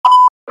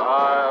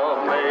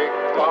I'll make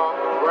a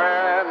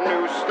brand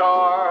new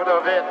start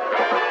of it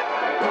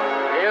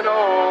in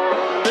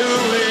old New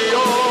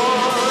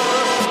York.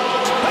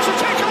 That's a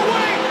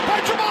takeaway by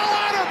Jamal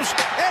Adams,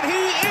 and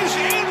he is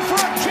in for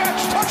a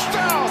Jets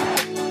touchdown.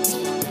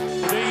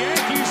 The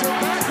Yankees are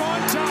back on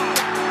top.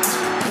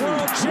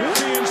 World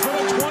champions for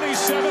the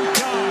 27th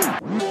time.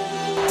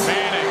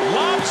 Manning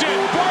lobs it.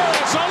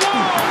 Burris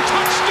alone.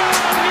 Touchdown,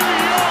 New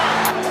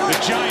York. The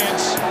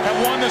Giants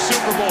have won the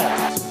Super Bowl.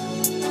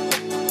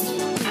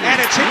 And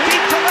it's hit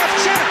deep to left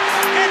center.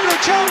 Andrew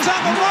Jones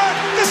on the run.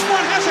 This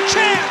one has a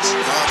chance.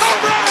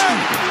 Home run!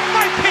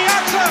 Mike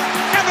Piazza,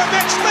 and the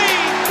Mets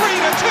lead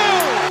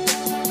 3-2.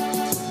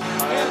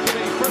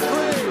 Anthony for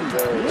three.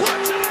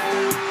 Watch it!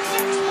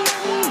 Next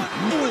one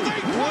with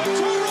 8.2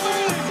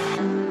 remaining.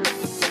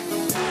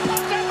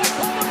 Put that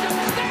Republican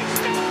State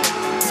star.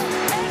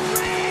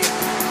 Henry,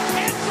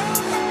 it's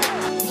over.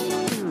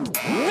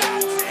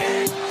 That's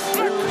it.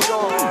 The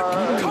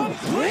comeback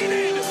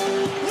completed.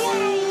 What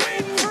a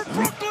win for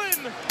Brooklyn.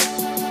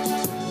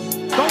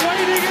 The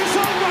waiting is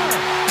over.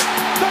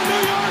 The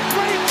New York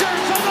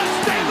Rangers are the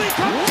Stanley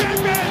Cup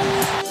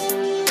champions.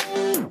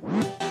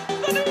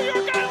 The New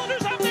York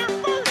Islanders have their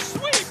first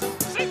sweep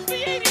since the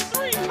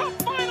 '83 Cup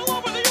final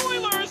over the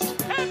Oilers,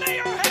 and they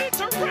are headed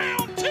to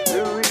round 2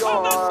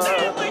 of the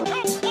Stanley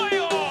Cup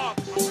playoffs.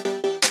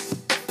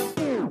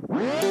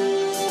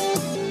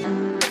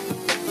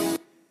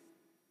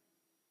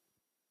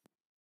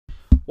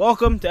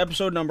 Welcome to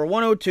episode number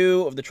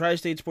 102 of the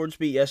Tri-State Sports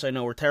Beat. Yes, I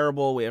know we're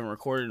terrible. We haven't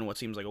recorded in what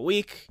seems like a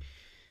week.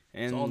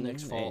 And, It's all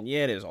Nick's fault. And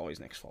yeah, it is always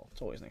Nick's fault.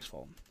 It's always Nick's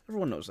fault.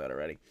 Everyone knows that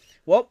already.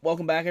 Well,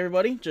 welcome back,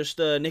 everybody. Just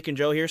Nick and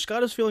Joe here.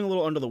 Scott is feeling a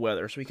little under the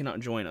weather, so he cannot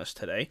join us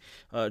today.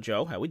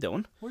 Joe, how we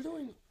doing? We're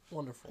doing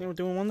wonderful. We're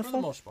doing wonderful? For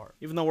the most part.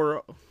 Even though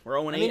we're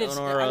 0-8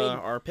 on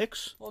our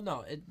picks? Well,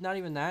 no, not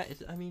even that.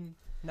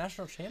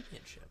 National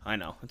championship. I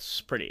know.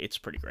 It's pretty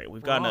great.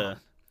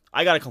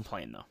 I got to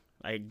complain, though.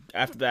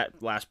 After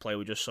that last play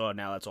we just saw,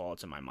 now that's all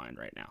that's in my mind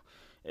right now.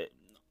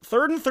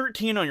 3rd and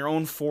 13 on your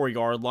own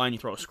 4-yard line, you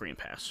throw a screen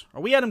pass.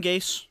 Are we Adam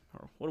Gase?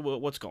 Or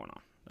what's going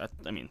on?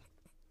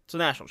 It's a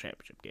national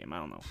championship game. I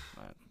don't know.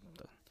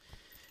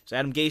 Is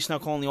Adam Gase now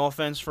calling the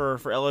offense for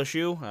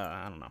LSU?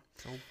 I don't know.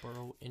 Joe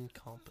Burrow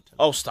incompetent.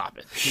 Oh, stop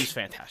it. He's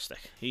fantastic.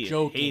 He's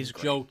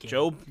great. Joking.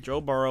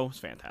 Joe Burrow is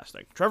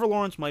fantastic. Trevor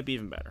Lawrence might be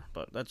even better,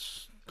 but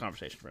that's a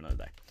conversation for another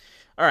day.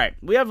 All right,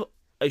 we have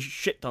a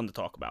shit ton to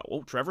talk about.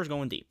 Oh, Trevor's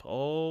going deep.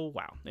 Oh,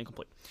 wow.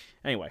 Incomplete.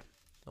 Anyway,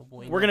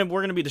 we're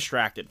gonna be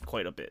distracted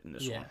quite a bit in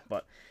this one.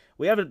 But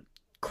we have a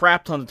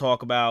crap ton to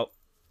talk about.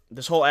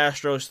 This whole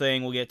Astros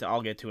thing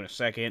I'll get to in a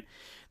second.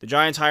 The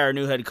Giants hire a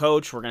new head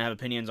coach. We're gonna have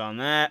opinions on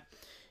that.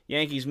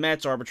 Yankees,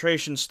 Mets,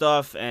 arbitration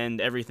stuff,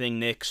 and everything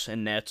Knicks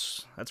and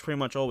Nets. That's pretty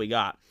much all we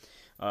got.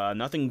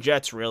 Nothing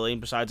Jets, really,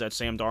 besides that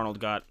Sam Darnold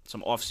got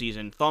some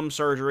off-season thumb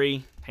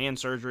surgery, hand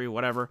surgery,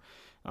 whatever.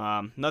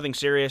 Nothing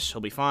serious.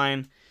 He'll be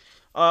fine.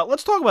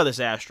 Let's talk about this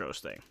Astros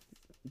thing.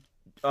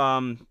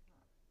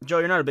 Joe,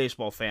 you're not a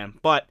baseball fan,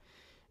 but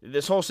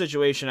this whole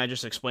situation I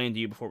just explained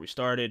to you before we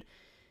started,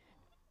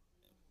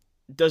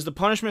 does the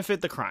punishment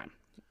fit the crime?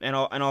 And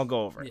I'll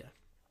go over it. Yeah.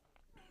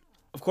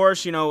 Of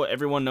course,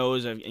 everyone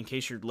knows, in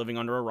case you're living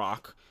under a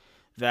rock,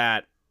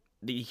 that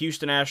the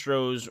Houston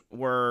Astros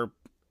were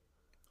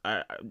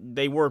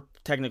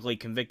technically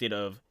convicted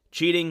of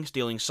cheating,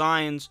 stealing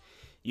signs,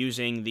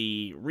 using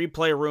the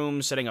replay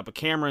room, setting up a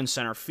camera in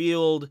center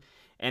field,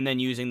 and then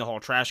using the whole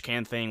trash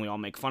can thing. We all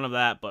make fun of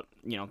that, but,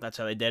 that's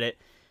how they did it.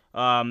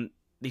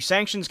 The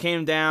sanctions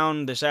came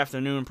down this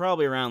afternoon,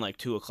 probably around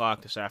 2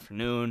 o'clock this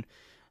afternoon.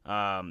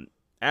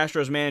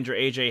 Astros manager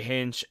A.J.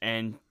 Hinch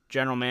and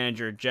general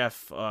manager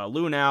Jeff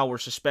Luhnow were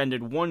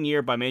suspended 1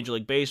 year by Major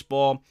League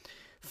Baseball,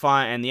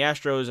 and the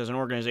Astros as an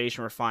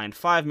organization were fined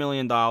 $5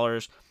 million,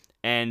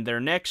 and their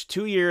next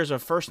 2 years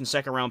of first and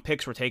second round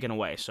picks were taken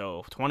away,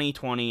 so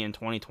 2020 and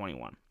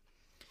 2021.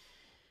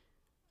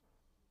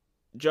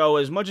 Joe,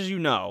 as much as you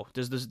know,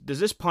 does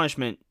this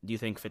punishment, do you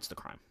think, fits the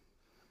crime?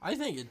 I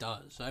think it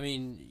does.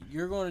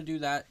 You're going to do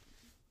that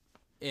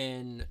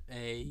in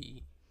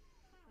a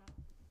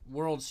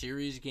World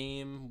Series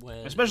game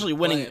especially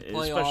winning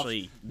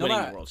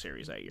the World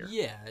Series that year.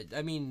 Yeah,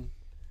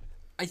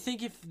 I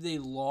think if they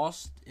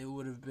lost, it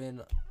would have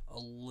been a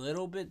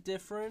little bit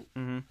different.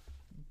 Mm-hmm.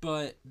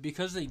 But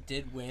because they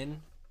did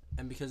win,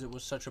 and because it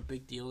was such a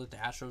big deal that the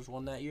Astros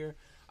won that year,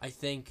 I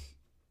think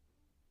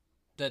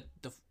that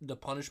the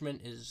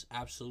punishment is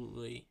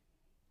absolutely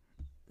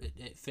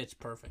it fits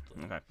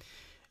perfectly. Okay.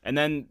 And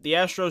then the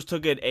Astros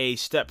took it a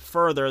step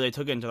further. They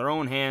took it into their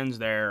own hands.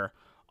 Their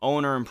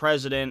owner and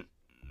president,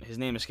 his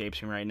name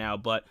escapes me right now,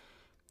 but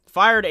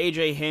fired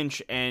A.J.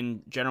 Hinch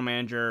and general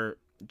manager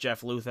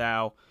Jeff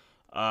Luhnow.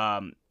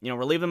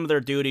 Relieve them of their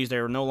duties.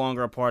 They were no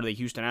longer a part of the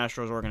Houston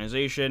Astros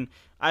organization.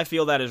 I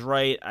feel that is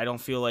right. I don't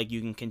feel like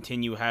you can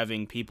continue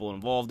having people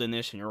involved in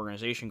this in your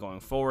organization going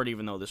forward,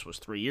 even though this was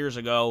 3 years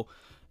ago.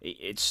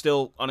 It's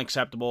still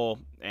unacceptable,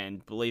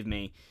 and believe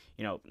me,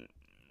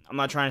 I'm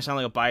not trying to sound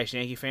like a biased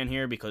Yankee fan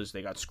here because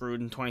they got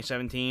screwed in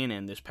 2017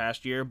 and this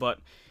past year, but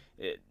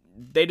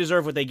they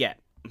deserve what they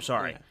get. I'm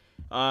sorry.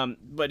 Yeah.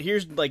 But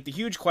here's like the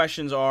huge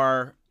questions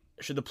are: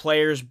 should the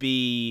players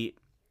be,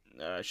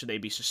 should they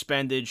be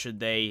suspended? Should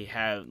they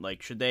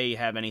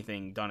have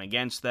anything done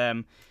against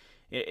them?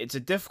 It's a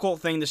difficult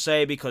thing to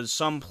say because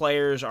some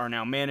players are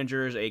now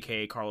managers,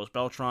 aka Carlos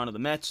Beltran of the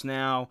Mets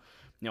now.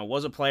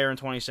 Was a player in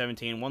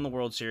 2017, won the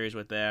World Series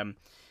with them.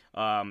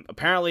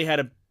 Apparently had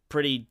a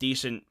pretty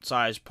decent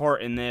sized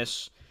part in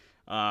this.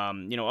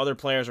 Other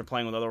players are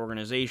playing with other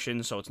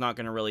organizations, so it's not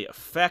going to really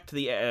affect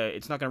the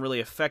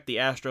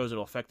Astros.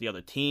 It'll affect the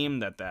other team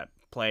that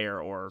player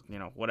or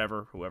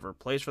whoever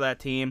plays for that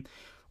team,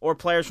 or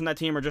players from that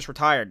team are just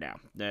retired now.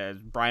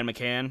 Brian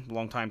McCann,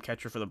 longtime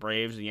catcher for the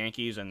Braves, the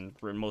Yankees, and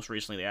most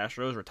recently the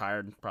Astros,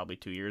 retired probably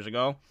 2 years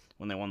ago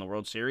when they won the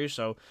World Series.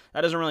 So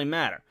that doesn't really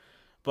matter.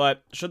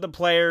 But should the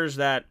players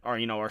that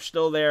are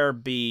still there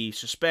be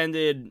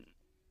suspended?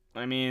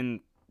 I mean,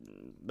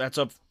 that's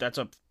up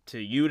to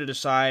you to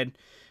decide.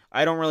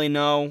 I don't really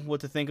know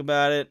what to think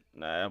about it.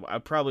 I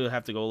probably would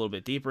have to go a little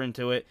bit deeper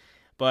into it.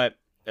 But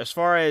as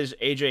far as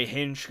AJ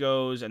Hinch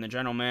goes and the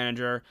general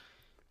manager,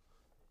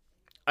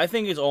 I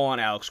think it's all on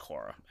Alex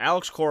Cora.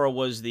 Alex Cora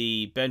was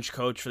the bench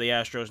coach for the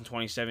Astros in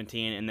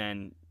 2017, and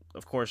then,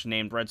 of course,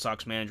 named Red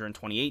Sox manager in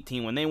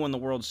 2018 when they won the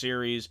World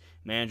Series,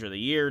 manager of the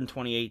year in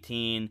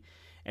 2018.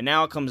 And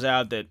now it comes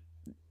out that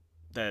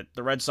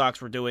the Red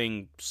Sox were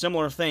doing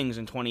similar things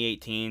in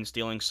 2018,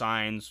 stealing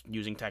signs,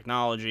 using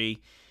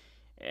technology.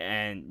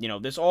 And,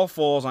 this all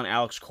falls on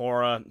Alex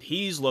Cora.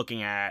 He's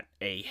looking at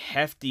a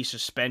hefty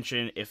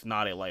suspension, if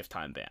not a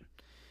lifetime ban.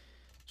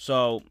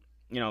 So,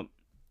 and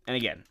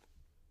again,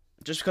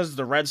 just because it's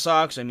the Red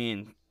Sox, I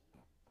mean,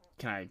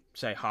 can I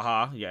say,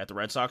 haha, yeah, at the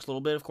Red Sox a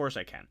little bit? Of course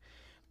I can.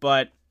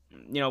 But,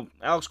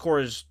 Alex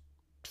Cora's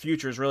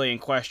future is really in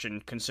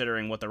question,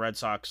 considering what the Red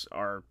Sox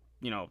are,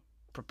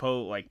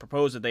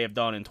 proposed that they have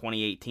done in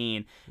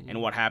 2018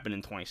 and what happened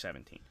in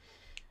 2017.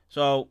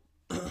 So,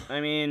 I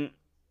mean,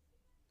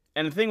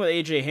 and the thing with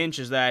AJ Hinch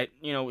is that,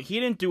 he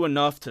didn't do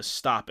enough to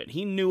stop it.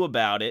 He knew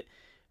about it,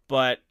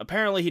 but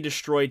apparently he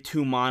destroyed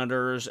 2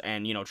 monitors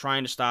and,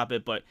 trying to stop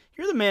it. But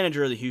you're the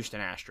manager of the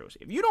Houston Astros.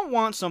 If you don't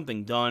want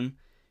something done,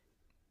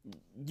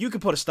 you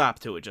could put a stop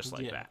to it just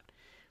like that.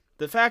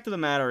 The fact of the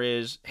matter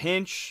is,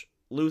 Hinch,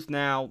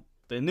 Luthnow,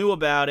 they knew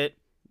about it.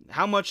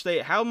 How much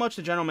the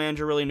general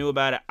manager really knew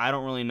about it, I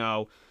don't really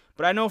know.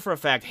 But I know for a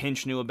fact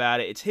Hinch knew about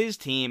it. It's his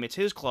team. It's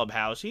his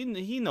clubhouse. He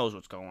knows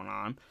what's going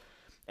on.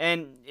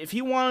 And if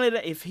he wanted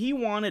it, if he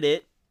wanted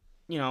it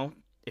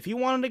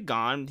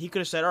gone, he could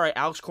have said, all right,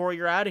 Alex Cora,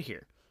 you're out of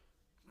here.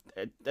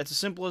 That's as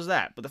simple as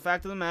that. But the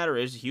fact of the matter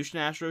is, the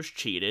Houston Astros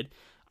cheated.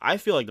 I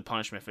feel like the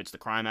punishment fits the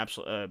crime,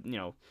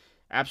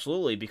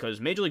 absolutely, because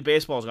Major League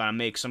Baseball has got to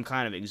make some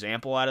kind of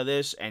example out of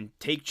this and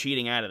take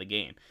cheating out of the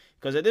game.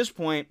 Because at this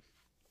point,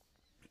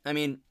 I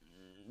mean,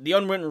 the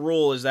unwritten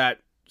rule is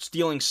that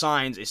stealing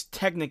signs is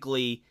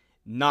technically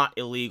not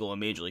illegal in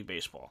Major League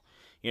Baseball.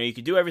 You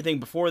could do everything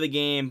before the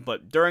game,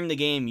 but during the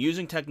game,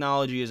 using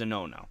technology is a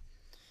no-no.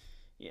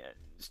 Yeah,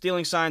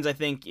 stealing signs, I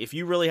think, if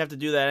you really have to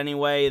do that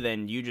anyway,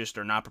 then you just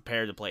are not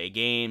prepared to play a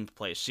game, to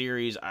play a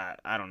series.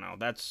 I don't know.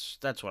 That's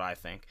what I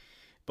think.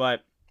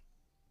 But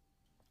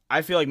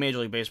I feel like Major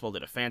League Baseball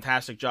did a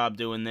fantastic job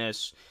doing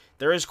this.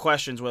 There is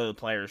questions whether the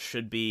players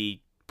should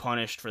be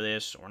punished for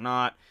this or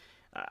not.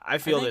 I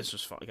think this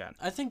was fun. Again,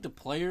 I think the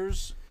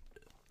players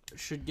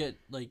should get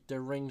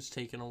their rings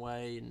taken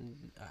away,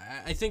 and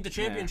I think the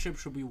championship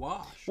should be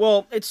washed.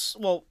 Well, it's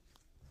not.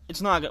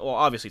 Well,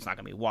 obviously it's not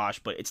going to be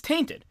washed, but it's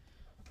tainted.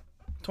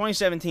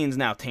 2017 is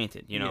now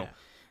tainted, Yeah.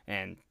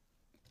 And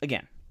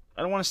again,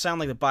 I don't want to sound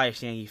like the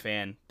biased Yankee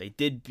fan. The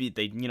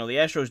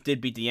Astros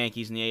did beat the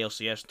Yankees in the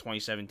ALCS in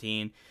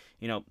 2017.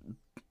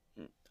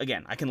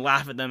 Again, I can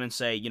laugh at them and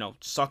say,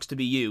 sucks to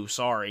be you,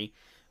 sorry,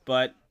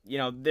 but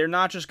they're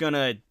not just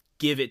gonna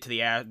give it to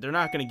they're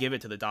not gonna give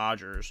it to the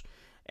Dodgers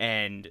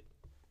and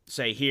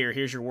say,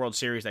 here's your World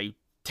Series that you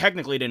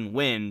technically didn't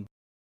win.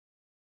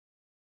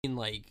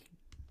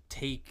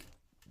 Take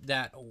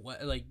that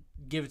away,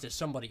 give it to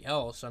somebody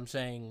else. I'm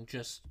saying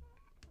just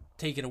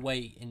take it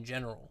away in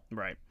general.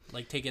 Right.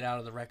 Take it out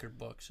of the record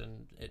books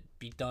and it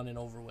be done and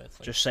over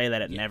with. Just say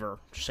that it never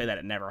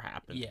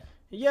happened. Yeah.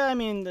 Yeah, I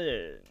mean,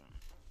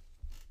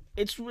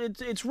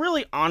 it's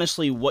really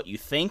honestly what you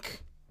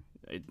think.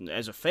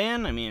 As a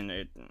fan, I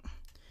mean,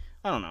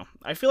 I don't know.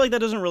 I feel like that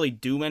doesn't really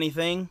do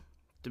anything,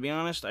 to be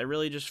honest. I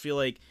really just feel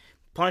like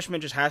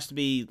punishment just has to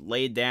be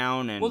laid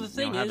down and the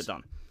thing have is, it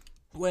done.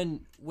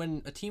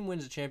 When a team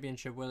wins a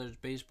championship, whether it's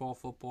baseball,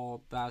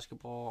 football,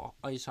 basketball,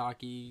 ice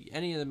hockey,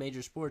 any of the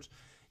major sports,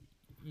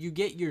 you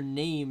get your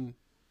name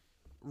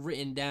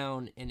written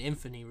down in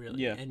infamy,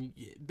 really. Yeah. And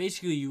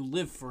basically you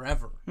live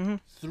forever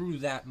through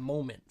that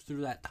moment,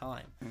 through that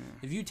time.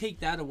 If you take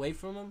that away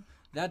from them,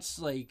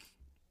 that's a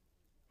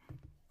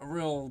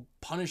real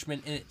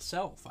punishment in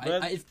itself.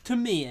 To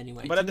me,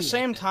 anyway. But at the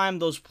same time,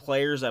 those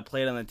players that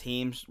played on the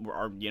teams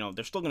are,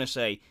 they're still going to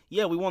say,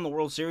 yeah, we won the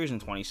World Series in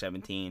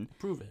 2017.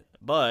 Prove it.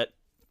 But,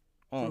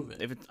 Prove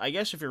it. I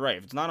guess if you're right,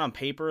 if it's not on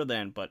paper,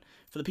 then, but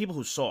for the people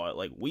who saw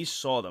it, we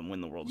saw them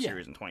win the World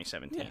Series in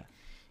 2017. Yeah.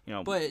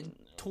 But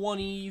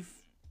 20,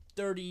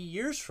 30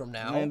 years from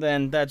now, and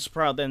then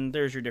then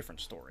there's your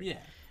different story. yeah.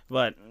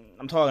 But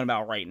I'm talking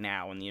about right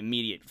now in the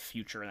immediate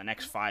future in the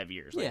next 5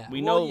 years. Like, Yeah,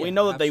 we well,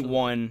 know that they absolutely.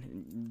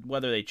 won,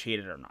 whether they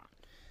cheated or not.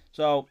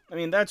 So I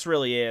mean that's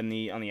really it on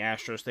the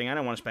Astros thing. I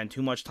don't want to spend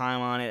too much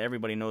time on it.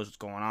 Everybody knows what's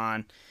going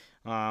on.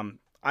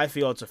 I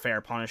feel it's a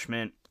fair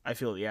punishment. I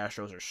feel the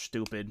Astros are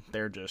stupid.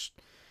 They're just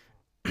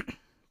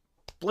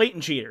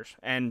blatant cheaters.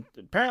 And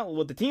apparently,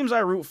 with the teams I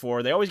root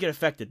for, they always get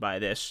affected by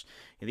this.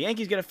 The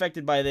Yankees get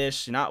affected by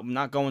this,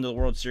 not going to the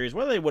World Series.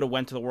 Whether they would have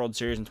went to the World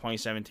Series in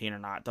 2017 or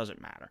not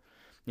doesn't matter.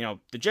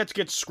 The Jets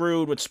get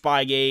screwed with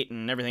Spygate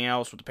and everything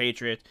else with the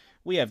Patriots.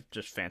 We have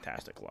just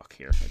fantastic luck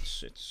here.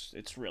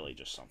 It's really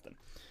just something.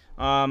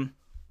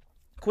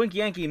 Quick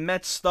Yankee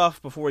Mets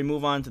stuff before we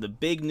move on to the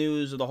big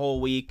news of the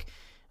whole week.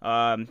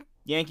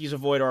 Yankees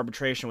avoid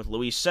arbitration with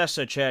Luis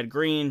Sessa, Chad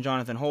Green,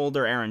 Jonathan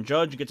Holder. Aaron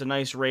Judge gets a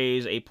nice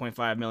raise,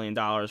 $8.5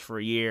 million for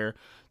a year.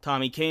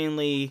 Tommy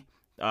Kahnle,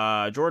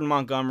 Jordan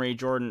Montgomery,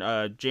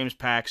 James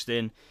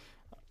Paxton,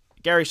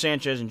 Gary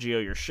Sanchez, and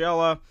Gio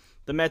Urshela.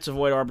 The Mets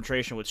avoid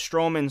arbitration with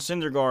Stroman,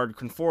 Syndergaard,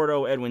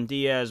 Conforto, Edwin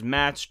Diaz,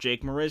 Matz,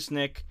 Jake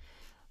Marisnick,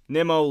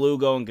 Nimmo,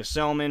 Lugo, and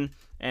Gesellman.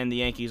 And the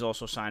Yankees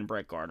also signed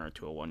Brett Gardner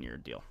to a one-year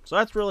deal. So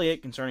that's really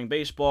it concerning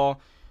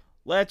baseball.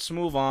 Let's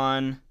move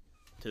on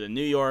to the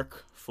New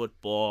York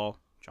Football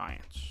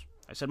Giants.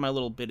 I said my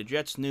little bit of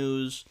Jets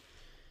news.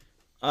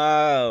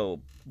 Oh,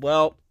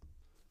 well,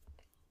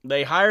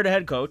 they hired a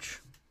head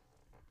coach.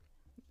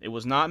 It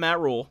was not Matt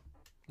Rule.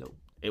 Nope.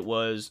 It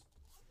was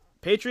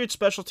Patriots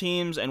special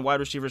teams and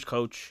wide receivers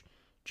coach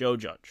Joe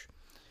Judge.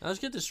 Now let's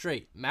get this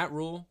straight. Matt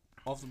Rule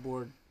off the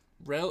board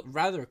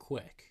rather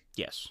quick.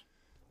 Yes.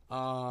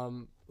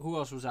 Who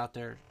else was out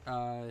there?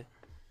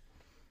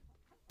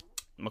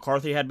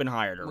 McCarthy had been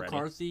hired already.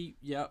 McCarthy,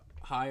 yep,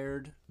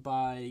 hired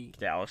by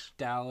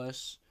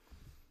Dallas.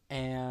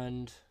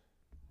 And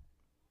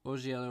what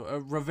was the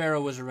other?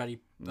 Rivera was already.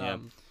 Yeah.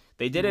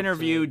 They did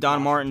interview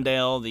Don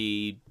Martindale,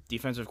 the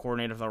defensive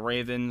coordinator for the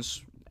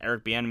Ravens,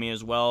 Eric Bieniemy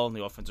as well,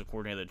 the offensive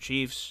coordinator of the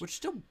Chiefs. Which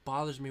still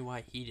bothers me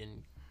why he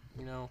didn't.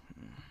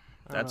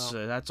 That's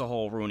a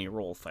whole Rooney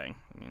Rule thing.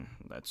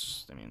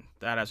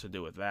 That has to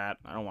do with that.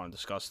 I don't want to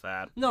discuss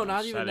that. No,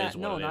 not even that. Is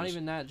what No, it not is.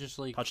 even that. Just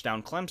like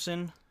Touchdown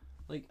Clemson.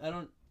 Like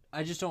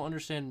I just don't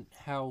understand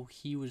how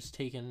he was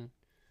taken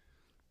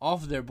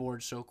off their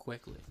board so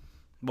quickly.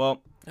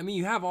 Well, I mean,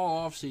 you have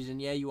all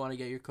offseason. Yeah, you want to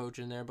get your coach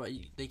in there, but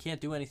they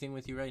can't do anything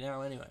with you right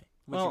now anyway.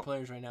 With your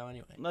players right now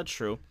anyway. That's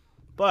true.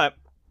 But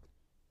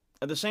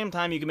at the same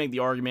time, you can make the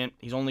argument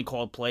he's only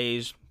called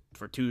plays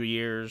for 2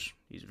 years.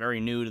 He's very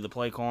new to the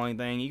play calling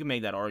thing. You can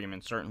make that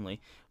argument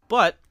certainly.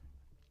 But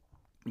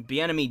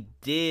Bieniemy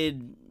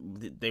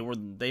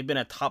they've been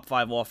a top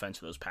 5 offense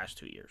for those past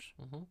 2 years.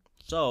 Mm-hmm.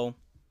 So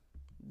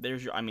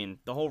there's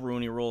the whole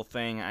Rooney Rule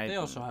thing. They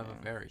also have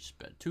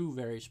two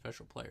very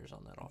special players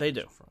on that offense. They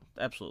do. Front.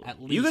 Absolutely.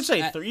 At least, you could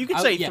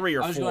say 3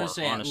 or 4. I was going to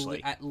say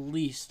honestly, at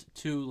least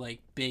 2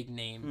 like big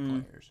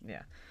name players.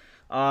 Yeah.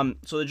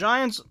 So the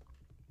Giants,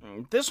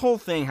 this whole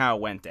thing, how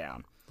it went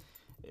down.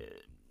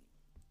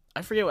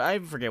 I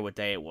forget what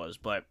day it was,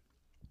 but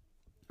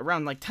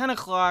around like 10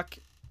 o'clock,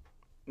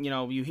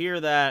 you hear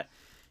that,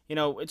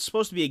 it's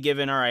supposed to be a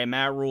given. All right,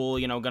 Matt Rule,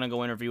 gonna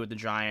go interview with the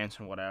Giants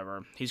and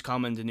whatever. He's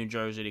coming to New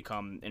Jersey to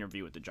come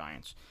interview with the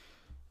Giants.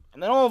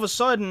 And then all of a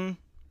sudden,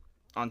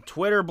 on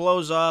Twitter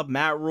blows up,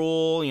 Matt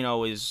Rule,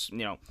 is,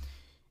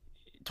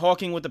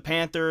 talking with the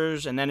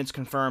Panthers, and then it's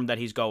confirmed that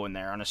he's going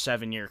there on a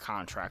 7-year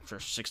contract for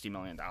 $60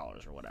 million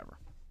or whatever.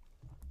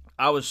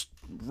 I was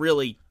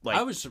really,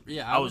 I was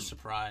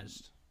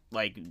surprised.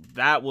 Like,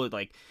 that would,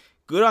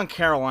 good on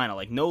Carolina.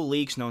 No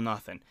leaks, no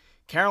nothing.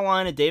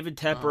 Carolina, David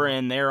Tepper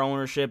and their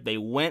ownership, they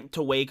went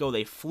to Waco.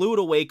 They flew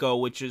to Waco,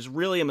 which is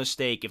really a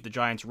mistake if the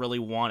Giants really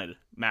wanted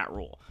Matt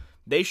Rule.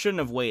 They shouldn't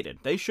have waited.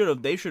 They should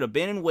have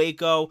been in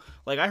Waco.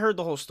 I heard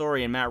the whole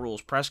story in Matt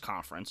Rule's press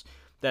conference,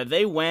 that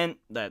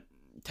that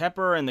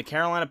Tepper and the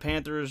Carolina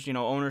Panthers,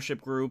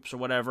 ownership groups or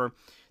whatever,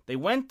 they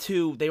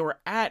were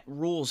at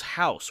Rule's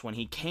house when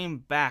he came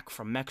back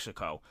from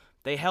Mexico.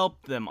 They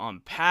helped them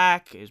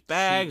unpack his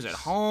bags at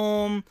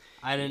home.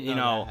 I didn't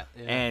know that.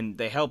 Yeah. And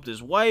they helped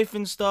his wife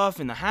and stuff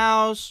in the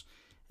house.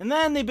 And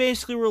then they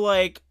basically were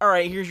like, all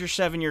right, here's your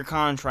 7-year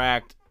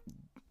contract.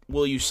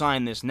 Will you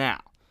sign this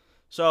now?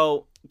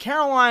 So,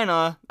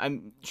 Carolina,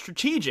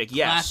 strategic,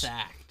 yes. Class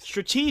act.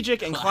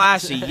 Strategic and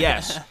classy,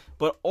 yes.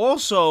 But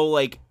also,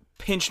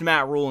 pinched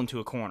Matt Rule into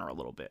a corner a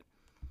little bit.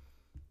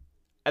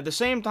 At the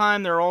same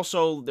time, there were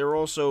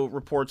also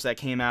reports that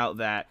came out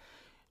that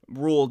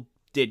Rule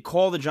did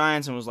call the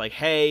Giants and was like,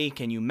 hey,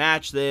 can you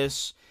match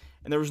this?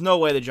 And there was no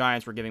way the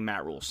Giants were giving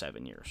Matt Rule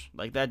 7 years.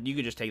 That, you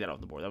could just take that off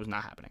the board. That was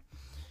not happening.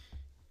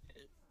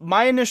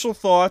 My initial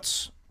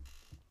thoughts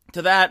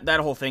to that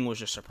whole thing was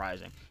just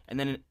surprising. And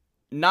then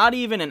not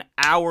even an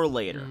hour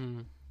later,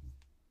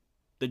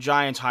 the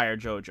Giants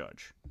hired Joe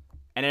Judge.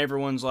 And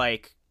everyone's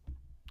like,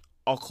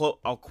 I'll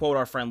quote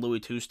our friend Louis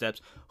Two Steps,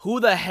 who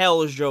the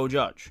hell is Joe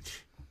Judge?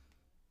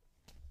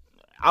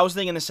 I was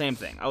thinking the same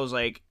thing. I was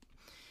like,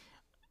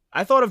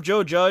 I thought of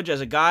Joe Judge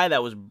as a guy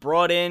that was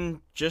brought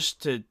in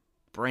just to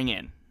bring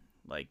in,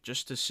 like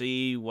just to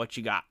see what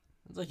you got.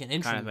 It's like an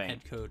interim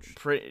head coach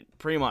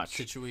Pretty much.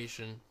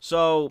 situation.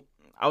 So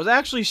I was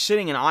actually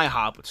sitting in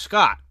IHOP with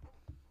Scott,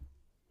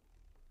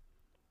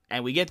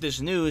 and we get this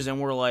news, and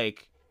we're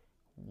like,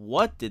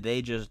 what did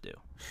they just do?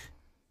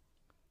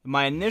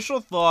 My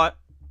initial thought,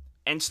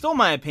 and still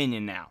my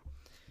opinion now,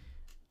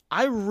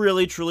 I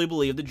really truly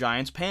believe the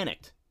Giants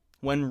panicked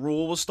when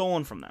Rule was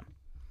stolen from them.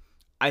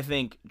 I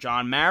think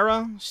John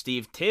Mara,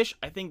 Steve Tisch,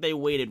 I think they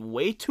waited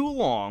way too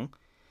long,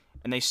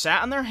 and they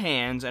sat on their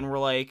hands and were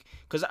like,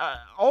 because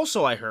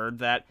also I heard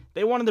that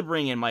they wanted to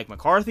bring in Mike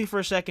McCarthy for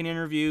a second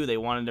interview. They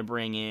wanted to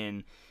bring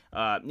in,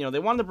 they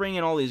wanted to bring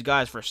in all these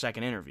guys for a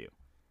second interview.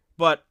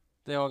 But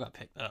they all got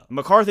picked up.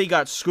 McCarthy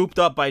got scooped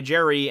up by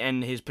Jerry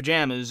and his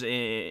pajamas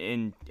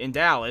in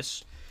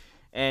Dallas.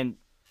 And,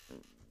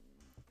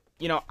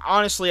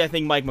 honestly, I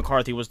think Mike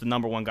McCarthy was the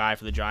number one guy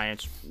for the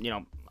Giants.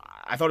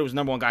 I thought he was the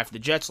number one guy for the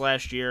Jets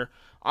last year.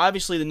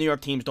 Obviously, the New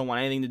York teams don't want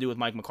anything to do with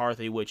Mike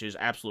McCarthy, which is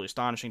absolutely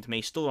astonishing to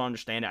me. Still don't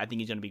understand it. I think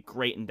he's going to be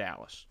great in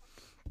Dallas.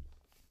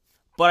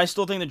 But I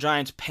still think the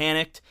Giants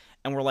panicked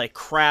and were like,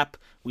 crap,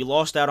 we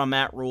lost out on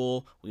Matt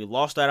Rule. We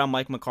lost out on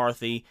Mike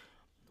McCarthy.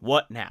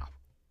 What now?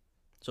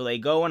 So they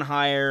go and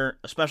hire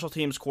a special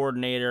teams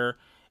coordinator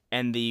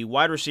and the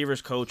wide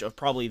receivers coach of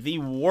probably the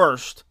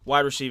worst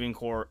wide receiving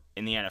core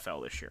in the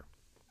NFL this year.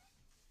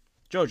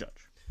 Joe Judge.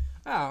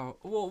 Oh,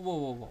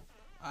 whoa.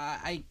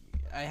 I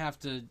have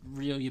to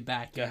reel you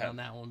back in on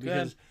that one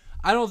because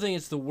I don't think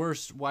it's the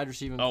worst wide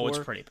receiving core. Oh, it's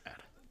pretty bad.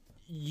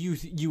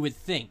 You would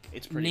think.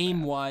 It's pretty name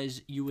bad.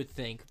 wise, you would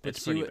think. But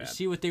It's pretty bad.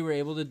 See what they were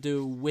able to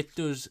do with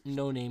those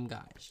no-name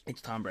guys. It's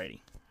Tom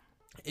Brady.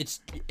 It's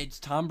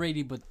Tom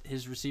Brady, but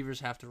his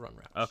receivers have to run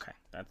routes. Okay,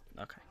 that's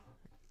okay.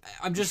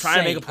 I'm just trying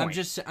saying, to make a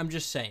point. I'm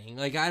just saying.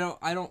 Like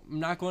I'm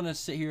not going to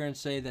sit here and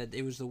say that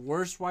it was the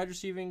worst wide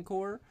receiving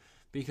core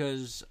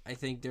because I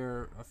think there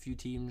are a few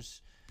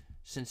teams,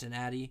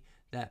 Cincinnati,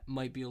 that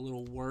might be a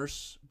little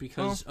worse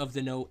because of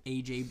the no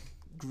AJ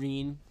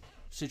Green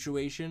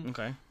situation.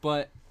 Okay.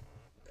 But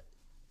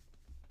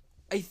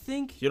I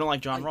think You don't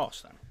like John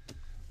Ross then?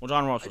 Well,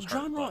 John Ross was hurt.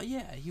 John Ross, but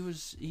yeah,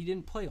 he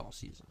didn't play all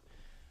season.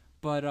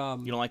 But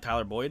You don't like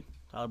Tyler Boyd?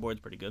 Tyler Boyd's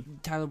pretty good.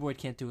 Tyler Boyd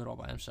can't do it all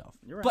by himself.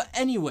 You're right. But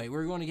anyway,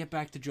 we're going to get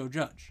back to Joe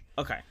Judge.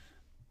 Okay.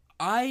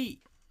 I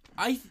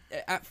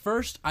at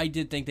first I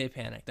did think they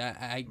panicked.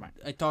 I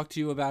talked to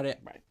you about it.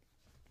 Right.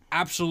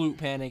 Absolute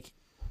panic.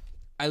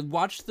 I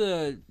watched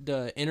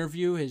the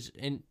interview, his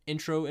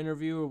intro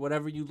interview or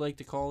whatever you'd like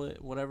to call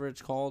it, whatever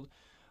it's called.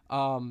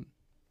 And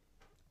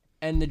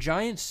the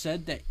Giants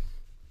said that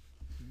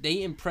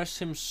they impressed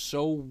him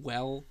so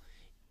well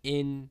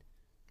in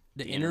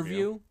the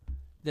interview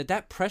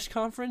that press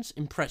conference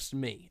impressed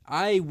me.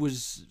 I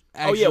was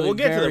actually we'll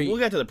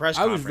get to the press conference.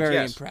 I was very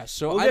yes. impressed.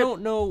 So I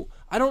don't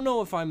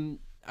know if I'm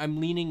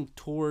leaning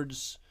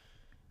towards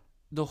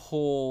the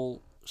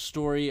whole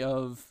story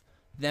of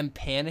them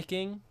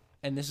panicking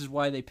and this is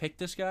why they picked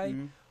this guy,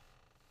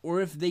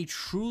 or if they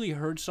truly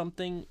heard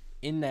something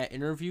in that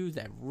interview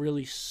that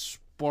really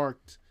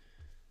sparked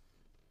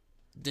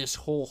this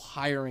whole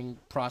hiring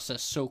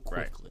process so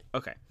quickly.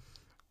 Right. Okay.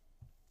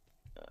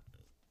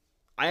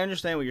 I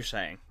understand what you're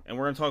saying, and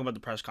we're going to talk about the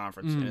press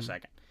conference in a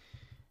second.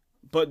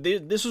 But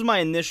this was my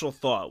initial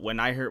thought when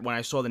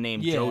I saw the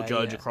name Joe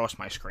Judge across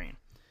my screen.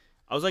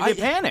 I was like,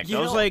 they panicked. I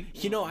was like,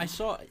 I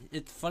saw it.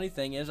 The funny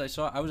thing is, I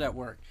was at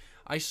work.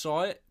 I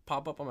saw it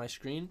pop up on my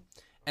screen,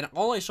 and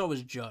all I saw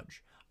was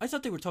Judge. I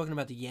thought they were talking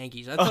about the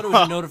Yankees. I thought it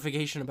was a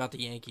notification about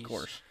the Yankees. Of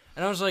course.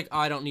 And I was like,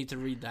 I don't need to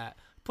read that.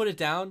 Put it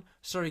down.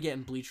 Started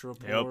getting Bleacher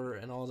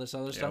Report and all this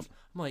other stuff.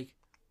 I'm like,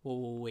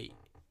 whoa, wait.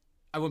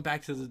 I went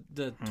back to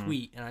the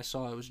tweet and I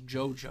saw it was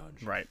Joe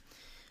Judge. Right.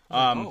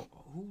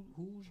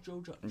 Who's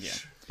Joe Judge?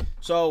 Yeah.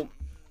 So,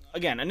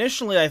 again,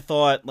 initially I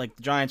thought like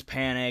the Giants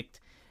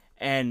panicked,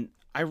 and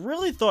I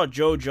really thought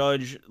Joe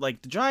Judge,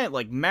 like the Giant,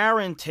 like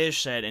Marin,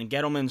 Tisch said, and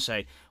Gettleman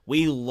say,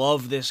 we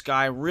love this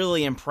guy,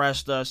 really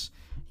impressed us.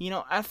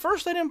 At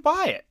first I didn't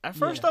buy it. At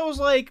first I was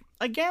like,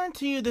 I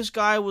guarantee you this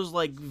guy was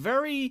like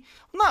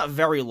not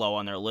very low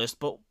on their list,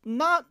 but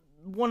not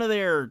one of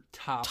their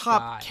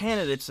top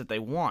candidates that they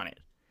wanted.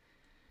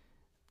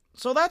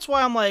 So that's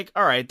why I'm like,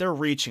 all right, they're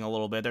reaching a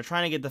little bit. They're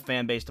trying to get the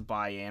fan base to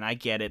buy in. I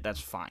get it. That's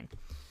fine.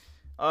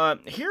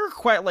 Here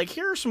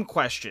are some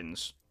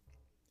questions.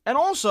 And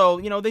also,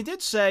 they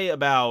did say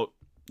about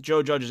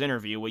Joe Judge's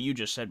interview, what you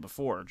just said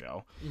before,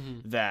 Joe,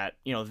 that,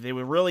 they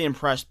were really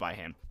impressed by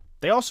him.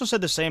 They also said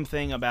the same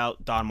thing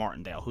about Don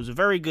Martindale, who's a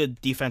very good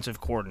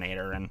defensive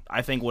coordinator, and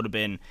I think would have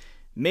been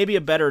maybe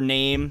a better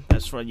name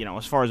as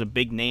far as a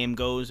big name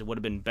goes. It would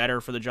have been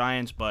better for the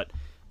Giants, but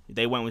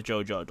they went with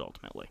Joe Judge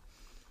ultimately.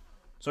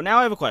 So now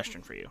I have a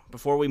question for you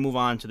before we move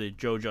on to the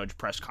Joe Judge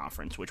press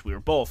conference, which we were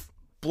both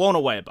blown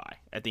away by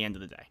at the end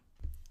of the day.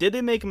 Did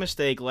they make a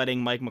mistake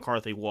letting Mike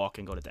McCarthy walk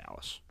and go to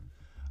Dallas?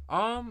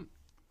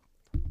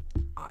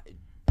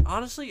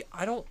 Honestly,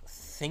 I don't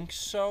think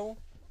so.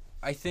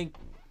 I think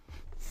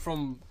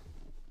from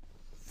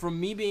from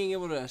me being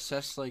able to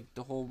assess like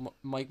the whole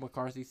Mike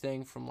McCarthy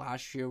thing from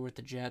last year with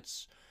the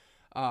Jets,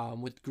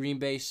 with Green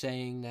Bay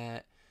saying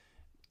that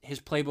his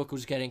playbook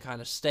was getting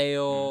kind of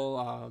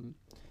stale.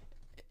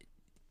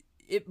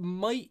 It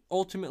might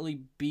ultimately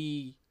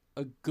be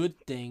a good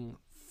thing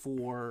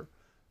for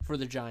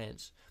the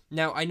Giants.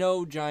 Now, I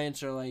know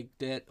Giants are like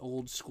that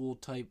old school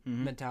type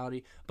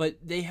mentality, but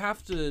they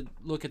have to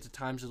look at the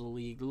times of the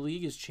league. The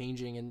league is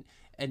changing,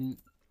 and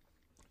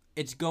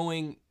it's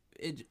going.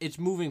 It's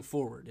moving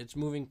forward. It's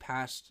moving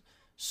past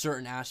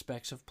certain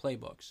aspects of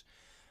playbooks.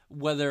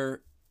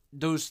 Whether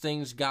those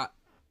things got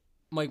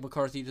Mike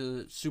McCarthy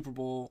to the Super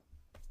Bowl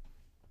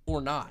or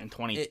not. In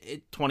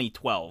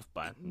 2012,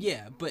 but...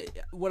 Yeah, but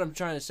what I'm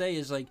trying to say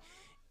is, like,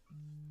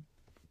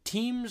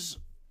 teams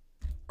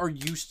are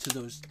used to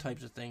those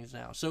types of things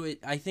now. So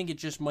I think it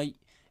just might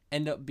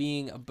end up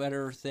being a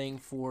better thing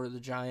for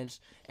the Giants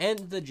and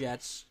the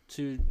Jets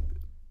to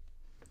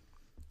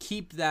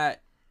keep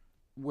that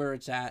where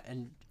it's at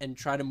and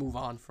try to move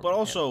on from it. But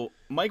also,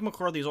 Mike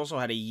McCarthy's also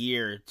had a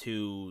year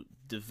to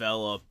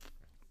develop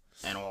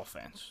an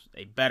offense,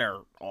 a better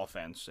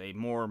offense, a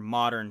more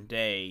modern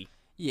day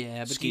Yeah,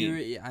 but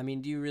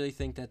scheme. do you really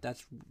think that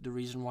that's the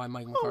reason why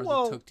Mike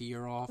McCarthy took the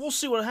year off? We'll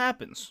see what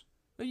happens.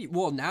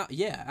 Well, now,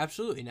 yeah,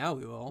 absolutely. Now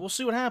we will. We'll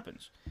see what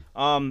happens.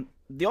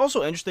 The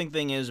also interesting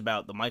thing is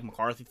about the Mike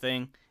McCarthy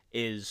thing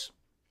is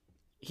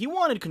he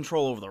wanted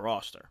control over the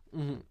roster.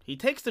 Mm-hmm. He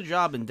takes the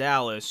job in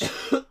Dallas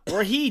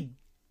where he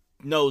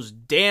knows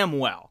damn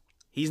well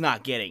he's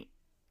not getting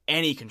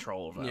any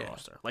control over that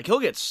roster. Like, he'll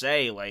get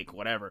say, like,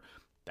 whatever.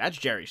 That's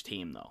Jerry's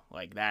team, though.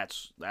 Like,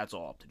 that's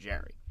all up to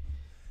Jerry.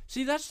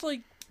 See, that's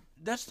one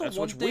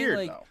what's thing. Weird,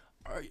 like,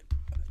 though.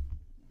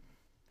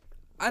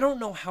 I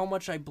don't know how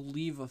much I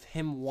believe of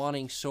him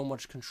wanting so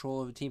much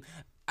control of a team.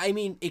 I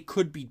mean, it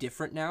could be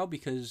different now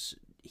because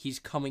he's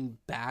coming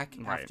back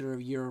after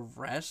a year of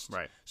rest.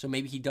 Right. So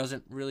maybe he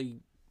doesn't really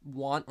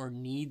want or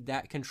need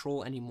that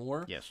control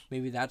anymore. Yes.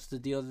 Maybe that's the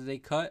deal that they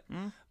cut.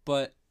 Mm.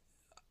 But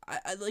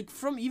I like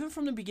from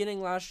the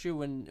beginning last year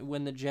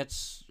when the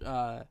Jets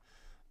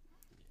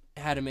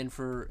had him in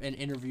for an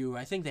interview.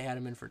 I think they had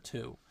him in for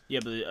 2. Yeah,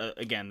 but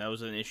again, that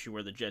was an issue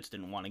where the Jets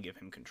didn't want to give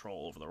him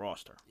control over the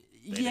roster.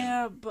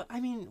 Yeah, but I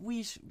mean,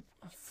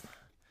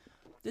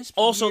 this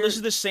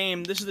is the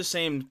same. This is the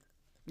same.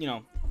 You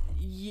know,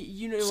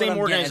 you know, same what I'm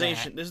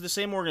organization. This is the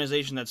same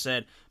organization that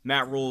said,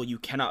 Matt Rule, you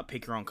cannot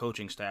pick your own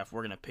coaching staff.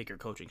 We're gonna pick your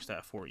coaching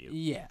staff for you.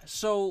 Yeah.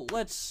 So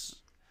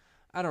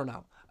I don't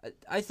know.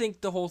 I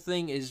think the whole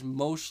thing is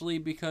mostly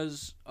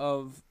because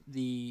of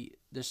the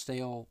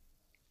stale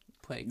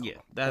play. Yeah,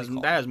 that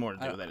has more to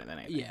do with it than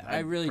anything. Yeah, I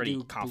really pretty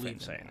do confident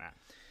believe saying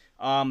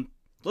that.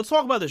 Let's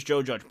talk about this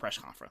Joe Judge press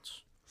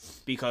conference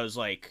because,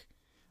 like,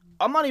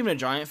 I'm not even a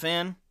Giant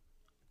fan.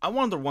 I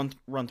wanted to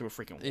run through a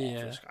freaking wall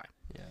for this guy.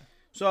 Yeah.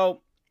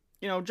 So,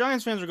 you know,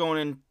 Giants fans are going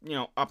in, you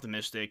know,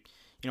 optimistic.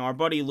 You know, our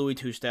buddy Louis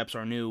Two Steps,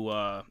 our new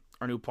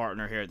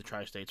partner here at the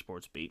Tri-State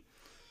Sports Beat.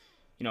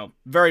 You know,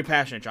 very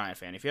passionate Giant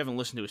fan. If you haven't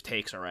listened to his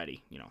takes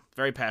already, you know,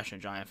 very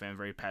passionate Giant fan,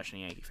 very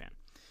passionate Yankee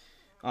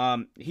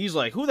fan. He's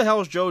like, who the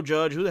hell is Joe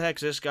Judge? Who the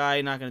heck's this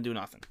guy? Not gonna do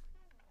nothing.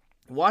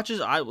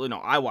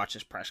 I watched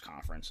this press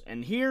conference,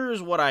 and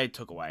here's what I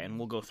took away, and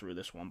we'll go through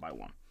this one by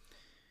one.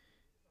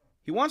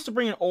 He wants to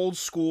bring an old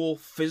school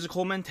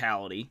physical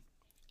mentality,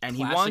 and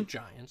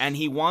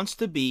he wants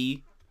to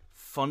be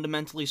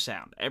fundamentally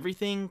sound.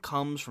 Everything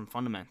comes from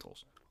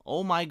fundamentals.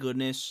 Oh my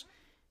goodness,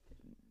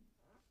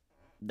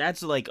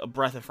 that's like a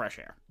breath of fresh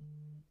air.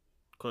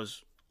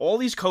 Because all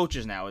these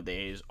coaches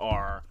nowadays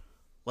are,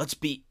 let's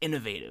be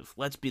innovative.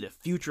 Let's be the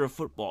future of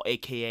football,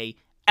 a.k.a.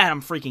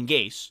 Adam freaking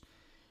Gase.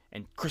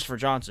 And Christopher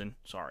Johnson,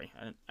 sorry,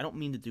 I don't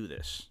mean to do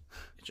this.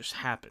 It just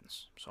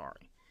happens.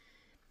 Sorry.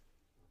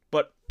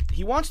 But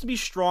he wants to be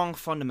strong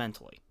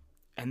fundamentally.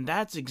 And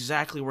that's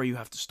exactly where you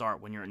have to start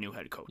when you're a new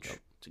head coach. Yep.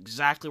 It's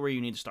exactly where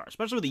you need to start.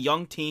 Especially with a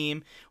young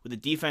team, with a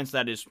defense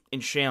that is in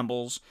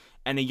shambles,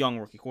 and a young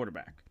rookie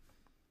quarterback.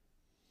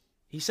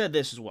 He said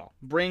this as well.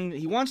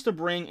 He wants to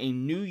bring a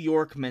New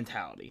York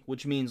mentality,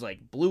 which means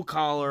like blue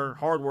collar,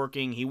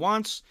 hardworking. He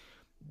wants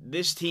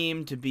this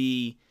team to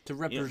be to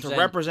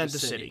represent the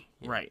city.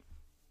 Yeah. Right.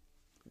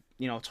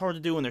 You know, it's hard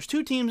to do when there's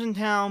 2 teams in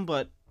town,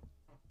 but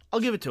I'll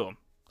give it to him.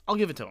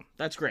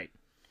 That's great.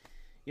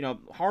 You know,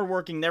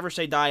 hardworking, never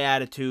say die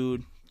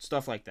attitude,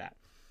 stuff like that.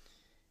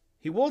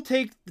 He will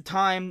take the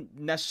time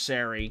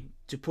necessary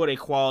to put a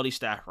quality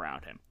staff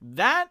around him.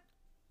 That,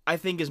 I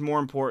think, is more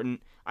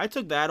important. I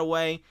took that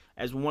away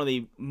as one of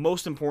the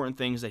most important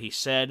things that he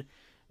said,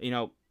 you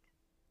know,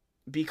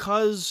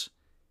 because,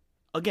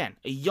 again,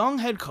 a young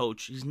head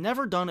coach, he's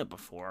never done it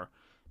before.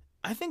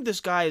 I think this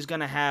guy is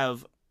going to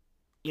have,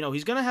 you know,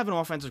 he's going to have an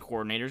offensive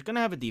coordinator, he's going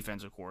to have a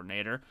defensive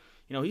coordinator.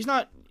 You know, he's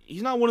not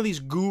one of these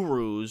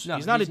gurus. No,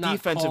 he's not a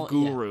defensive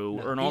guru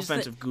or an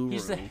offensive guru.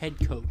 He's the head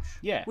coach.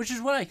 Yeah. Which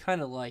is what I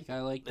kind of like.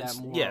 I like that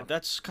more. Yeah,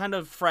 that's kind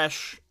of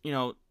fresh, you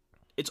know.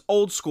 It's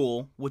old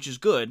school, which is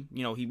good.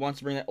 You know, he wants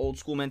to bring that old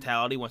school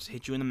mentality, wants to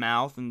hit you in the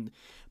mouth,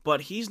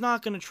 but he's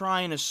not going to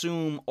try and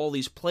assume all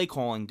these play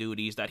calling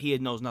duties that he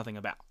knows nothing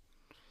about.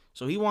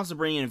 So he wants to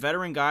bring in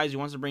veteran guys. He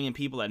wants to bring in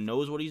people that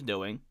knows what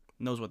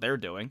they're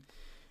doing,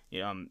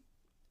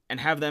 and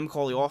have them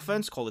call the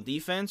offense, call the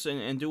defense,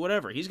 and do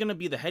whatever. He's going to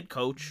be the head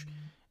coach,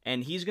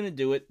 and he's going to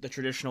do it the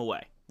traditional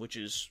way, which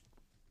is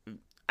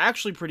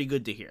actually pretty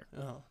good to hear,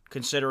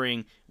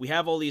 considering we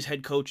have all these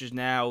head coaches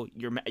now.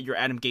 Your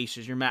Adam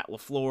Gases, your Matt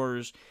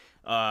LaFleur's,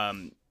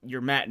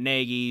 your Matt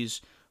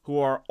Nagy's, who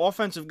are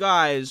offensive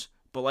guys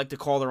but like to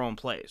call their own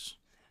plays.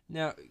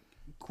 Now,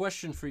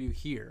 question for you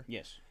here.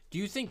 Yes. Do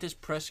you think this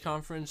press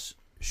conference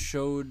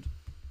showed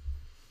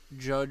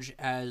Judge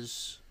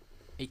as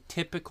a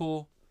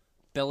typical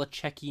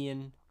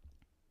Belichickian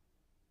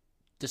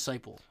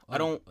disciple? I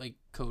don't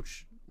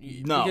coach.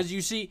 No, because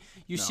you see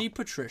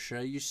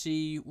Patricia. You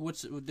see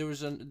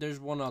there's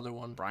one other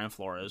one. Brian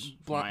Flores.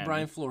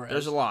 Brian Flores.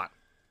 There's a lot.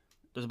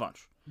 There's a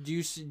bunch. Do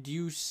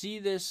you see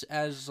this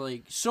as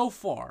so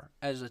far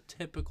as a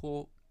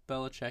typical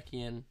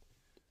Belichickian?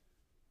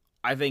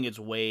 I think it's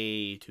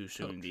way too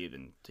soon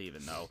to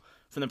even know.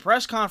 From the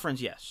press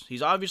conference, yes,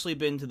 he's obviously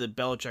been to the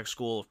Belichick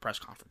school of press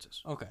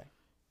conferences. Okay.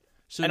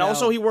 So and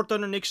also he worked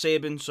under Nick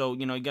Saban, so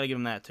you got to give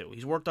him that too.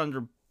 He's worked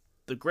under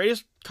the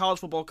greatest college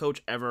football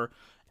coach ever,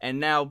 and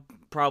now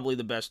probably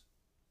the best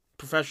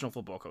professional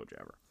football coach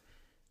ever.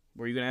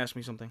 Were you going to ask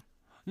me something?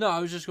 No, I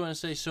was just going to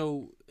say,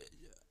 so,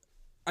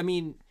 I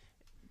mean,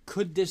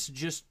 could this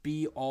just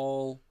be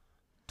all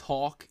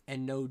talk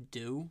and no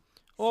do?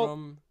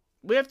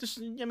 We have to.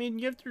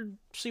 You have to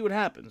see what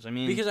happens.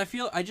 Because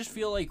I just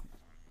feel like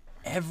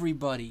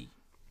everybody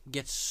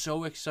gets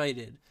so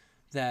excited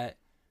that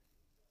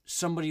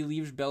somebody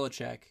leaves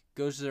Belichick,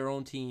 goes to their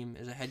own team,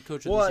 is a head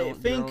coach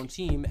of their own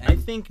team, and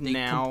they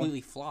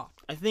completely flop.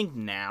 I think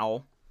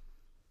now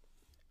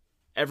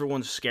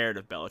everyone's scared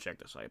of Belichick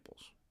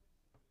disciples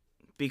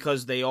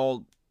because they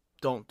all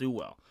don't do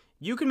well.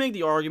 You can make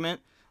the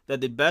argument that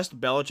the best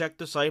Belichick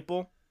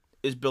disciple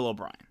is Bill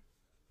O'Brien,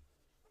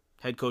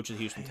 head coach of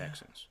the Houston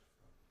Texans.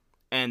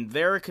 And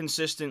they're a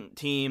consistent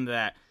team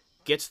that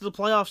gets to the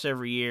playoffs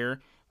every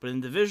year, but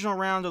in the divisional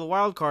round or the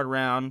wild card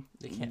round,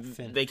 they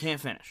can't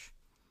finish.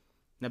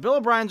 Now, Bill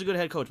O'Brien's a good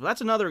head coach, but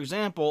that's another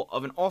example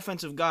of an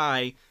offensive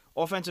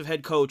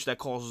head coach that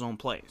calls his own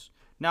plays.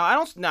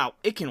 Now,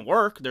 it can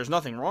work. There's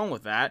nothing wrong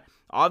with that.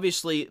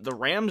 Obviously, the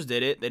Rams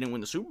did it. They didn't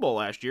win the Super Bowl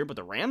last year, but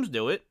the Rams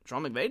do it.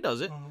 Sean McVay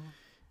does it.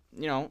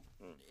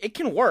 It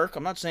can work.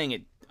 I'm not saying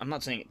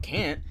it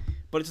can't,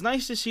 but it's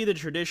nice to see the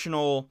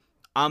traditional,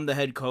 I'm the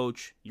head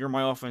coach, you're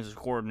my offensive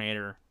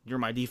coordinator, you're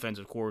my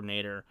defensive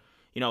coordinator.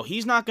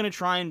 He's not going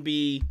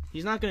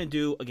to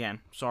do, again,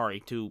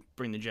 sorry to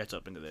bring the Jets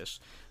up into this,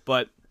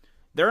 but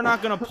they're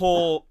not going to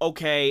pull,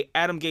 okay,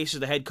 Adam Gase is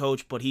the head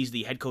coach, but he's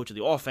the head coach of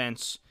the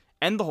offense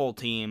and the whole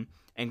team,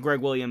 and Greg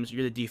Williams,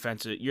 you're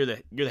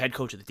the head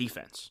coach of the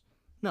defense.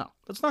 No,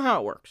 that's not how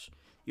it works.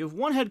 You have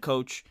one head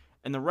coach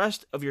and the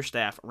rest of your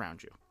staff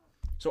around you.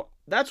 So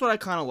that's what I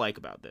kind of like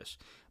about this.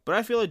 But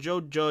I feel like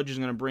Joe Judge is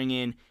going to bring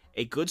in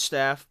a good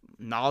staff,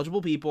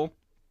 knowledgeable people.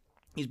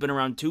 He's been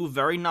around two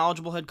very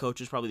knowledgeable head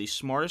coaches, probably the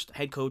smartest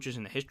head coaches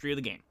in the history of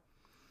the game.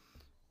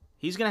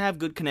 He's going to have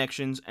good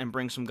connections and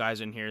bring some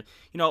guys in here.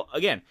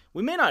 Again,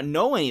 we may not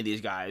know any of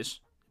these guys,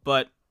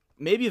 but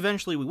maybe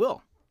eventually we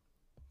will.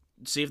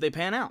 See if they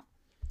pan out.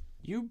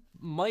 You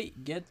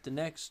might get the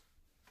next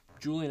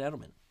Julian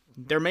Edelman.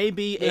 There may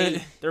be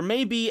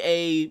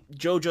a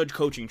Joe Judge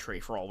coaching tree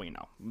for all we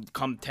know.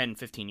 Come 10,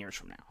 15 years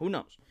from now. Who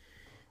knows?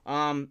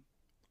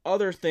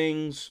 Other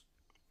things,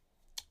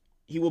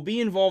 he will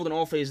be involved in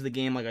all phases of the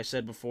game, like I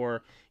said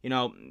before.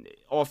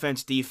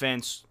 Offense,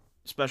 defense,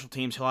 special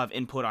teams. He'll have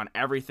input on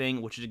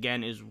everything, which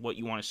again is what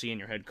you want to see in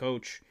your head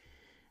coach.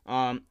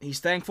 He's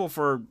thankful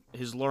for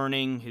his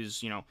learning,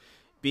 his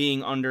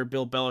being under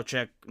Bill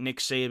Belichick, Nick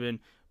Saban,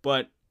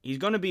 but he's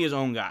going to be his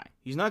own guy.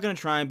 He's not going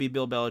to try and be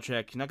Bill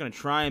Belichick. He's not going to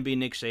try and be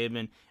Nick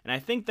Saban, and I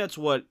think that's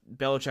what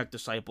Belichick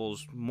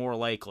disciples more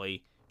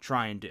likely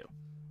try and do.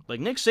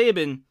 Like Nick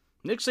Saban's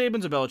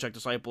a Belichick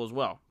disciple as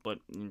well, but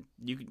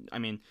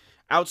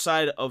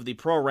outside of the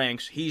pro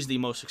ranks, he's the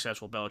most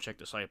successful Belichick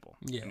disciple.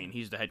 Yeah.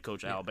 He's the head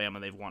coach of Alabama.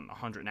 They've won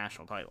 100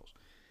 national titles.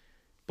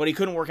 But he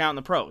couldn't work out in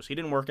the pros. He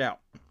didn't work out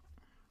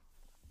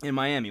in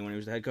Miami when he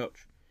was the head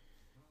coach.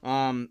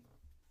 And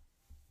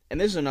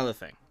this is another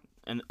thing.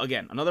 And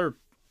again, another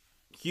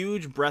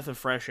huge breath of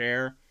fresh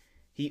air.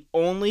 He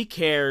only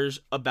cares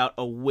about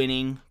a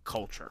winning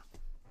culture.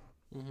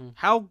 Mm-hmm.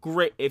 How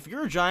great. If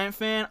you're a Giant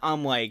fan,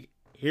 I'm like,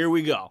 here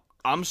we go.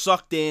 I'm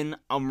sucked in.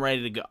 I'm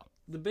ready to go.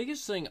 The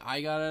biggest thing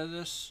I got out of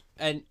this,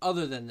 and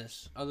other than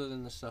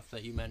the stuff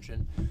that you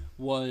mentioned,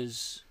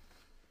 was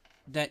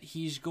that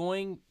he's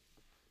going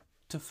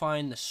to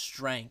find the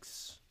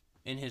strengths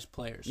in his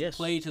players. Yes.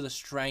 Play to the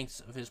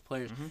strengths of his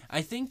players. Mm-hmm.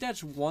 I think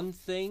that's one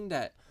thing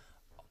that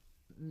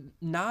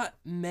not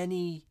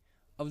many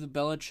of the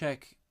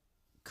Belichick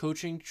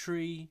coaching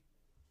tree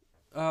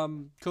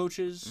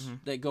coaches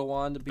that go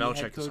on to be Belichick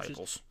head coaches.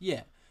 disciples.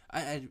 Yeah.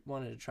 I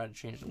wanted to try to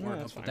change the word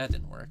up, but that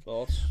didn't work.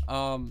 Well,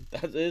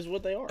 that is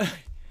what they are.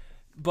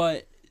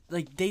 But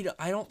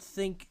I don't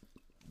think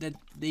that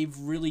they've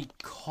really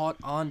caught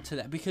on to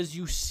that, because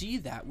you see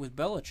that with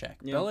Belichick.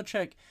 Yeah.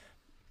 Belichick,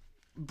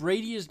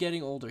 Brady is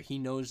getting older. He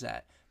knows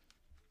that.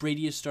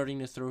 Brady is starting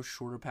to throw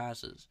shorter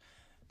passes.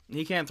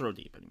 He can't throw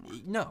deep anymore.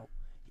 No.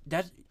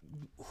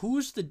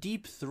 Who's the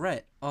deep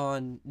threat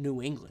on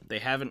New England? They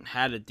haven't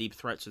had a deep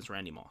threat since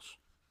Randy Moss.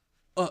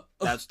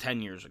 That's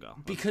 10 years ago.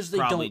 Because they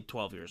Probably don't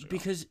 12 years ago.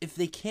 Because if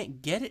they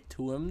can't get it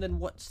to him, then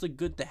what's the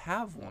good to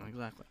have one?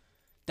 Exactly.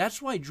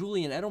 That's why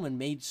Julian Edelman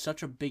made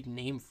such a big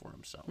name for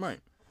himself. Right.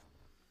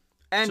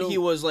 And So- he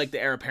was like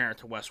the heir apparent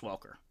to Wes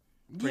Welker.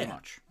 Pretty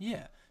much.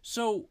 Yeah.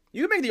 So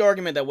You can make the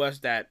argument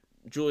that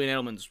Julian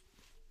Edelman's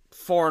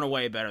far and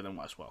away better than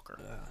Wes Welker.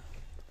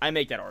 I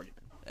make that argument.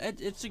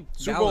 it's a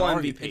Super Bowl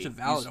valid MVP. argument. It's a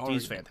valid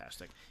argument. He's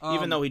fantastic.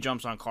 Even though he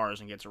jumps on cars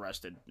and gets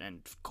arrested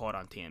and caught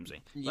on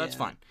TMZ. That's Yeah.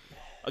 fine.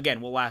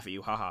 Again, we'll laugh at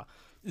you. Haha.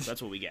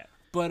 That's what we get.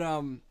 But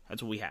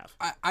That's what we have.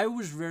 I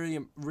was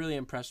really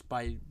impressed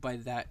by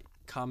that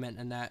comment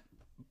and that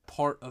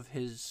part of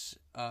his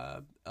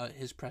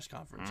press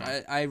conference.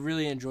 I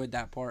really enjoyed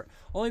that part,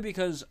 only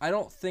because I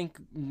don't think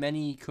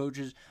many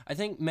coaches. I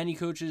think many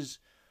coaches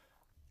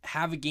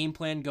have a game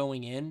plan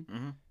going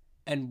in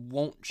and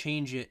won't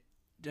change it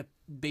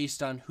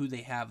based on who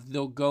they have.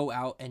 They'll go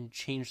out and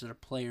change their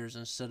players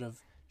instead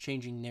of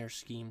changing their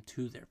scheme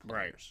to their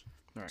players.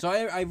 Right. So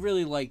I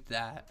really liked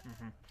that.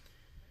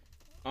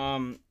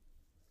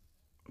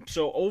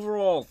 So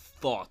overall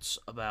thoughts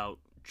about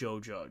Joe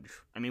Judge.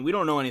 I mean, we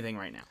don't know anything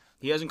right now.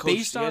 He hasn't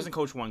coached. He hasn't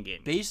coached one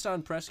game. Based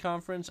on press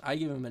conference, I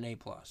give him an A+.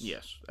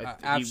 Yes,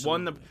 absolutely. he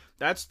won the.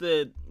 That's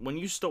the when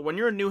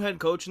you're a new head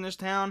coach in this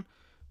town,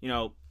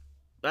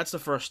 that's the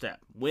first step.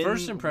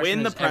 First impression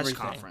win the is press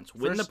everything. conference.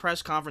 Win the First-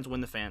 press conference.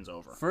 Win the fans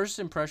over. First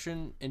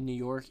impression in New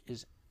York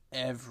is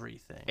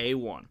everything.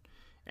 A1.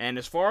 And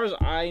as far as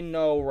I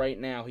know right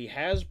now, he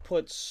has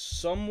put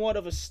somewhat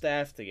of a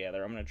staff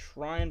together. I'm going to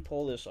try and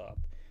pull this up.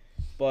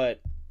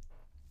 But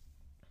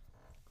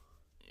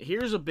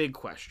here's a big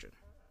question.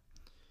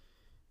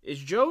 Is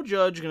Joe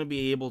Judge going to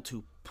be able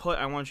to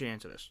I want you to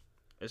answer this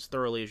as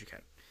thoroughly as you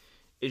can.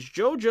 Is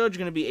Joe Judge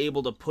going to be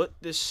able to put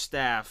this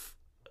staff,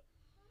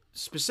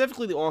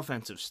 specifically the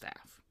offensive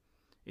staff,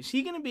 is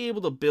he going to be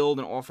able to build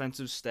an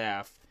offensive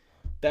staff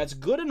that's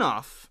good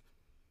enough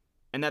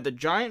and that the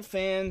Giant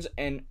fans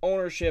and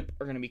ownership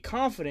are going to be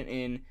confident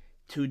in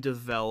to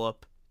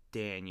develop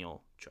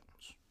Daniel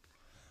Jones?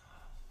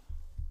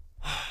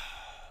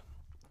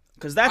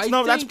 Because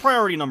that's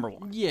priority number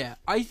one. Yeah,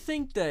 I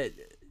think that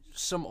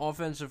some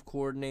offensive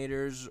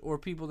coordinators or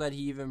people that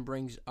he even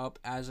brings up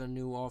as a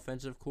new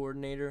offensive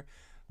coordinator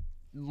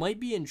might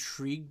be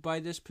intrigued by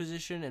this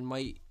position and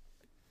might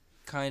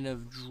kind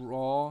of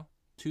draw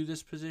to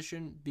this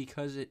position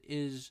because it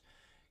is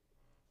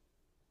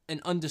an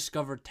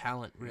undiscovered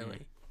talent,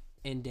 really,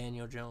 in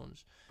Daniel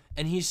Jones.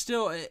 And he's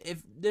still,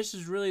 if this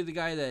is really the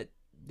guy that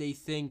they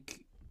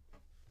think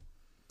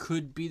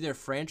could be their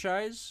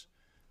franchise,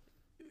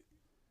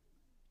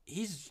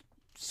 he's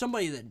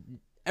somebody that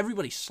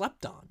everybody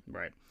slept on.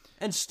 Right.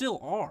 And still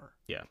are.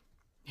 Yeah.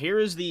 Here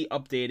is the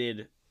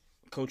updated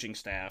coaching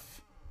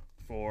staff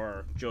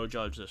for Joe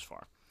Judge this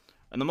far.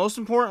 And the most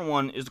important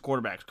one is the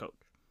quarterback's coach.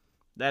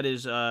 That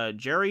is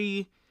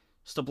Jerry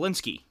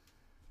Stablinski.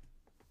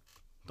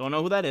 Don't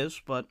know who that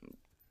is, but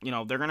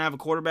they're going to have a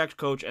quarterback's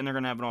coach and they're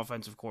going to have an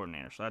offensive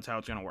coordinator. So that's how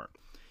it's going to work.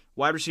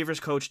 Wide receivers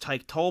coach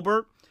Tyke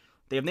Tolbert.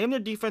 They have named their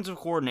defensive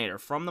coordinator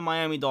from the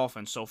Miami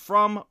Dolphins. So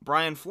from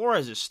Brian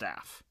Flores'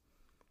 staff,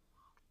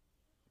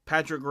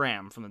 Patrick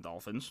Graham from the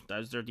Dolphins.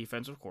 That is their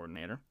defensive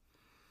coordinator.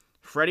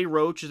 Freddie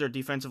Roach is their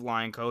defensive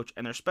line coach.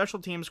 And their special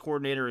teams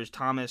coordinator is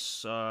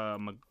Thomas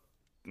McGloney.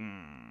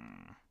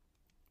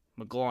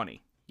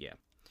 Yeah.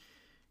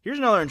 Here's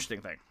another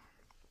interesting thing.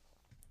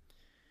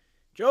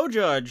 Joe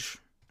Judge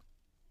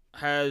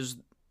had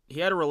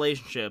a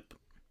relationship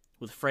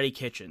with Freddie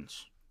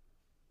Kitchens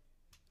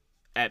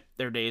at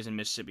their days in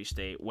Mississippi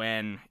State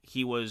when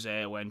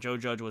Joe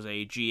Judge was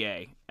a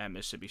GA at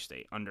Mississippi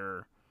State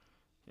under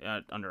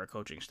a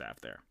coaching staff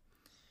there.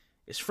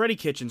 Is Freddie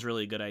Kitchens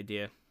really a good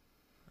idea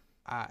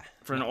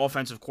for an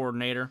offensive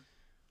coordinator?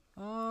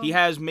 He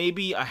has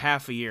maybe a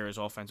half a year as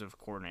offensive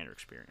coordinator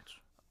experience.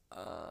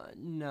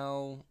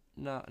 No,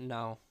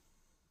 I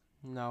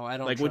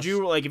don't. Would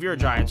you if you're a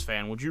Giants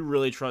fan, would you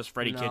really trust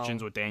Freddie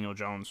Kitchens with Daniel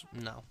Jones?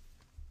 No.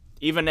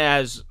 Even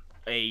as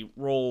a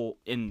role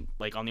in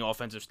on the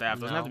offensive staff,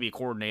 doesn't No. have to be a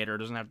coordinator.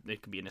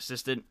 It could be an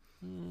assistant.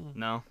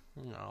 No,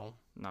 No.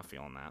 not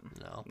feeling that.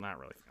 No. Not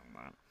really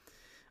feeling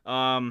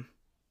that.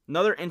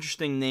 Another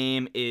interesting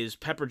name is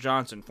Pepper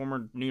Johnson,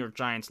 former New York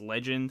Giants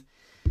legend,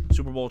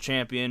 Super Bowl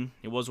champion.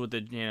 He was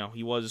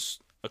he was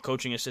a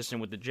coaching assistant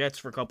with the Jets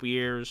for a couple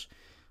years.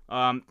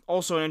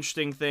 Also an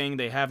interesting thing,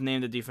 they have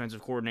named the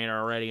defensive coordinator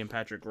already in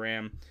Patrick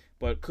Graham,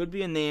 but could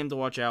be a name to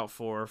watch out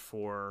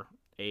for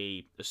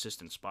a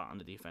assistant spot on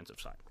the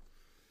defensive side.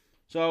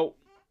 So,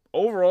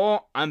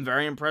 overall, I'm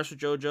very impressed with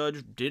Joe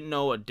Judge. Didn't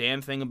know a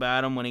damn thing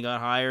about him when he got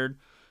hired,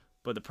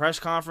 but the press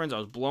conference, I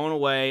was blown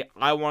away.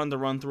 I wanted to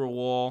run through a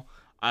wall.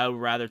 I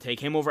would rather take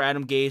him over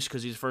Adam Gase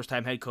because he's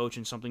first-time head coach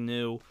and something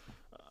new.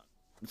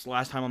 It's the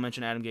last time I'll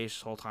mention Adam Gase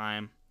this whole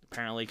time.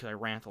 Apparently, because I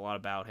rant a lot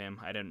about him.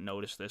 I didn't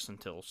notice this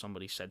until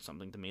somebody said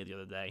something to me the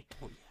other day.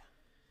 Oh, yeah.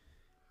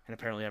 And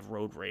apparently I have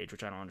road rage,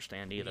 which I don't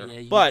understand either. Yeah,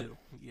 you but do.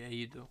 Yeah,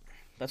 you do.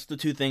 that's the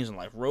two things in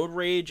life. Road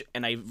rage,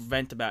 and I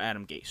vent about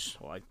Adam Gase.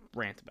 Well, I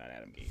rant about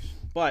Adam Gase.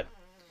 But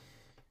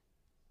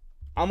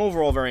I'm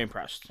overall very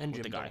impressed And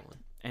with Jim the guy. Dolan.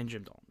 And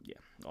Jim Dolan,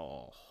 yeah.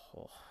 Oh.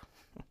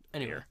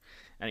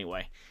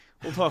 Anyway,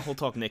 we'll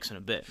talk Knicks in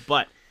a bit.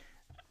 But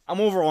I'm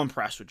overall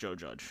impressed with Joe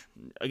Judge.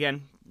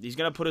 Again, he's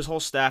going to put his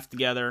whole staff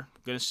together.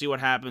 Going to see what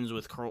happens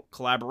with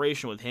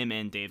collaboration with him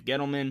and Dave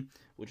Gettleman,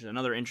 which is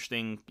another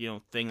interesting,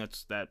 thing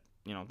that's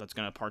going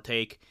to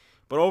partake.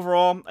 But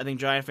overall, I think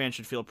Giant fans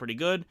should feel pretty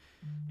good,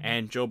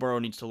 and Joe Burrow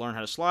needs to learn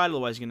how to slide,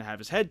 otherwise he's going to have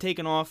his head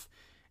taken off.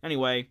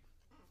 Anyway,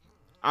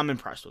 I'm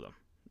impressed with him.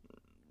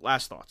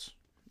 Last thoughts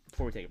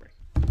before we take a break.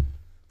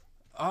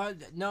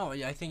 No,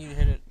 I think you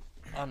hit it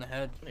on the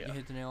head. Yeah. You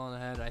hit the nail on the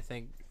head. I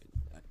think,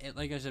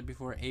 like I said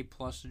before, A+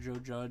 to Joe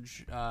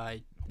Judge.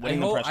 I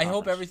Winning the press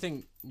hope conference.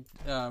 everything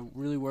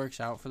really works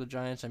out for the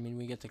Giants. I mean,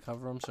 we get to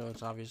cover them, so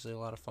it's obviously a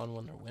lot of fun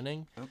when they're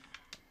winning. Yep.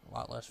 A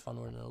lot less fun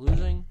when they're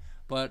losing.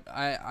 But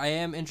I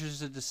am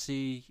interested to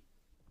see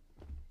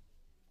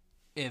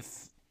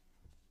if,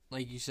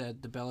 like you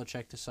said, the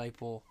Belichick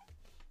disciple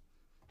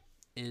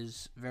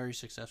is very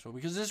successful,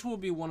 because this will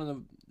be one of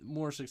the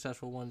more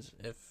successful ones,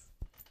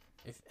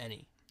 if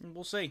any.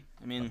 We'll see.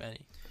 I mean, If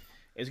any.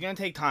 it's going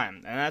to take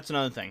time, and that's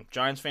another thing.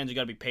 Giants fans, you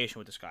got to be patient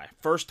with this guy.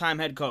 First-time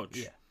head coach.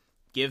 Yeah.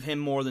 Give him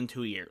more than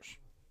 2 years.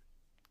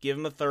 Give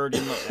him a third.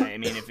 I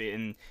mean,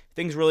 if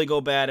things really go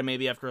bad, and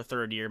maybe after a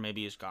third year,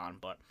 maybe he's gone.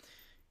 But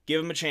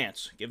give him a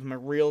chance. Give him a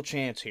real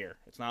chance here.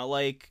 It's not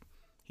like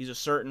he's a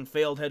certain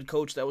failed head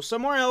coach that was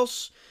somewhere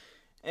else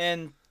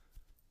and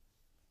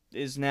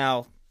is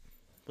now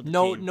with the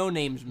team. No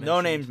names mentioned.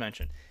 No names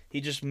mentioned.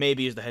 He just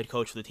maybe is the head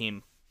coach of the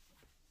team,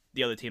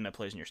 the other team that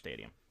plays in your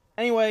stadium.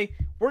 Anyway,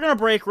 we're going to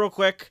break real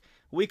quick.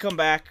 We come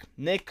back.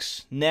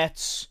 Knicks,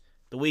 Nets,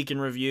 the week in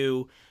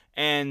review,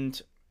 and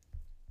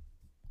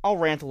I'll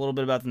rant a little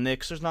bit about the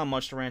Knicks. There's not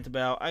much to rant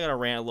about. I got to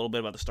rant a little bit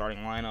about the starting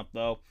lineup,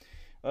 though.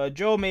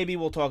 Joe, maybe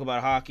we'll talk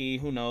about hockey.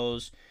 Who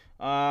knows?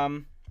 Do I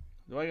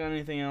got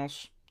anything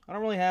else? I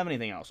don't really have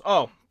anything else.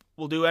 Oh,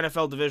 we'll do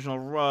NFL divisional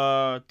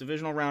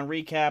round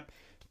recap.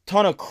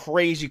 Ton of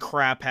crazy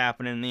crap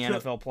happening in the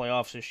NFL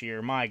playoffs this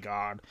year. My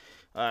God.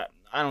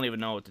 I don't even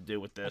know what to do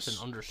with this. That's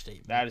an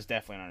understatement. That is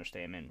definitely an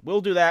understatement.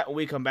 We'll do that when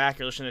we come back.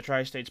 You're listening to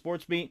Tri-State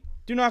Sports Beat.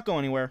 Do not go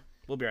anywhere.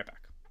 We'll be right back.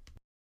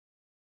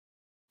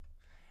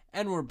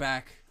 And we're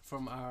back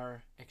from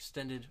our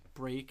extended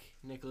break.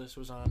 Nicholas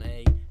was on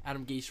a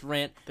Adam Gase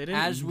rant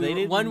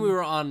when we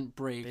were on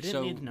break. They didn't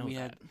So need to know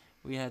that.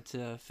 we had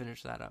to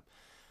finish that up.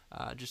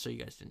 Just so you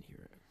guys didn't hear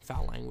it.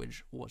 Foul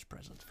language was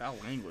present. Foul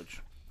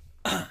language.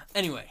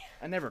 Anyway,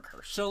 I never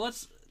curse. so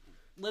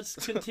let's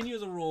continue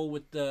the roll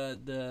with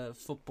the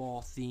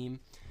football theme.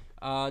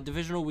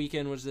 Divisional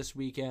weekend was this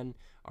weekend.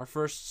 Our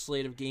first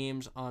slate of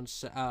games on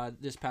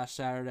this past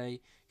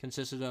Saturday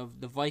consisted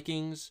of the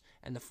Vikings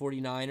and the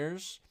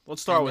 49ers.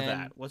 Let's start and with then-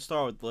 that. Let's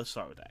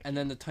start with that. And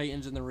then the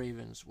Titans and the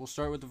Ravens. We'll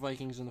start with the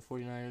Vikings and the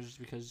 49ers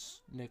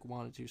because Nick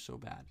wanted to so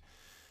bad.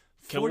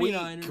 Can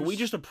we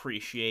just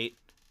appreciate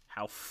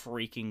how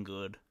freaking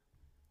good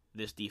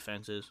this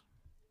defense is?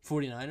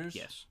 49ers?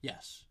 Yes.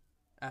 Yes.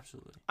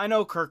 Absolutely. I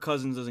know Kirk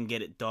Cousins doesn't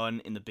get it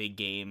done in the big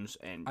games,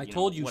 and I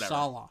told you whatever.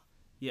 Salah.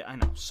 Yeah, I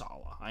know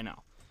Salah. I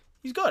know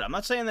he's good. I'm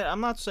not saying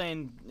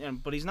that.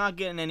 But he's not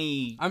getting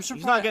any. I'm He's not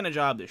surprised- getting a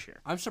job this year.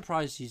 I'm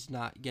surprised he's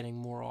not getting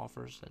more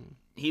offers than.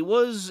 He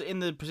was in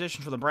the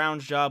position for the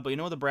Browns job, but you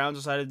know what the Browns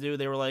decided to do?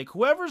 They were like,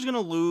 whoever's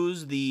gonna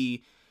lose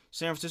the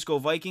San Francisco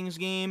Vikings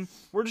game,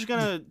 we're just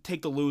gonna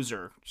take the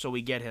loser so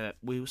we get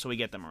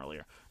them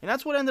earlier, and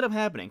that's what ended up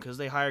happening because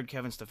they hired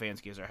Kevin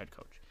Stefanski as their head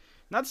coach.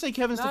 Not to say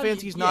Kevin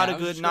Stefanski's not I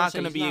was just not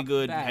gonna going to say be a he's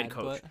good not head bad,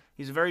 coach. but-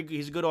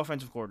 He's a good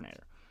offensive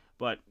coordinator,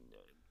 but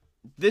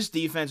this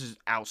defense is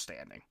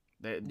outstanding.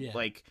 Yeah.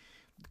 Like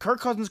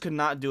Kirk Cousins could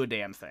not do a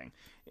damn thing,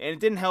 and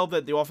it didn't help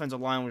that the offensive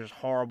line was just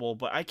horrible.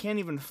 But I can't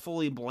even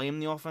fully blame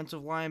the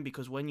offensive line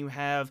because when you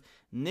have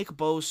Nick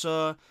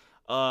Bosa,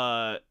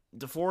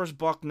 DeForest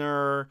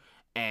Buckner,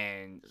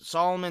 and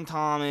Solomon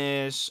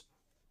Thomas,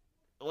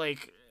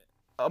 like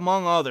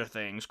among other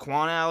things,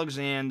 Quan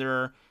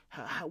Alexander,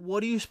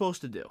 what are you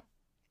supposed to do?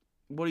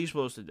 What are you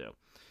supposed to do?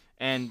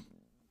 And,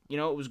 it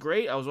was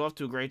great. I was off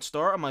to a great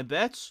start on my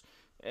bets.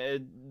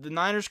 The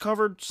Niners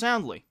covered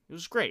soundly. It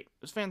was great.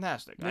 It was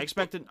fantastic. I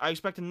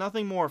expected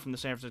nothing more from the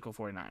San Francisco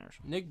 49ers.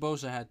 Nick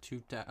Bosa had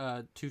two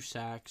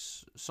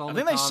sacks. I Solomon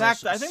think they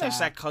Thomas,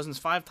 sacked Cousins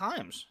 5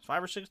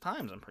 or 6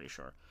 times, I'm pretty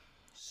sure.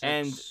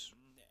 six.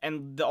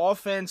 And the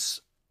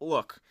offense,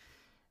 look,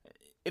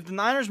 if the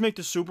Niners make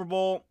the Super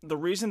Bowl, the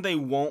reason they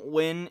won't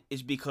win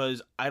is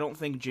because I don't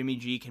think Jimmy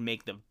G can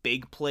make the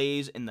big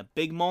plays in the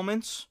big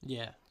moments.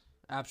 Yeah,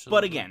 absolutely.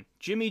 But again,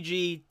 Jimmy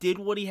G did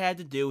what he had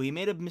to do. He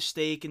made a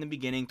mistake in the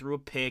beginning, threw a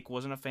pick,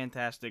 wasn't a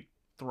fantastic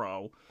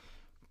throw.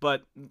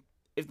 But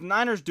if the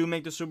Niners do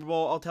make the Super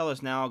Bowl, I'll tell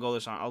this now,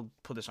 I'll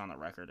put this on the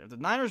record. If the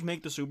Niners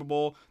make the Super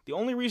Bowl, the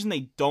only reason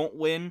they don't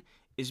win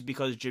is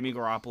because Jimmy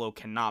Garoppolo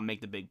cannot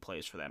make the big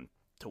plays for them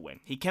to win.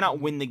 He cannot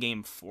win the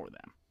game for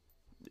them,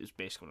 is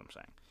basically what I'm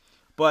saying.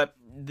 But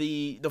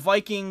the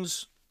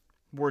Vikings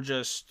were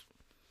just...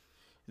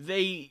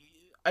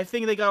 I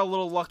think they got a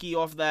little lucky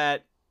off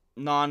that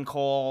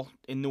non-call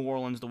in New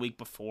Orleans the week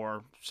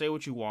before. Say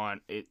what you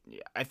want.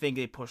 I think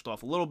they pushed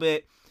off a little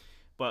bit.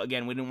 But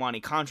again, we didn't want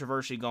any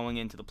controversy going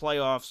into the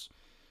playoffs.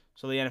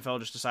 So the NFL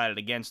just decided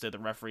against it. The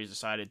referees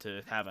decided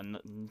to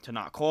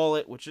not call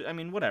it, which, I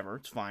mean, whatever.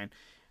 It's fine.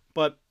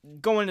 But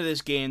going into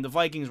this game, the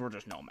Vikings were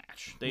just no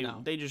match.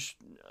 They just,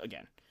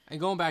 again. And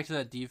going back to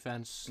that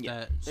defense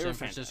that San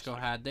Francisco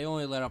had, they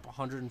only let up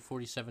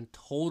 147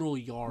 total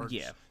yards.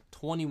 Yeah.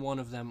 21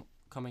 of them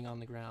coming on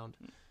the ground.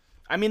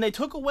 I mean, they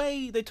took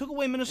away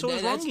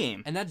Minnesota's run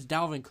game. And that's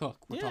Dalvin Cook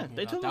we're talking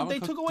about. They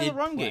took away the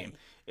run game.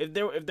 If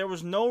there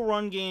was no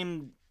run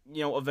game,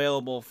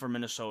 available for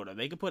Minnesota,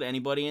 they could put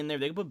anybody in there.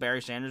 They could put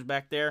Barry Sanders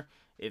back there.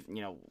 It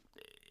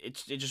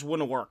just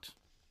wouldn't have worked.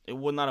 It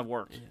would not have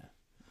worked. Yeah.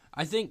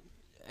 I think,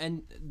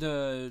 and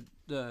the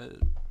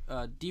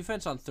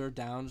defense on third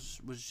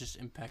downs was just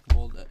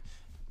impeccable.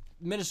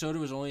 Minnesota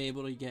was only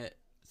able to get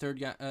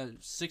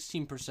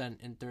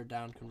 16% in third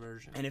down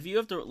conversion. And if you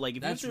have to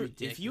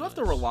if you have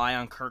to rely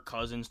on Kirk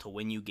Cousins to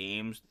win you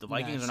games, the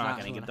Vikings are not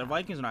going to get. The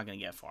Vikings are not going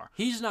to get far.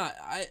 He's not.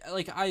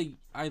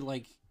 I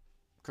like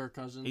Kirk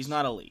Cousins. He's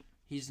not elite.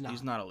 He's not.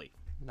 He's not elite.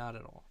 Not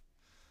at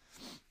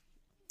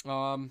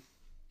all.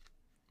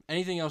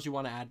 Anything else you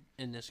want to add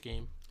in this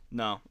game?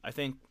 No, I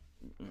think.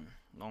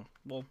 No,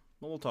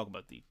 we'll talk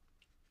about the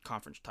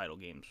conference title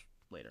games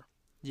later.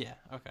 Yeah.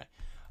 Okay.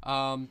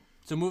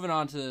 So moving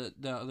on to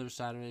the other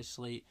Saturday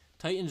slate,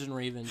 Titans and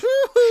Ravens.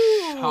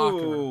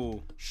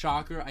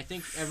 Shocker. I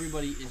think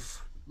everybody is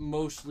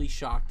mostly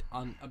shocked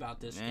about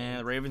this game.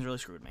 The Ravens really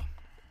screwed me.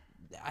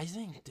 I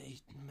think they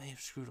may have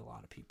screwed a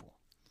lot of people.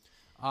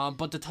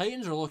 But the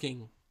Titans are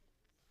looking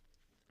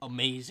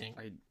amazing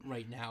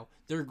right now.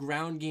 Their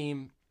ground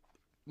game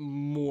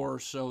more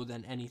so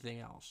than anything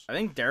else. I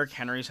think Derrick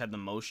Henry's had the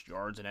most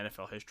yards in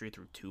NFL history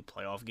through 2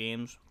 playoff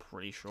games.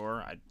 Pretty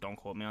sure. Don't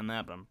quote me on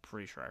that, but I'm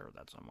pretty sure I heard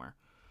that somewhere.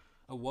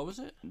 What was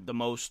it? The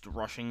most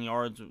rushing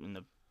yards in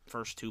the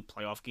first 2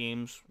 playoff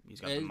games.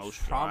 He's got the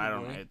most. Probably. I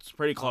don't know. It's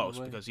pretty close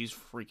because he's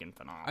freaking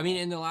phenomenal. I mean,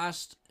 in the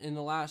last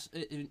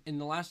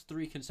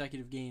 3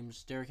 consecutive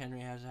games, Derrick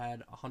Henry has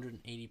had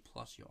 180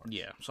 plus yards.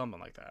 Yeah, something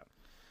like that.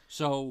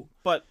 So,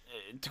 but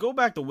to go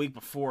back the week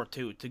before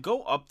too, to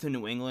go up to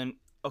New England.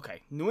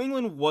 Okay, New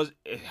England weren't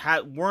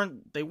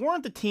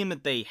the team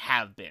that they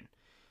have been,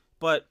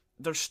 but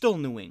they're still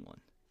New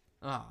England.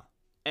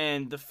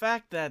 And the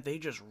fact that they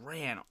just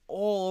ran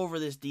all over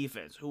this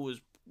defense, who was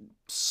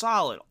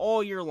solid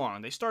all year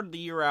long. They started the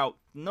year out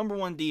number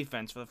 1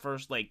 defense for the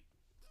first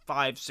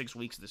 5-6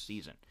 weeks of the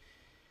season,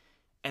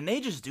 and they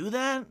just do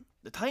that.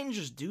 The Titans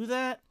just do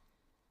that,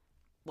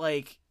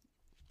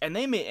 and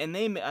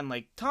I'm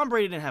like, Tom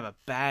Brady didn't have a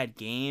bad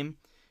game,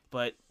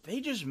 but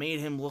they just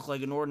made him look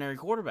like an ordinary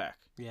quarterback.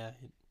 Yeah,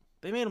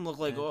 they made him look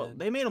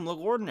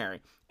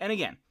ordinary. And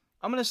again,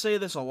 I'm gonna say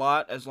this a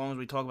lot as long as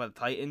we talk about the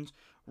Titans.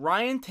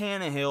 Ryan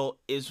Tannehill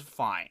is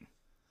fine.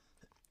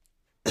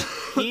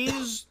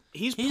 He's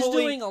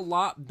doing a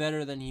lot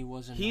better than he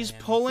was in Miami. He's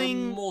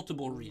pulling for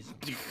multiple reasons.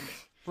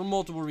 For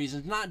multiple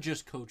reasons, not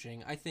just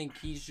coaching. I think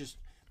he's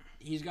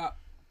got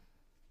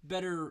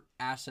better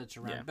assets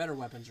around, better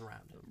weapons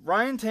around him.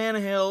 Ryan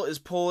Tannehill is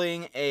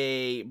pulling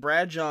a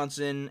Brad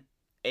Johnson,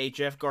 a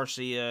Jeff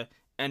Garcia,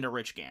 and a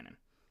Rich Gannon.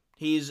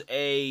 He's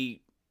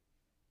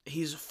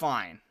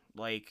fine.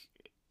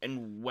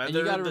 And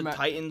whether the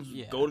Titans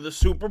go to the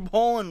Super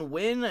Bowl and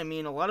win, I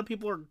mean, a lot of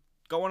people are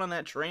going on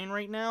that train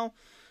right now.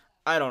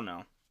 I don't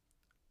know.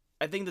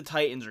 I think the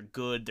Titans are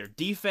good. Their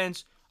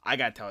defense, I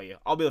gotta tell you,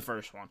 I'll be the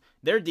first one.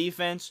 Their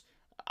defense,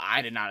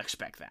 I did not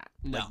expect that.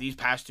 No. These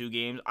past 2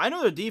 games, I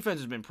know their defense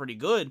has been pretty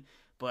good,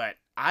 but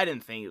I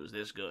didn't think it was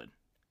this good.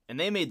 And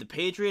they made the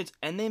Patriots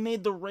and they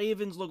made the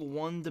Ravens look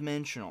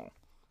one-dimensional.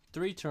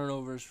 3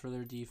 turnovers for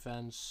their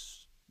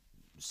defense.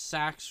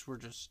 Sacks were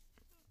just...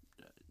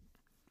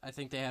 I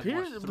think they had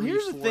Here's the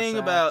thing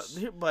sacks.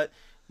 but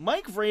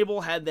Mike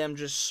Vrabel had them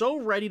just so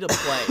ready to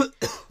play.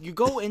 You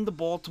go into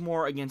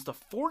Baltimore against the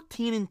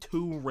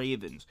 14-2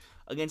 Ravens,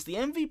 against the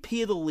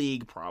MVP of the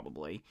league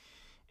probably,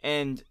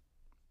 and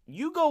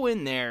you go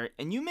in there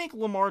and you make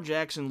Lamar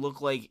Jackson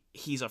look like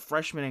he's a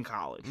freshman in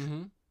college.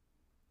 Mm-hmm.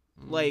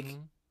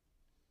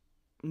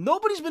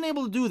 Nobody's been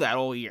able to do that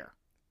all year.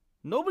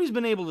 Nobody's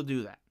been able to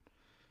do that.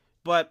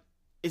 But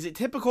is it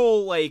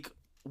typical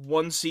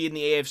 1 seed in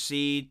the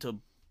AFC to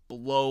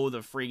blow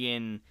the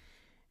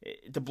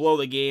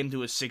game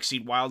to a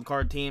 6-seed wild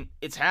card team?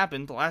 It's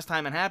happened. The last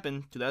time it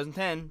happened,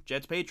 2010,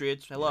 Jets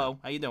Patriots. Hello,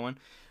 how you doing?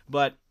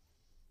 But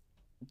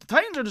the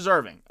Titans are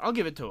deserving. I'll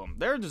give it to them.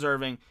 They're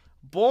deserving.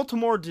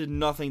 Baltimore did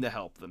nothing to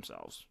help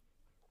themselves.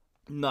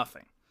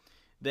 Nothing.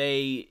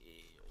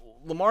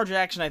 Lamar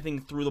Jackson, I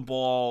think, threw the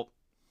ball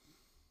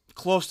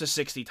close to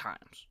 60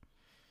 times.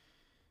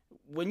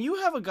 When you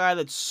have a guy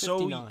that's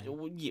 59.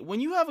 when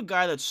you have a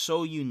guy that's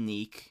so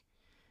unique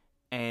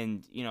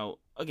And,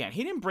 again,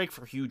 he didn't break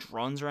for huge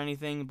runs or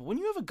anything, but when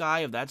you have a guy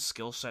of that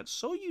skill set,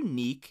 so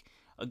unique,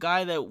 a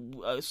guy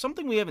that,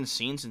 something we haven't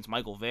seen since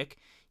Michael Vick,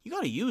 you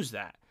got to use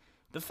that.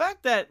 The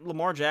fact that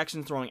Lamar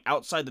Jackson's throwing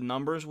outside the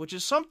numbers, which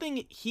is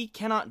something he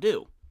cannot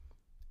do.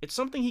 It's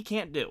something he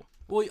can't do.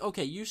 Well,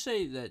 okay, you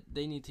say that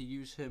they need to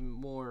use him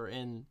more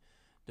in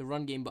the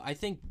run game, but I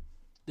think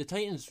the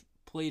Titans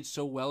played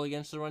so well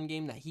against the run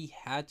game that he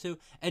had to.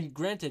 And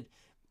granted,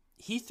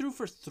 he threw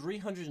for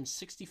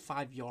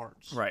 365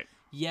 yards. Right.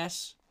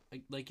 Yes,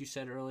 like you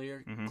said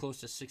earlier,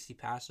 close to 60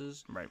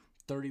 passes. Right.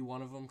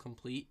 31 of them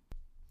complete.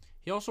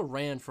 He also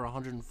ran for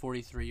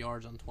 143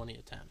 yards on 20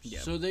 attempts. Yeah.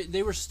 So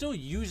they were still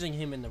using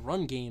him in the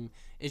run game.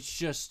 It's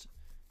just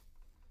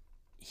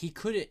he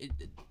couldn't.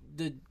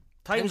 The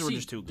Titans were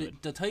just too good.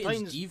 The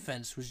Titans'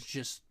 defense was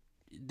just.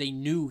 They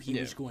knew he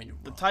was going to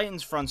run. The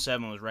Titans' front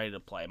seven was ready to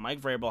play. Mike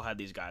Vrabel had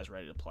these guys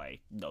ready to play,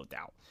 no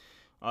doubt.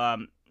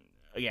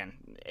 Again,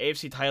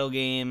 AFC title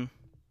game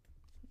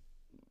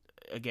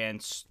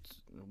against.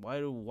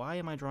 Why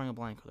am I drawing a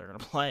blank? Who they're gonna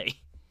play?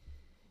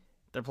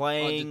 They're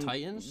playing the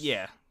Titans.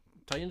 Yeah,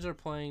 Titans are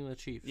playing the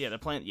Chiefs. yeah, they're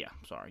playing. Yeah,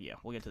 sorry. Yeah,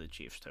 we'll get to the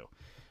Chiefs too.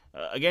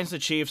 Against the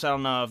Chiefs, I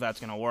don't know if that's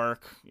gonna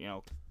work.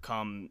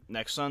 Come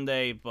next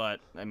Sunday,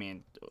 but I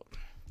mean.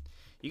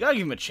 You gotta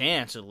give him a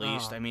chance at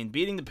least. I mean,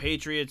 beating the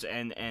Patriots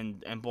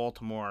and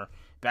Baltimore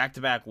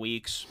back-to-back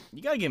weeks,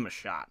 you gotta give him a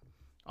shot.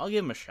 I'll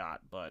give him a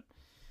shot, but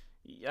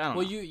I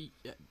don't know.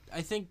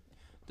 I think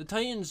the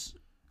Titans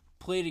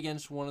played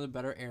against one of the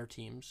better air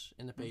teams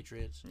in the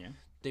Patriots. Yeah.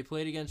 They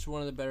played against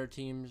one of the better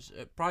teams,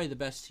 probably the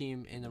best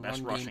team in the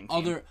Best run rushing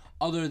game, team.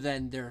 other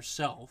than their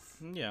self.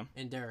 Yeah.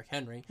 In Derrick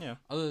Henry. Yeah.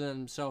 Other than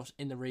themselves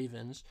in the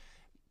Ravens.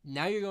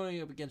 Now you're going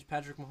up against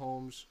Patrick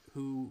Mahomes,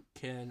 who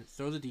can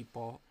throw the deep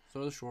ball,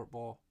 throw the short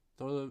ball,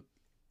 throw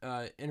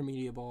the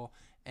intermediate ball,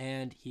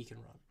 and he can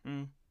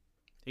run.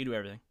 He can do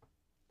everything.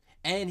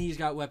 And he's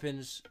got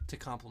weapons to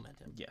complement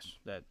him. Yes,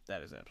 that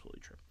is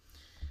absolutely true.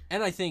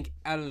 And I think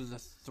out of the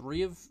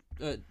three,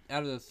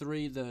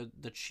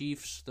 the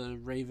Chiefs, the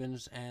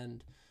Ravens,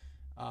 and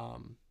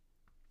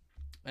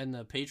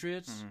the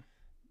Patriots,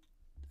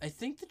 I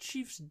think the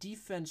Chiefs'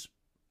 defense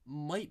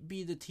might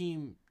be the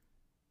team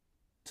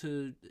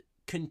to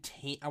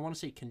contain. I want to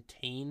say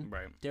contain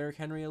Derrick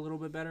Henry a little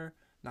bit better,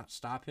 not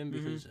stop him,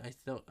 because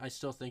I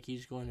still think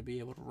he's going to be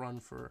able to run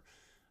for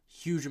a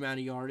huge amount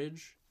of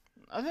yardage.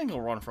 I think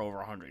he'll run for over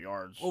 100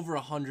 yards. Over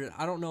 100.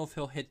 I don't know if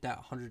he'll hit that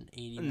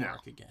 180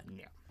 mark again.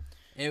 Yeah.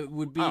 It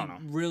would be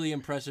really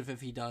impressive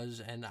if he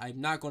does, and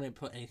I'm not going to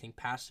put anything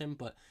past him,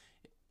 but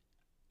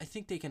I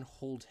think they can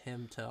hold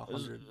him to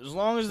 100. As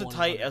long as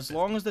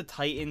the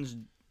Titans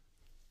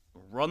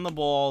run the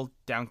ball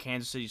down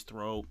Kansas City's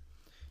throat,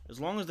 as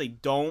long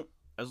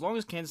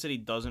as Kansas City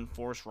doesn't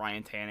force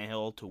Ryan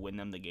Tannehill to win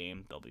them the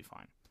game, they'll be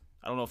fine.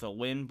 I don't know if they'll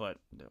win, but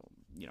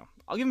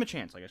I'll give them a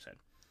chance, like I said.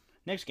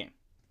 Next game.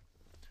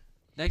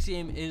 Next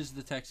game is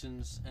the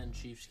Texans and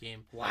Chiefs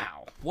game.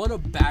 Wow. What a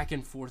back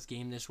and forth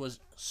game this was,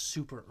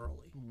 super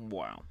early.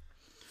 Wow.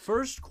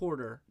 First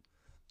quarter,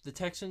 the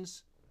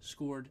Texans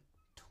scored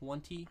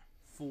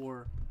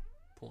 24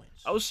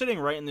 points. I was sitting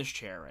right in this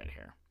chair right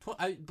here.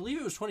 I believe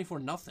it was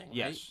 24-0, right?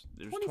 Yes,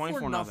 it was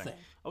 24-0.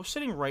 I was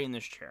sitting right in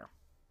this chair,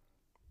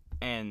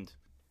 and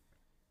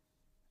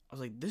I was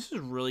like, this is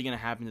really going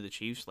to happen to the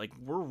Chiefs? Like,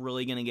 we're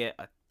really going to get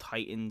a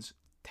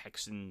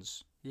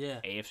Titans-Texans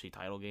AFC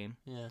title game?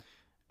 Yeah.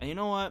 And you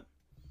know what?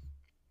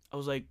 I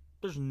was like,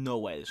 there's no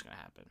way this is going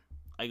to happen.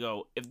 I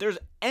go, if there's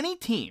any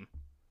team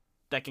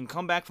that can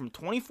come back from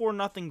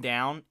 24-0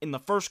 down in the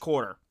first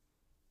quarter,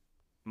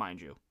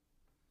 mind you,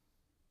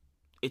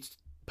 it's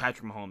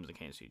Patrick Mahomes and the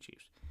Kansas City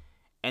Chiefs.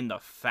 And the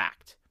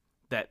fact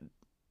that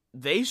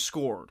they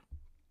scored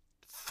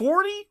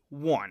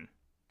 41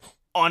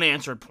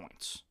 unanswered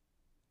points.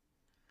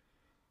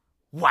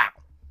 Wow.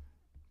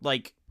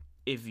 Like,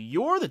 if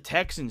you're the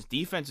Texans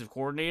defensive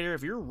coordinator,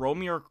 if you're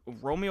Romeo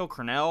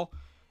Crennel,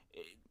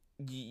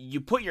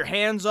 you put your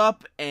hands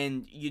up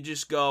and you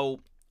just go,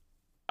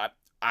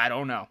 I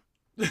don't know.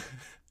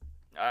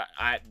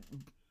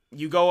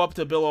 You go up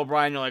to Bill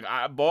O'Brien, you're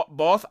like,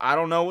 boss, I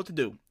don't know what to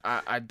do.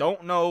 I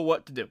don't know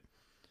what to do.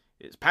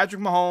 It's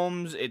Patrick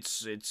Mahomes,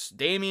 it's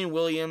Damian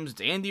Williams,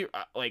 it's Andy,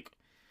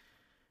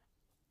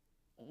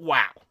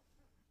 wow.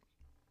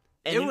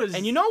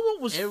 And you know what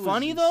was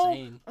funny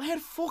though? I had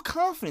full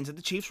confidence that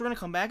the Chiefs were going to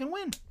come back and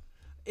win.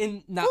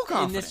 Full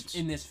confidence.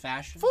 In this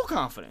fashion. Full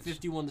confidence.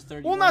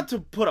 51-31. Well, not to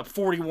put up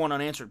 41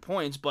 unanswered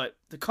points, but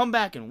to come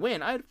back and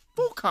win. I had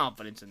full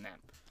confidence in them.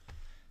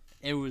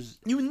 It was.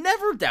 You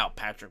never doubt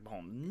Patrick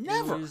Mahomes.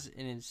 Never. It was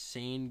an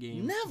insane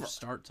game. Never. From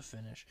start to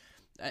finish.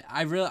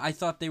 I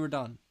thought they were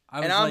done. I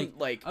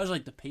was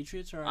like the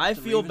Patriots are out. I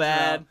feel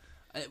bad.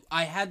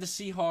 I had the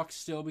Seahawks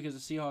still because the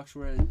Seahawks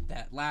were in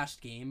that last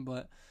game,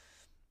 but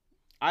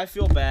I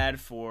feel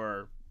bad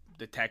for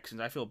the Texans.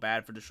 I feel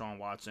bad for Deshaun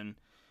Watson.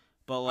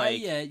 But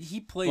he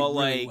played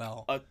really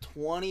well. A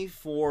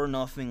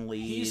 24-0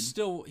 lead. He's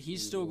still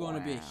going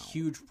to be a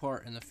huge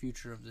part in the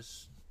future of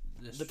this.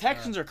 The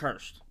Texans are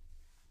cursed.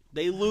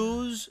 They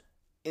lose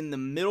in the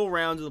middle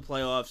rounds of the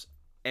playoffs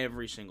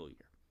every single year.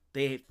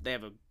 They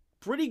have a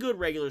pretty good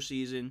regular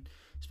season,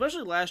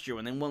 especially last year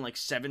when they won like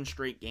 7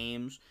 straight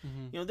games.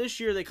 Mm-hmm. This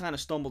year they kind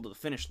of stumbled to the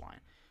finish line.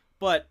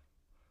 But,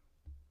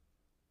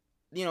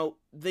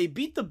 they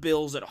beat the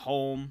Bills at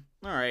home.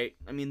 All right.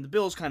 I mean, the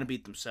Bills kind of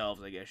beat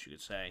themselves, I guess you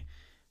could say.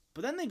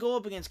 But then they go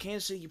up against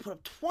Kansas City. You put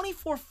up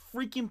 24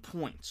 freaking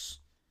points.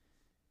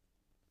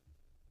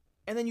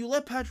 And then you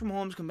let Patrick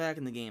Mahomes come back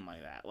in the game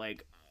like that.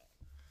 Like,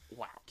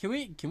 wow. Can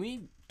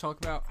we talk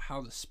about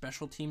how the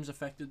special teams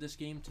affected this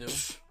game too?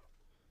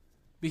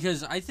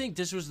 Because I think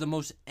this was the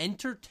most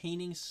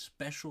entertaining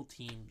special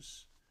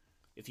teams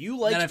If you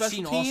like that I've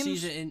special seen teams, all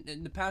season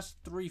in the past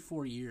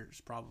 3-4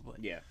 years, probably.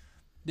 yeah,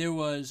 There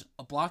was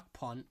a blocked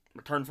punt,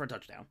 return for a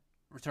touchdown,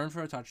 return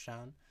for a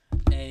touchdown,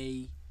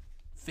 a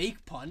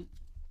fake punt.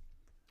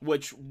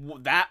 which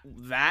that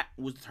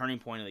was the turning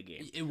point of the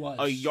game. It was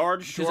A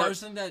yard short. Because I was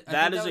thinking that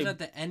that is was a- at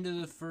the end of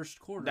the first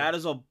quarter. That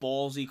is a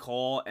ballsy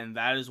call, and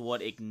that is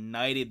what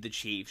ignited the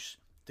Chiefs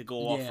to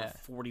go off Yeah. for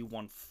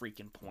 41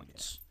 freaking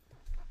points.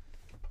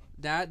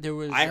 that there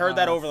was. I heard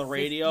that over the 50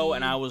 radio,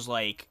 and I was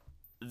like,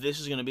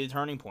 "This is going to be the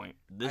turning point.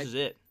 This is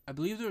it." I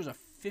believe there was a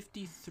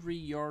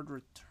 53-yard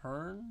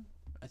return.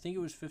 I think it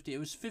was 50. It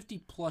was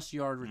 50-plus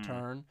yard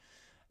return,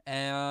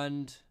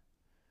 and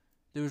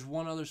there was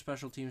one other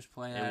special teams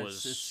play that's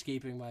was-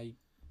 escaping my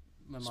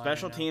mind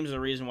Special right now. teams is the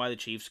reason why the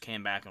Chiefs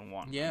came back and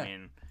won. Yeah. I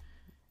mean,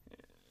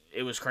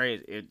 it was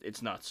crazy.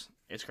 It's nuts.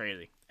 It's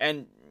crazy.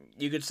 And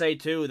you could say,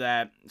 too,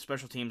 that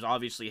special teams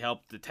obviously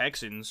helped the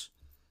Texans,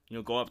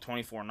 go up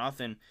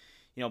 24-0.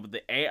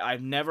 But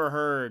I've never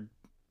heard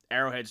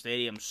Arrowhead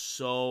Stadium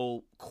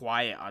so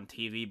quiet on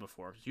TV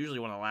before. It's usually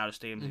one of the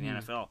loudest stadiums in the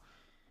NFL.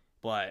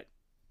 But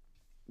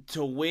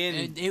to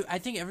win... I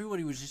think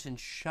everybody was just in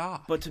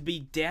shock. But to be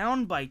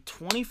down by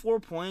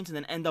 24 points and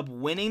then end up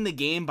winning the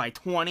game by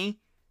 20,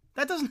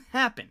 that doesn't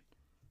happen.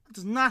 That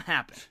does not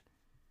happen.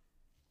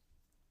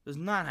 Does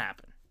not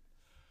happen.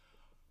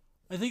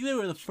 I think they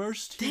were the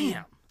first team.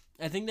 Damn.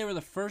 I think they were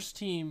the first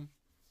team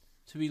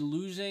to be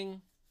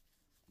losing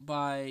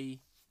by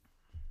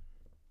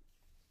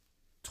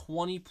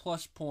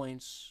 20-plus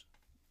points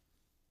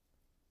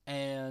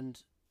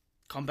and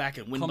Come back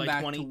and win come by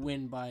back 20. to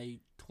win by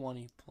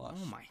 20-plus.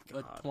 Oh my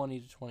God.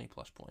 20 to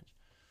 20-plus points.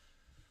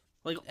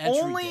 Like That's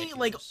only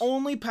ridiculous.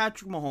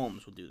 Patrick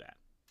Mahomes would do that.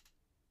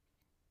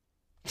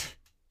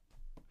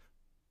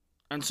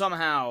 And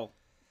somehow,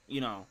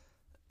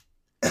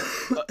 I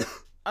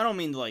don't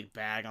mean to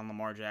bag on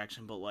Lamar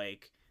Jackson, but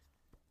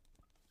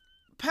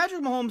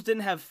Patrick Mahomes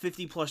didn't have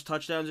 50-plus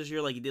touchdowns this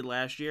year like he did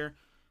last year.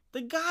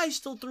 The guy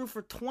still threw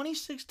for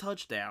 26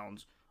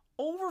 touchdowns,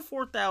 over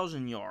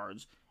 4,000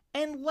 yards,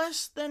 and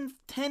less than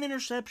 10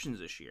 interceptions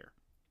this year.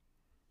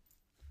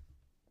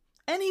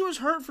 And he was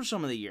hurt for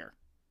some of the year,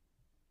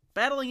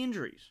 battling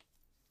injuries.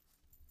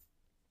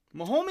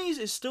 Mahomes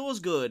is still as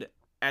good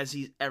as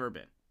he's ever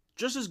been.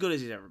 Just as good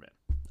as he's ever been.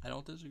 I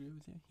don't disagree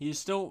with you. He's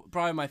still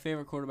probably my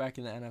favorite quarterback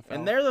in the NFL.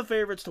 And they're the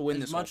favorites to win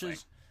this whole thing.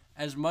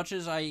 As much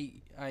as I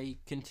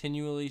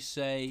continually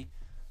say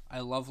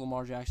I love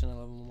Lamar Jackson, I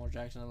love Lamar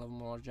Jackson, I love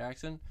Lamar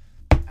Jackson,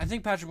 I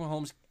think Patrick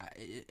Mahomes,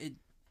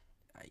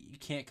 you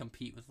can't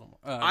compete with Lamar.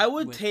 I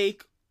would with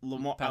take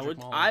Lamar. Patrick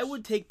I Mahomes.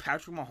 would take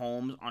Patrick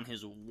Mahomes on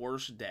his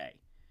worst day,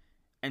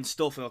 and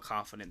still feel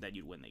confident that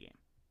you'd win the game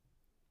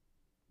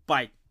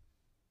by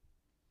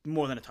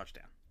more than a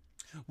touchdown.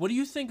 What do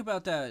you think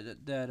about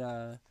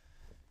that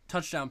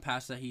touchdown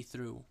pass that he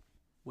threw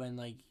when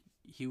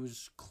he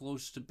was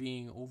close to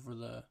being over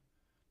the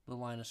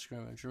line of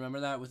scrimmage? Remember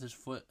that with his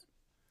foot?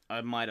 I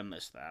might have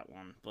missed that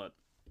one, but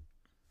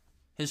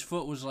His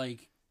foot was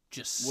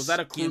just. was that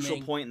a crucial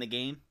skimming. point in the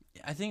game?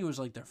 I think it was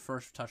their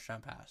first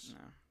touchdown pass. No.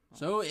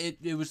 So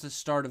it was the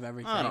start of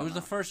everything. I It don't was know.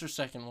 the first or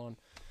second one.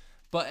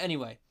 But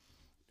anyway,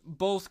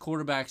 both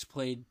quarterbacks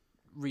played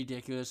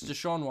ridiculous.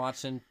 Deshaun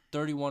Watson,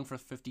 31 for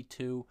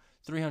 52,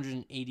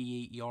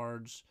 388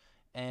 yards,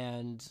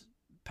 and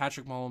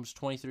Patrick Mahomes,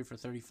 23 for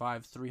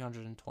 35,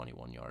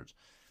 321 yards.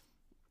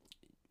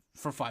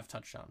 For 5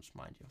 touchdowns,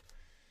 mind you.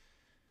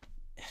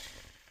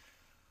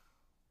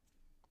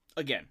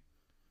 Again,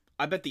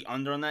 I bet the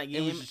under on that was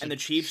game, just and a the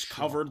Chiefs shock.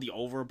 covered the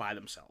over by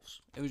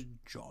themselves. It was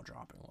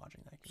jaw-dropping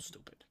watching that game.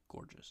 Stupid.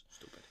 Gorgeous.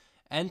 Stupid.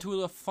 And to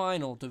the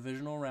final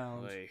divisional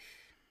round Like,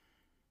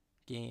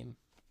 game.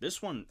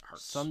 this one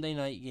hurts. Sunday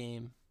night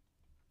game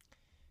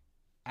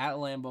at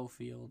Lambeau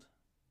Field.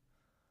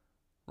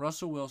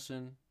 Russell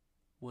Wilson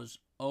was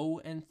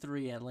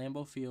 0-3 at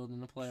Lambeau Field in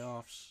the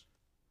playoffs.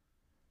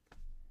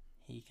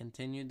 He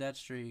continued that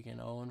streak in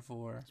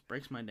 0-4. This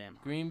breaks my damn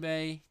heart. Green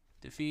Bay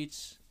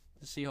defeats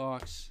the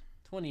Seahawks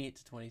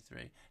 28-23.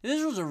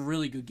 This was a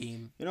really good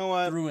game You know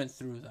what? through and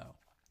through, though.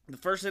 The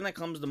first thing that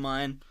comes to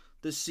mind,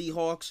 the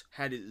Seahawks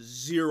had a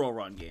 0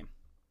 run game.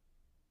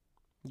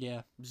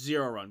 Yeah.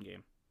 0 run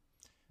game.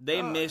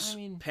 They miss I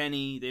mean-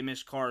 Penny. They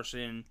miss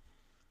Carson.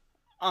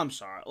 I'm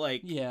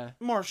sorry. Yeah.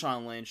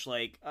 Marshawn Lynch.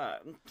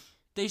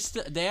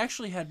 They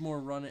actually had more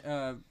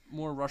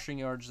rushing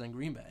yards than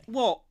Green Bay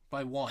Well,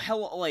 by one.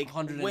 hell,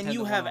 110 when to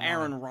you 1 have on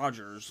Aaron mine.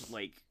 Rodgers,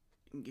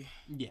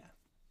 Yeah.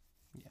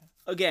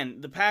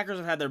 again, the Packers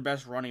have had their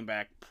best running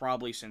back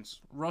probably since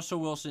Russell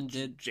Wilson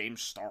did.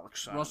 James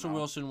Starks. Russell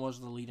Wilson was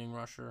the leading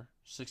rusher,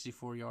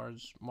 64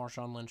 yards.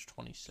 Marshawn Lynch,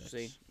 26.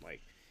 See,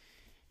 like,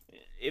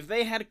 if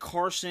they had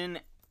Carson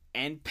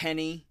and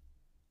Penny,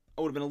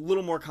 I would have been a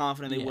little more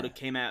confident they would have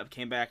came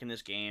back in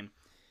this game.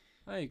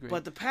 I agree.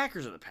 But the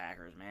Packers are the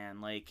Packers,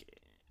 man. Like,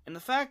 and the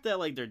fact that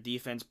like their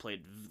defense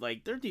played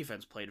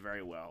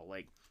very well.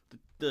 Like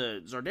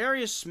the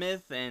Zardarius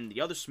Smith and the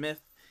other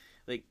Smith,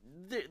 like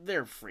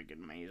they're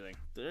freaking amazing.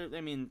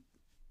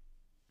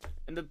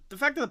 And the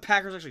fact that the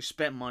Packers actually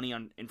spent money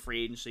in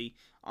free agency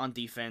on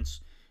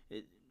defense,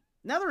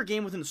 now they're a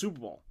game within the Super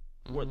Bowl.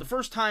 Where the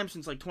first time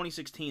since like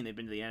 2016 they've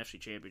been to the NFC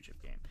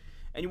Championship game.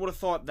 And you would have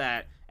thought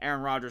that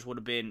Aaron Rodgers would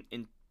have been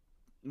in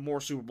more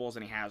Super Bowls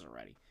than he has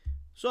already.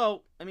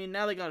 So, I mean,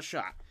 now they got a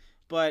shot.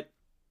 But,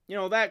 you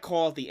know, that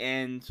call at the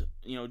end,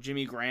 you know,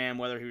 Jimmy Graham,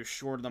 whether he was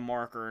short of the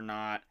marker or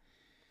not,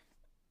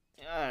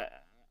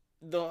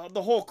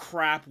 the whole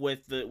crap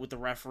with the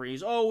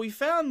referees. Oh, we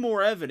found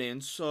more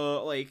evidence.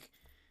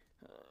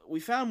 We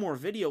found more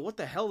video. What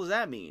the hell does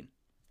that mean?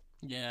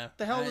 Yeah. What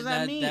the hell does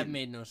that mean? That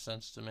made no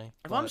sense to me.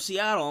 If I'm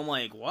Seattle, I'm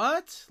like,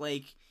 what?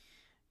 Like,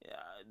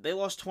 they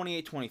lost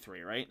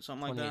 28-23, right?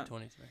 Something like that.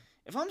 28-23.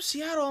 If I'm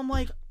Seattle, I'm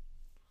like,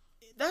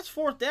 that's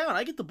fourth down.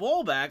 I get the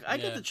ball back. I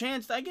get the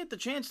chance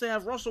to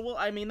have Russell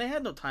Wilson. I mean, they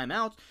had no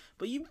timeouts,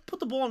 but you put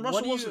the ball in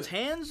Russell Wilson's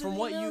hands. From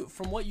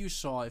what you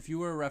saw, if you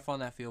were a ref on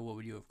that field, what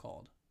would you have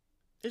called?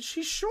 He's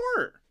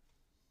short.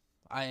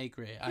 I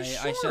agree. He's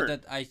I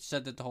short.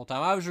 said that the whole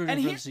time. I was rooting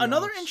for the Seahawks.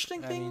 Another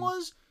interesting thing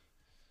was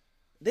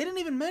they didn't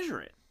even measure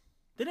it.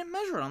 They didn't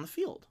measure it on the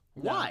field.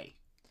 No. Why?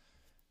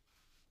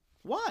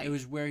 Why? It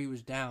was where he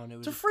was down.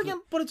 It's a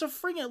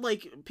friggin'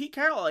 like Pete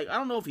Carroll. Like, I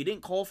don't know if he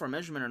didn't call for a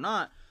measurement or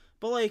not,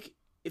 but like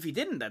if he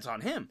didn't, that's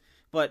on him.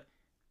 But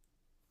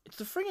it's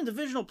the friggin'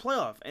 divisional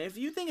playoff, and if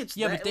you think it's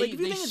but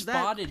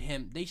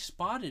they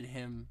spotted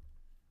him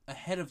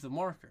ahead of the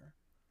marker.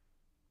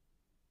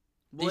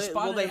 They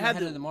spotted him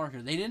ahead of the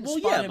marker. They didn't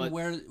spot him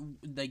where,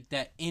 like,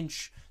 that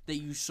inch that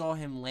you saw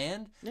him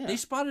land. Yeah. They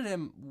spotted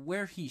him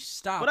where he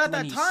stopped. But at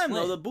that time,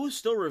 though, the booth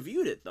still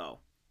reviewed it, though.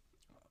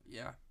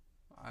 Yeah,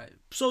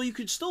 So you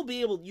could still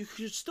be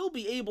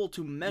able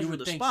to measure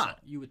the spot.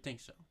 So. You would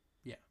think so.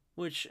 Yeah.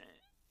 Which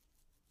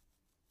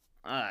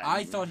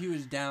I thought he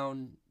was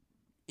down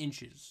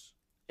inches.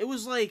 It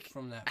was like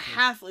from that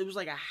half. It was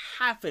like a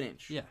half an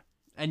inch. Yeah,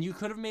 and you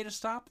could have made a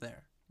stop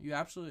there. You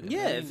absolutely.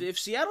 Yeah, if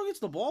Seattle gets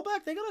the ball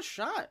back, they got a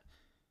shot.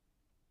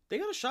 They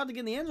got a shot to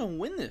get in the end zone and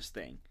win this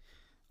thing.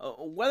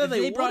 Whether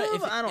they would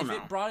have, I don't know.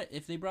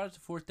 If they brought it to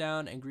fourth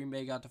down and Green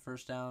Bay got the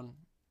first down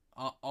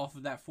off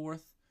of that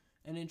fourth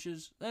and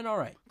inches, then all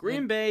right.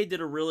 Green Bay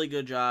did a really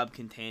good job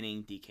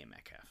containing DK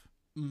Metcalf.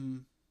 Mm-hmm.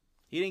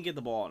 He didn't get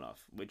the ball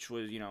enough, which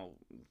was, you know,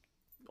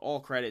 all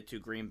credit to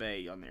Green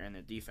Bay on their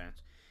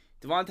defense.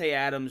 Devontae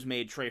Adams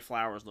made Trey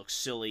Flowers look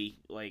silly,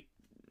 like.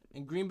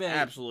 And Green Bay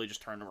absolutely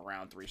just turned him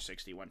around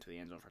 360, went to the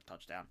end zone for a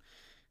touchdown.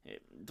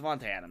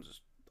 Devontae Adams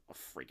is a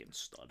freaking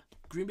stud.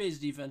 Green Bay's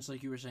defense,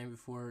 like you were saying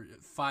before,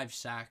 5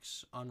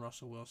 sacks on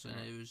Russell Wilson.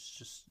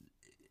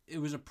 It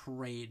was a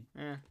parade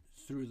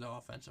through the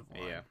offensive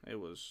line. Yeah, it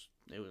was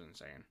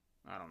insane.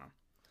 I don't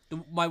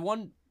know. My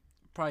one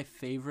probably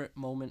favorite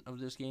moment of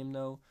this game,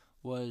 though,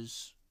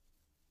 was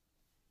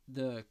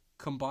the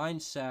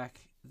combined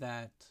sack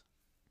that,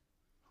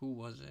 who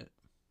was it?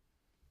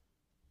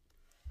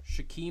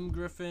 Shaquem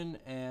Griffin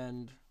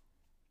and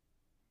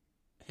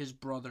his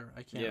brother.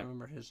 I can't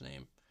remember his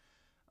name.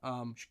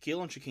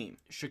 Shaquille and Shaquem.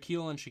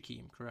 Shaquille and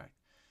Shaquem, correct.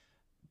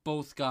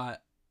 Both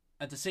got,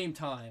 at the same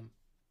time,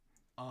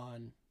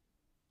 on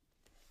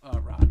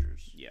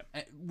Rodgers. Yeah.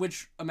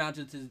 Which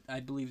amounted to,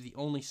 I believe, the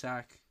only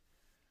sack.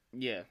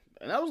 Yeah.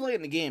 And that was late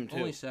in the game, too.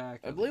 Only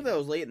sack. I believe that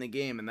was late in the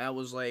game, and that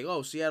was like,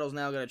 oh, Seattle's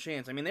now got a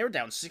chance. I mean, they were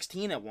down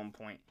 16 at one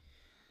point.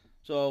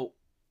 So,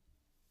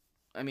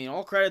 I mean,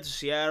 all credit to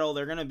Seattle.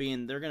 They're gonna be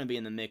in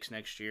the mix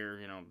next year.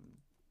 You know,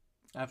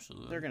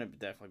 absolutely. They're gonna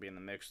definitely be in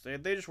the mix. They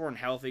just weren't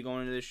healthy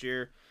going into this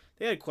year.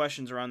 They had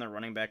questions around their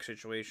running back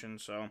situation.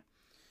 So,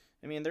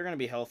 I mean, they're gonna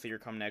be healthier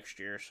come next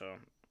year. So,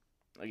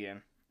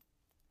 again,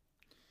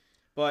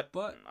 but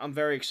I'm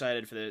very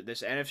excited for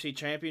this NFC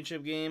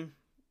Championship game.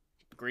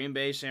 Green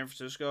Bay, San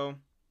Francisco.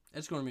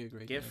 It's going to be a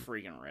great game. Get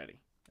freaking ready.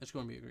 It's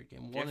going to be a great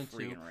game. Get 1 and 2.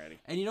 Freaking ready.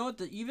 And you know what?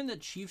 Even the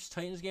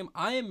Chiefs-Titans game,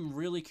 I am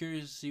really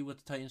curious to see what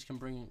the Titans can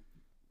bring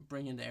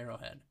into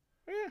Arrowhead.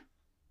 Yeah.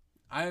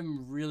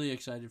 I'm really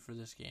excited for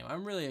this game.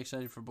 I'm really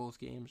excited for both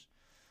games.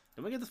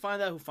 Then we get to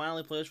find out who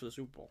finally plays for the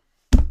Super Bowl.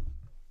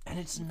 And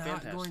it's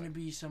not going to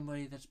be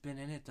somebody that's been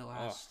in it the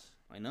last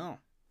I know.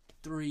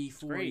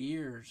 3-4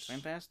 years.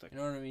 Fantastic. You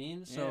know what I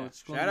mean? So yeah.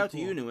 it's going Shout to be out cool.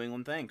 to you, New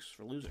England. Thanks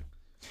for losing.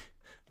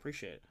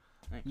 Appreciate it.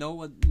 Thanks.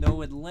 No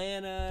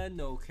Atlanta,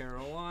 no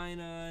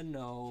Carolina,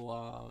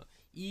 no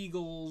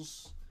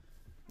Eagles.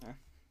 Yeah.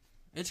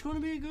 It's going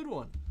to be a good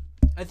one.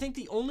 I think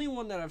the only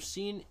one that I've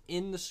seen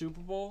in the Super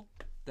Bowl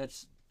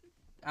that's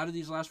out of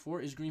these last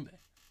 4 is Green Bay.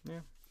 Yeah.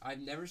 I've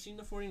never seen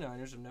the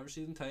 49ers, I've never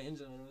seen the Titans,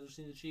 and I've never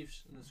seen the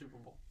Chiefs in the Super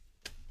Bowl.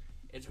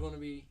 It's going to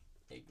be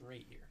a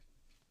great year.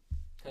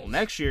 Well,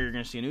 next year you're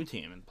going to see a new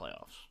team in the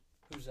playoffs.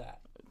 Who's that?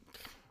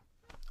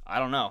 I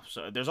don't know.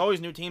 So there's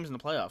always new teams in the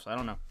playoffs. I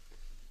don't know.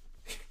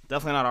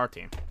 Definitely not our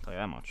team. I'll tell you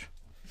that much.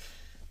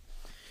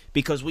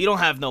 Because we don't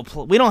have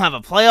we don't have a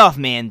playoff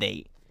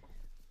mandate.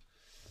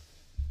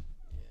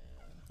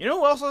 You know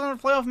who else doesn't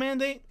have a playoff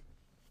mandate?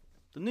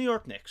 The New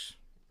York Knicks.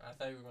 I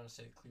thought you were going to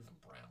say the Cleveland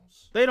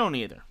Browns. They don't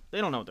either.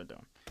 They don't know what they're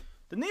doing.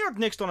 The New York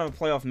Knicks don't have a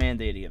playoff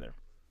mandate either.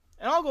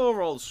 And I'll go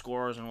over all the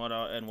scores and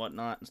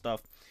whatnot and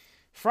stuff.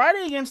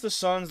 Friday against the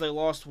Suns, they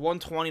lost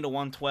 120 to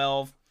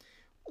 112.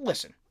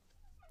 Listen,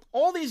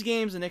 all these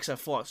games the Knicks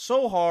have fought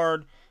so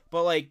hard,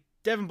 but like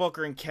Devin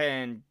Booker and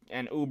Ken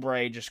and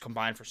Oubre just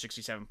combined for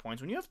 67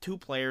 points. When you have two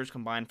players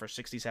combined for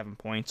 67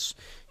 points,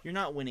 you're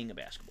not winning a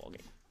basketball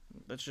game.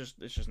 It's just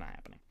not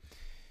happening.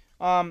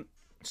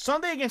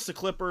 Sunday against the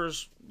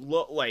Clippers,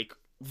 look like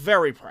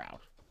very proud.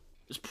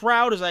 As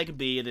proud as I could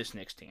be of this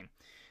Knicks team.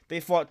 They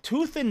fought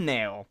tooth and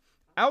nail,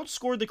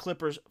 outscored the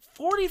Clippers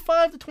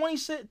 45 to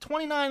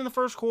 29 in the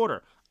first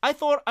quarter. I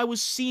thought I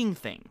was seeing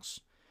things.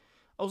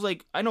 I was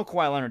like, I know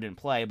Kawhi Leonard didn't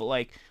play, but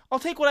like, I'll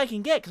take what I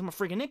can get because I'm a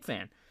freaking Knicks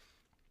fan.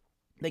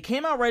 They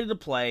came out ready to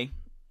play.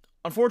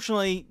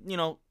 Unfortunately,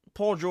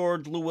 Paul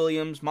George, Lou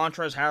Williams,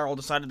 Montrezl Harrell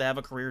decided to have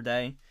a career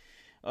day.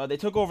 They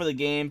took over the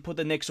game, put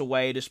the Knicks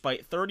away,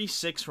 despite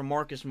 36 from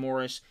Marcus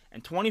Morris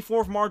and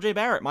 24 from R.J.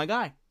 Barrett, my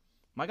guy.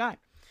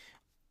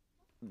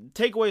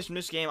 Takeaways from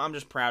this game, I'm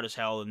just proud as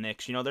hell of the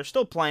Knicks. They're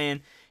still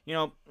playing.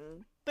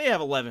 They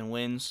have 11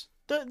 wins.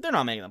 They're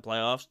not making the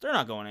playoffs. They're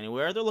not going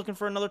anywhere. They're looking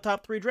for another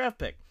top 3 draft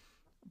pick.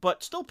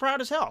 But still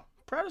proud as hell.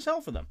 Proud as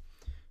hell for them.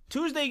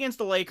 Tuesday against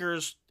the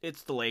Lakers,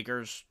 it's the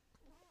Lakers.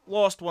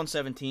 Lost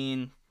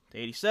 117 to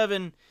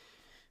 87.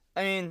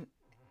 I mean,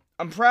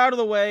 I'm proud of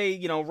the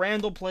way,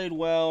 Randall played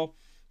well.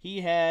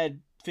 He had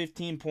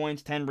 15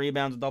 points, 10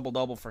 rebounds, a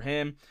double-double for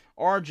him.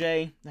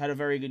 RJ had a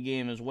very good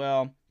game as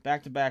well.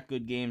 Back-to-back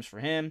good games for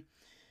him.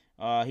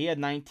 He had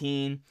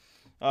 19.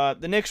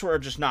 The Knicks were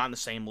just not in the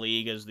same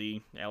league as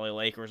the LA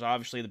Lakers.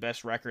 Obviously, the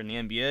best record in the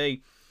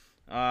NBA.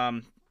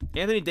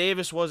 Anthony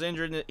Davis was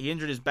injured. He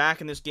injured his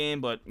back in this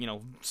game, but,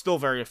 still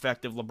very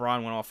effective.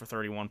 LeBron went off for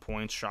 31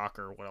 points.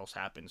 Shocker, what else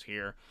happens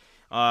here?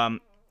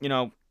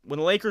 When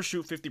the Lakers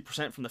shoot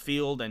 50% from the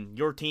field and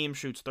your team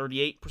shoots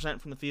 38%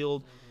 from the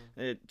field,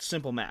 it's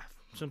simple math.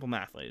 Simple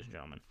math, ladies and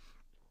gentlemen.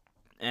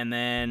 And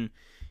then,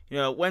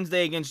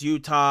 Wednesday against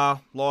Utah,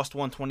 lost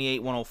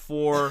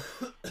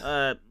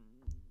 128-104.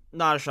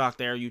 Not a shock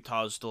there.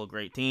 Utah is still a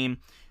great team.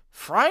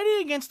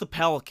 Friday against the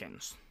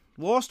Pelicans,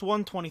 lost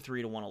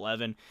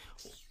 123-111.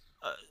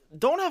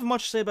 Don't have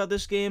much to say about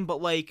this game,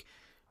 but like,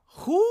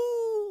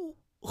 whose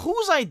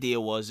idea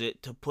was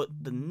it to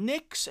put the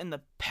Knicks and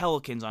the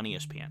Pelicans on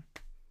ESPN?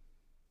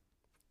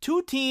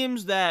 Two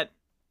teams that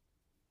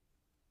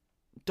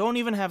don't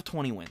even have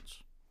 20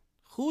 wins.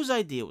 Whose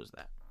idea was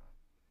that?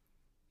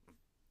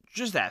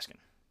 Just asking.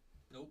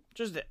 Nope.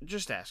 Just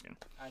asking.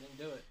 I didn't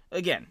do it.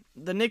 Again,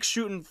 the Knicks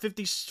shooting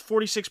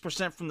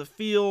 46% from the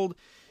field.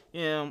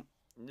 The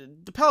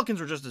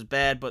Pelicans were just as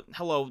bad, but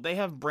hello, they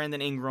have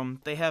Brandon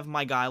Ingram. They have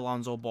my guy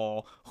Lonzo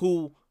Ball,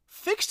 who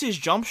fixed his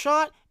jump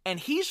shot, and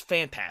he's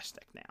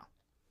fantastic now.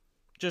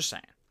 Just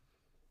saying.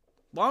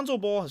 Lonzo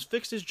Ball has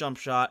fixed his jump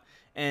shot,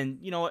 and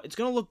it's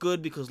going to look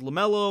good because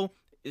LaMelo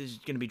is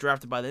going to be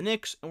drafted by the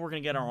Knicks, and we're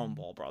going to get our own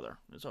ball, brother.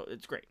 So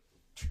it's great.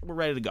 We're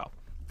ready to go.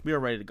 We are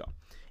ready to go.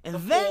 And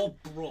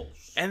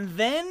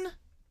then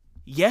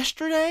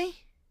yesterday,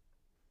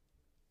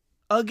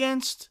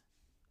 against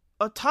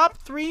a top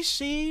 3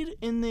 seed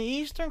in the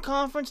Eastern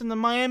Conference in the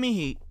Miami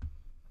Heat,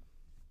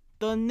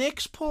 the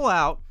Knicks pull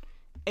out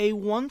a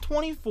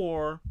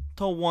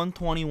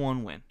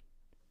 124-121 win.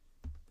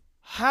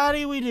 How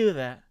do we do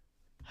that?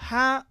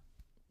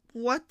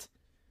 What?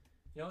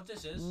 You know what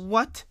this is?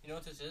 What? You know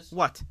what this is?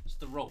 What? It's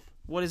the rope.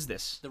 What is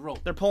this? The rope.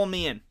 They're pulling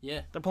me in.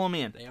 Yeah. They're pulling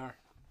me in. They are.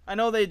 I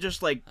know they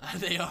just they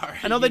are.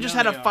 I know they just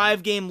had a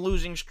 5-game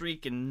losing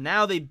streak, and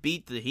now they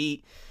beat the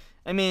Heat.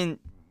 I mean,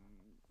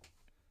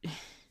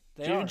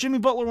 Jimmy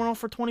Butler went off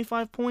for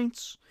 25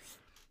 points.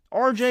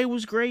 RJ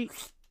was great.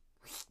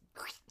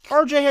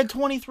 RJ had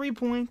 23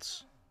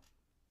 points.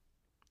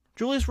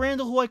 Julius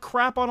Randle, who I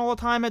crap on all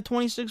the time, had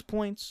 26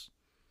 points.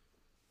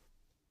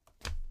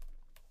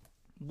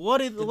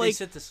 Did they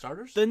sit the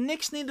starters? The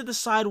Knicks need to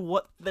decide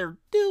what they're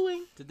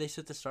doing. Did they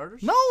sit the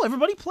starters? No,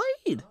 everybody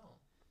played. Oh.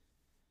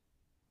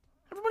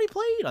 Everybody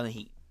played on the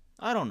Heat.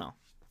 I don't know.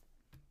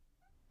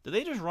 Did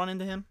they just run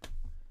into him?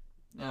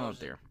 Oh,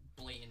 dear.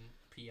 Blatant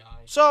PI.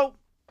 So,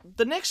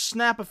 the Knicks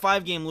snap a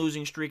 5-game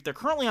losing streak. They're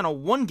currently on a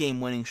 1-game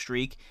winning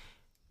streak.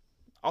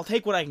 I'll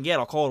take what I can get.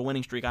 I'll call it a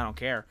winning streak. I don't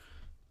care.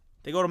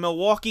 They go to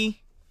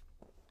Milwaukee.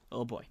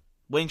 Oh, boy.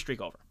 Winning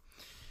streak over.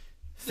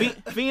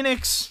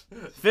 Phoenix,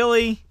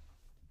 Philly,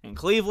 and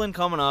Cleveland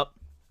coming up.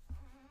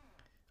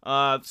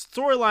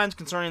 Storylines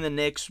concerning the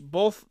Knicks.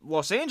 Both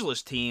Los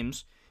Angeles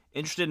teams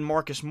interested in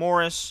Marcus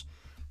Morris.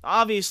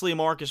 Obviously,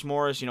 Marcus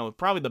Morris,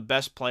 probably the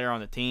best player on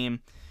the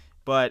team,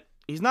 but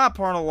he's not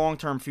part of the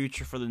long-term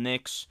future for the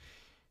Knicks.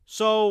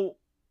 So,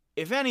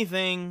 if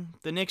anything,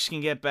 the Knicks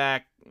can get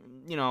back,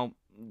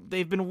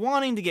 they've been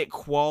wanting to get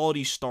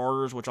quality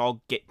starters, which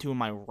I'll get to in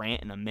my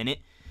rant in a minute.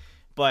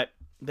 But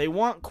they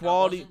want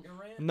quality. That wasn't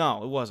your rant?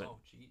 No, it wasn't. Oh,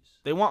 jeez.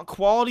 They want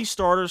quality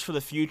starters for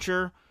the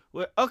future.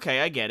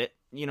 Okay, I get it.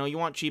 You know, you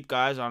want cheap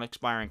guys on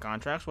expiring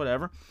contracts,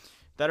 whatever,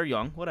 that are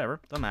young,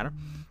 whatever, doesn't matter.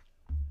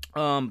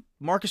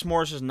 Marcus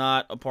Morris is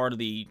not a part of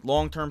the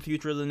long-term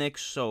future of the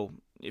Knicks, so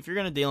if you're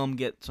going to deal him,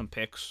 get some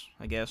picks,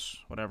 I guess,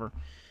 whatever.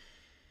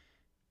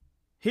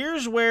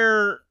 Here's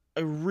where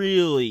I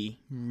really,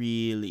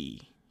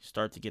 really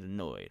start to get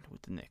annoyed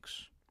with the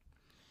Knicks.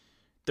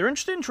 They're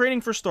interested in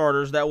trading for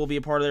starters that will be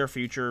a part of their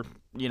future,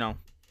 you know.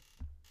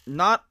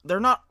 They're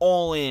not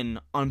all in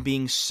on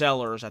being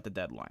sellers at the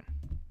deadline.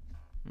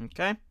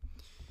 Okay?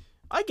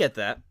 I get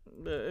that.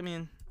 I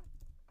mean,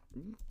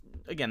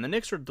 again, the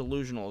Knicks are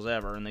delusional as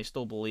ever, and they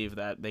still believe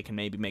that they can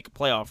maybe make a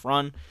playoff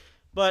run.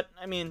 But,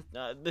 I mean,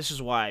 this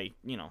is why,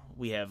 you know,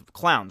 we have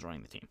clowns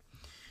running the team.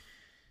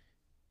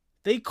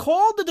 They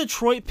called the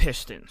Detroit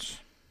Pistons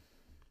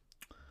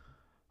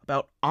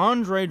about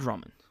Andre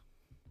Drummond,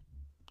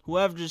 who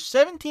averages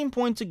 17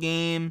 points a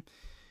game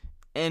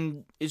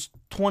and is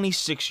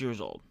 26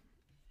 years old.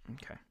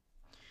 Okay.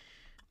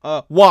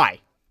 Why?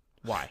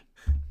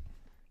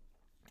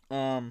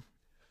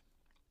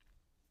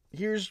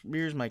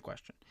 Here's my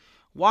question.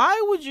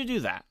 Why would you do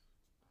that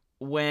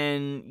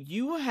when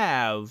you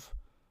have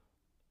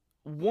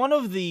one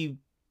of the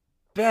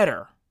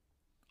better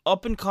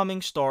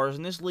up-and-coming stars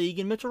in this league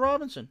in Mitchell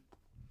Robinson?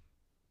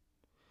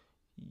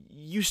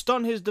 You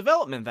stunt his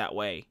development that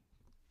way.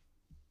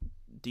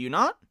 Do you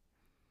not?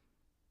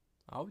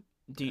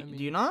 Do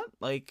you not?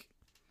 Like,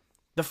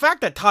 the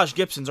fact that Taj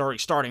Gibson's already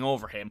starting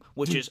over him,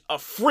 which is a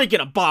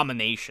freaking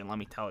abomination, let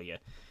me tell you.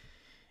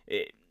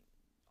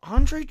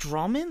 Andre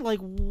Drummond? Like,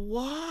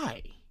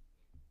 why?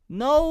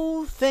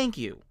 No, thank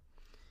you.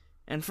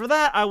 And for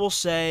that, I will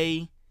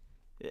say,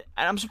 and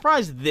I'm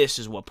surprised this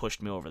is what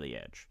pushed me over the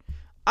edge.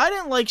 I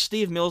didn't like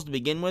Steve Mills to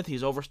begin with.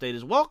 He's overstayed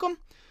his welcome.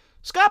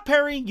 Scott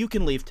Perry, you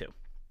can leave too.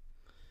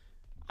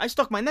 I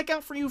stuck my neck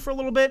out for you for a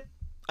little bit.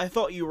 I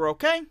thought you were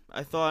okay.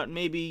 I thought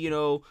maybe, you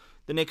know,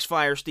 the Knicks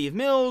fire Steve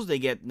Mills, they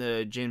get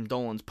Jim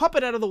Dolan's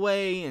puppet out of the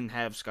way, and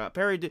have Scott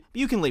Perry do. But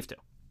you can leave too.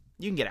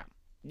 You can get out.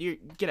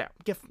 Get out.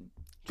 Just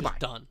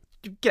done.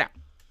 Get out.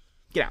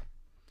 Get out.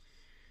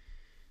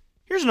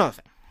 Here's another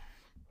thing.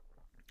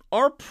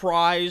 Our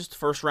prized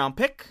first-round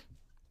pick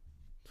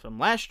from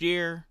last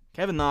year,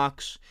 Kevin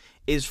Knox,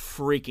 is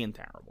freaking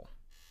terrible.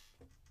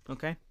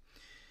 Okay?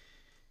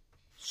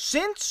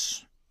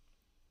 Since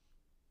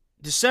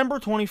December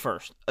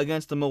 21st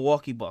against the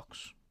Milwaukee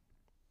Bucks,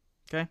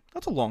 okay?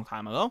 That's a long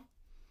time ago.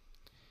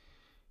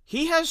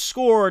 He has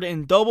scored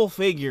in double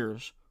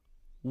figures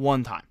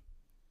one time.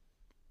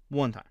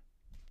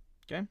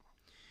 Okay?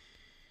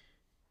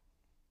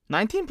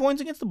 19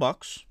 points against the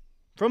Bucks.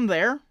 From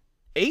there,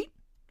 8,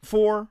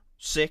 4,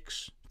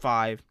 6,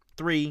 5,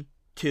 3,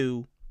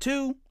 2,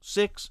 2,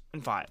 6,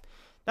 and 5.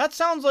 That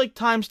sounds like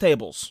times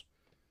tables.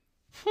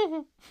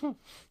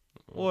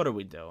 What are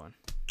we doing?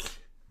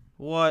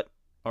 Can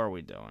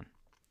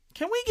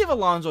we give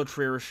Alonzo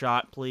Trier a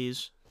shot,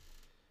 please?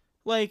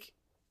 Like,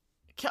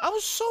 I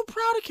was so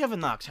proud of Kevin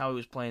Knox, how he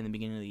was playing in the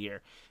beginning of the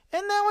year.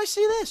 And now I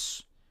see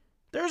this.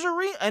 There's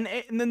and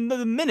then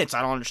the minutes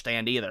I don't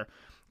understand either.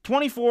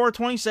 24,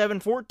 27,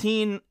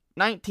 14,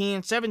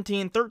 19,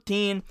 17,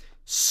 13,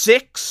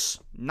 6,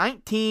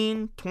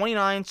 19,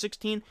 29,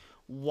 16.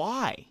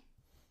 Why?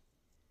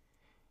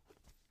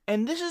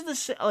 And this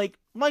is like,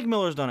 Mike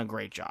Miller's done a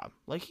great job.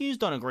 Like, he's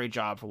done a great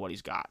job for what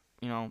he's got.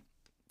 You know,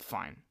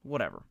 fine,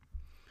 whatever.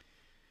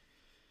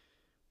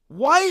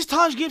 Why is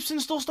Taj Gibson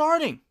still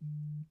starting?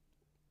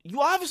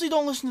 You obviously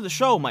don't listen to the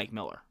show, Mike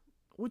Miller,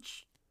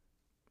 which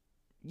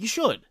you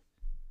should.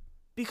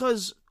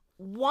 Because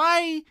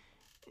why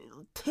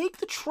take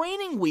the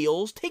training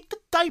wheels, take the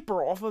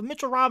diaper off of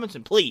Mitchell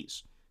Robinson,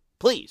 please.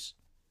 Please.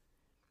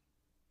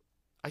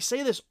 I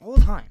say this all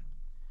the time.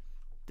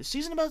 This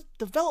season about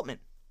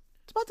development.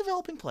 It's about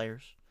developing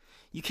players.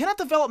 You cannot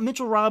develop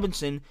Mitchell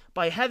Robinson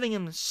by having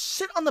him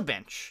sit on the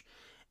bench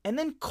and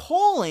then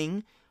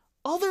calling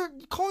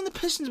the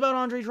Pistons about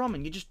Andre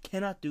Drummond. You just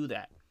cannot do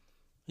that.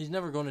 He's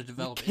never going to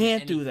develop. You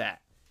can't do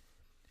that.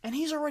 And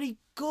he's already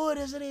good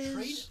as it is.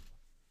 Trade?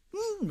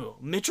 No.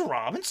 Mitchell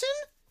Robinson?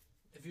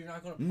 If you're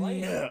not going to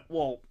play No. him.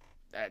 Well,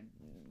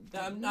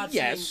 I'm not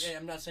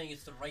saying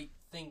it's the right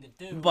thing to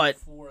do, but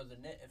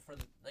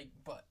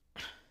but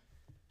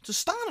it's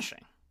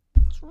astonishing.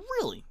 It's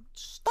really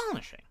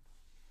astonishing.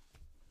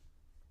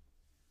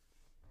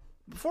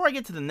 Before I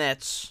get to the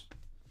Nets,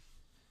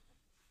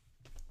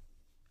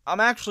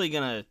 I'm actually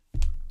going to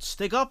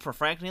stick up for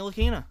Frank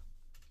Ntilikina.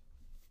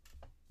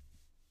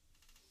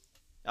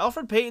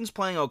 Elfrid Payton's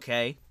playing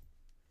okay,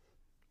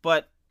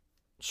 but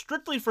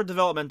strictly for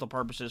developmental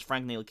purposes,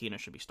 Frank Ntilikina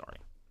should be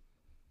starting.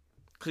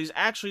 Because he's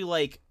actually,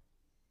 like,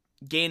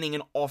 gaining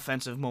an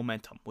offensive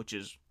momentum, which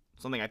is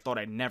something I thought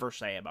I'd never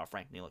say about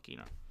Frank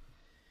Ntilikina.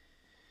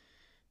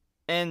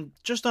 And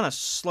just on a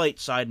slight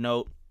side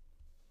note,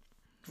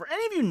 for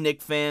any of you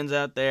Knicks fans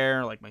out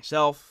there, like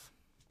myself,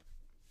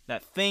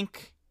 that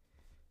think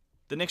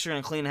the Knicks are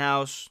going to clean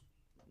house.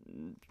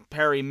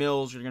 Perry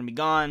Mills are going to be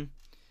gone.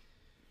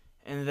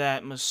 And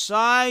that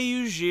Masai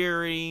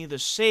Ujiri, the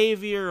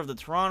savior of the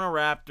Toronto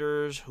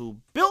Raptors, who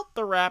built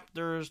the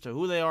Raptors to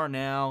who they are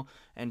now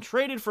and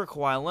traded for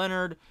Kawhi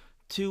Leonard,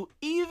 to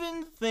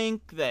even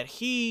think that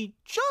he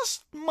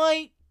just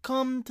might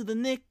come to the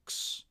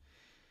Knicks.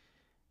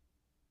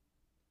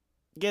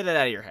 Get it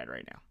out of your head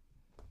right now.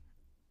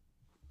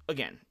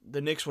 Again,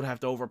 the Knicks would have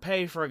to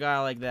overpay for a guy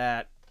like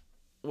that,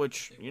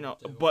 which, you never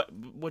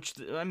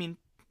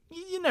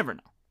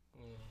know.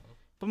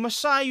 But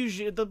Masai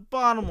Ujiri, the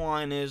bottom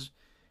line is,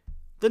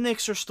 the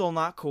Knicks are still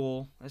not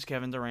cool, as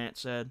Kevin Durant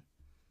said.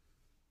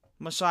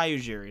 Masai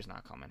Ujiri is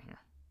not coming here.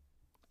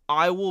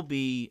 I will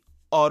be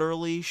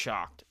utterly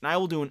shocked, and I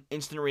will do an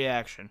instant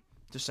reaction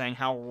to saying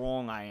how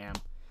wrong I am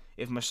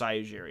if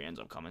Masai Ujiri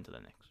ends up coming to the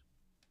Knicks.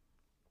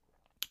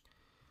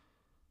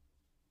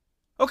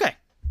 Okay.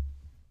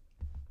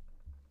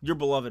 Your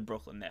beloved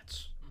Brooklyn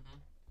Nets.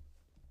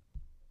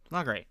 Mm-hmm.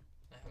 Not great.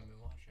 I haven't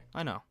been watching.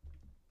 I know.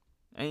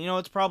 And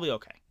it's probably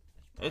okay.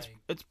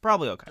 It's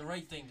probably okay. The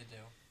right thing to do.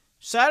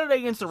 Saturday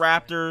against the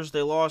Raptors,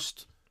 they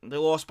lost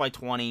by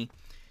 20.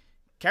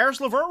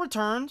 Karis LeVert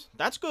returned.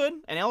 That's good.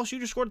 And LSU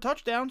just scored a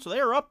touchdown, so they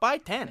are up by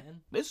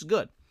 10. This is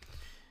good.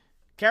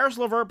 Karis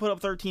LeVert put up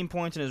 13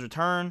 points in his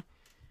return.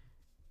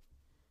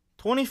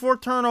 24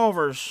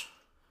 turnovers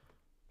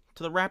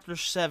to the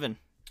Raptors 7.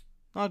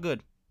 Not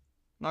good.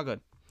 Not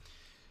good.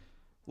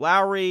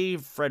 Lowry,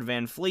 Fred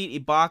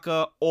VanVleet,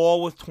 Ibaka,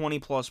 all with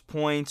 20-plus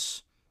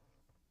points.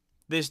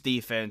 This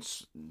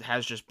defense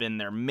has just been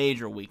their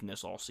major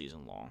weakness all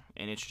season long.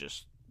 And it's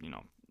just,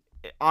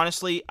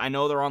 honestly, I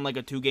know they're on like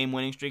a 2-game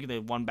winning streak.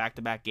 They've won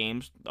back-to-back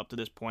games up to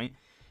this point.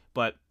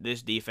 But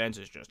this defense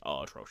is just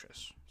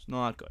atrocious. It's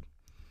not good.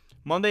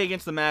 Monday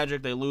against the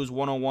Magic, they lose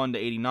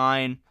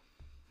 101-89.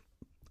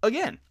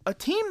 Again, a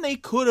team they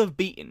could have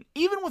beaten.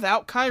 Even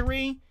without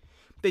Kyrie,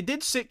 they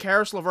did sit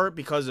Karis LeVert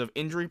because of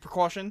injury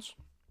precautions.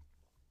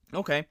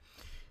 Okay.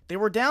 They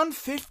were down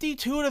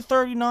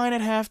 52-39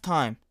 at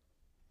halftime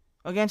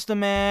against the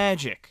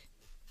Magic.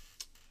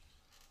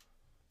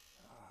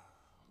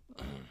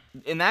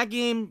 In that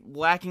game,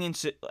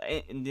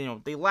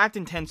 they lacked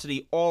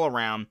intensity all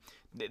around.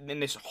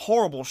 And this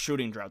horrible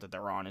shooting drought that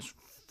they're on is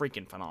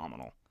freaking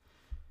phenomenal.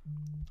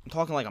 I'm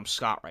talking like I'm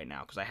Scott right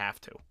now because I have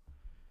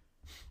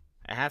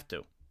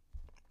to.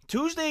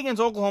 Tuesday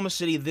against Oklahoma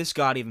City, this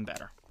got even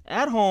better.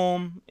 At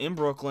home, in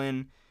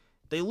Brooklyn,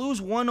 they lose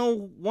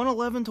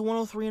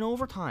 111-103 in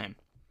overtime.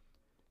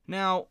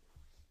 Now,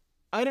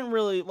 I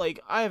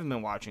haven't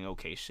been watching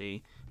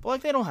OKC,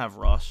 but they don't have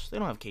Russ. They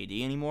don't have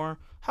KD anymore.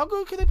 How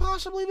good could they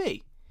possibly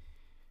be?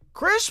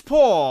 Chris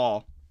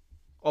Paul,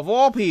 of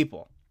all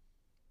people,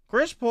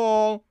 Chris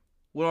Paul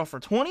went off for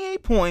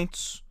 28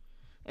 points,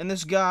 and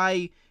this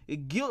guy,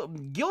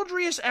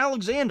 Gildrius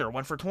Alexander,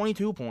 went for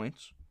 22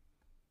 points.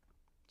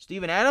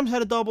 Steven Adams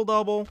had a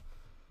double-double.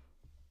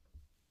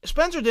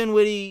 Spencer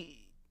Dinwiddie,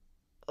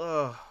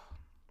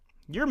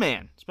 your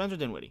man, Spencer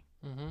Dinwiddie.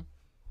 Mm-hmm.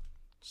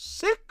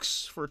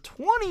 6 for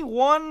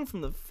 21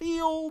 from the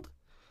field.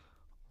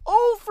 0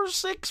 for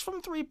 6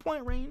 from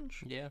three-point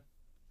range. Yeah.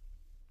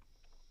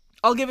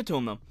 I'll give it to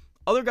him, though.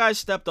 Other guys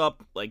stepped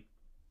up, like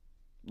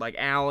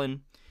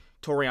Allen,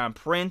 Taurean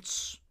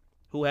Prince,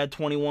 who had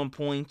 21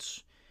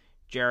 points.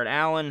 Jared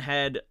Allen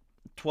had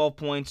 12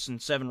 points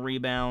and 7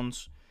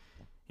 rebounds.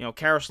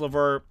 Karis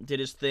LeVert did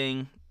his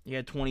thing. He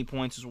had 20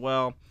 points as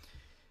well.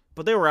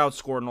 But they were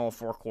outscored in all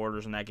 4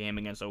 quarters in that game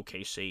against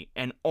OKC.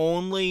 And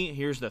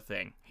here's the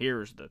thing.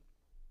 Here's the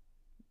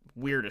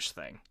weirdest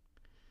thing.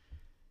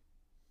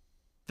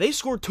 They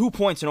scored 2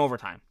 points in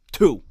overtime.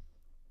 2.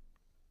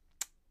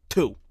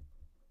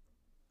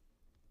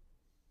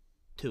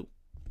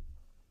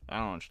 I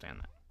don't understand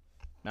that.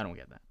 I don't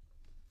get that.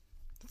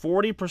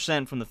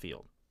 40% from the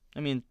field. I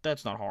mean,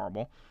 that's not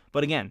horrible.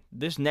 But again,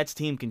 this Nets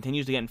team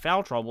continues to get in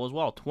foul trouble as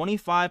well.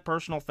 25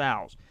 personal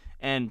fouls.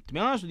 And to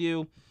be honest with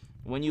you,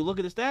 when you look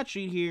at the stat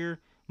sheet here,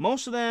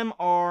 most of them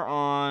are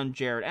on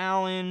Jared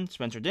Allen.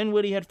 Spencer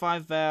Dinwiddie had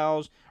 5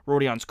 fouls.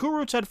 Rodion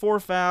Kurucs had 4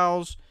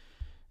 fouls.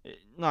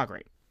 Not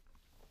great.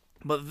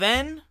 But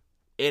then,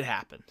 it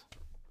happened.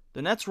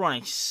 The Nets run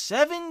a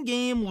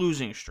 7-game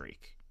losing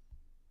streak.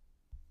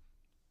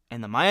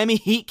 And the Miami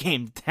Heat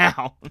came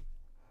down.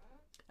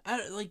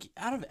 Out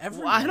of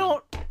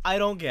everyone. I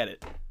don't get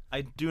it.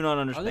 I do not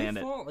understand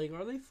it.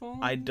 Are they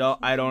falling? I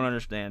don't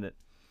understand it.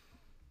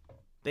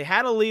 They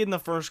had a lead in the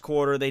first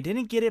quarter. They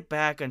didn't get it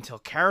back until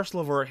Karis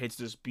LeVert hits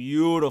this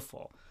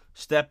beautiful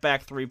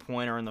step-back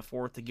three-pointer in the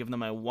fourth to give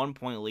them a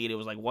 1-point lead. It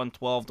was like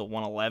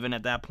 112-111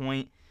 at that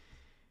point.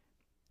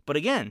 But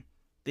again,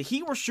 the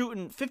Heat were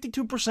shooting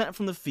 52%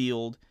 from the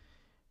field,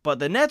 but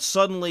the Nets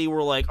suddenly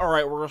were like, all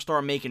right, we're going to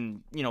start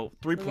making,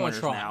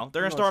 three-pointers now.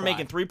 They're going to start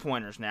making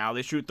three-pointers now.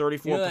 They shoot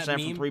 34%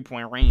 from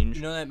three-point range.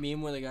 You know that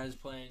meme where the guy's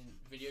playing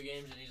video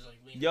games and he's like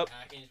leaning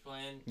back and he's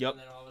playing? Yep. And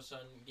then all of a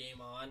sudden, game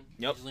on.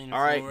 Yep. He's leaning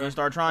all right, forward, going to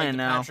start trying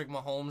now. Patrick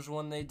Mahomes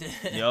one they did.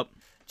 Yep.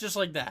 Just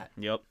like that.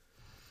 Yep.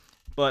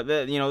 But,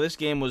 this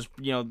game was,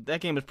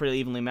 that game was pretty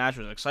evenly matched.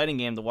 It was an exciting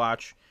game to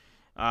watch.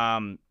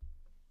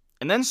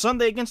 And then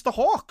Sunday against the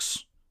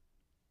Hawks.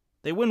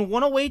 They win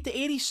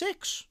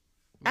 108-86.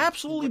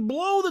 Absolutely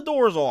blow the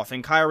doors off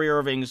in Kyrie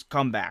Irving's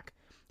comeback.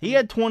 He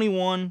had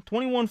 21,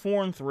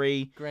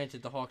 4-3.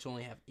 Granted, the Hawks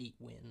only have 8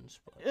 wins.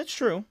 But It's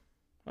true.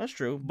 That's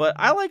true. But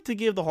I like to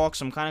give the Hawks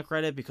some kind of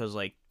credit because,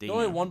 like, they're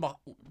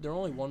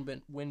only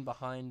one win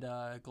behind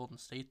Golden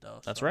State, though.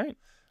 That's so, right.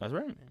 That's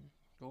right.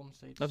 Golden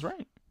State. That's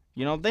right.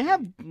 You know,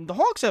 the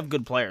Hawks have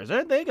good players.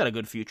 They got a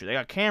good future. They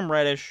got Cam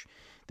Reddish.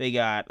 They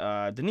got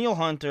Daniil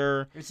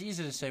Hunter. It's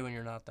easy to say when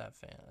you're not a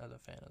fan of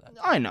that.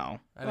 I know.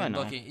 I mean,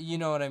 look, you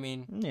know what I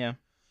mean. Yeah.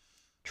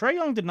 Trae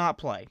Young did not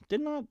play.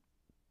 Did not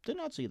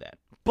see that.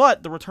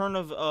 But the return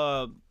of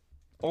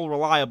old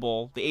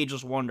reliable, the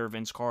ageless wonder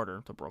Vince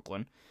Carter to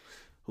Brooklyn,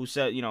 who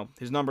said, you know,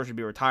 his number should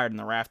be retired in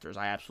the rafters.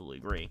 I absolutely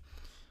agree.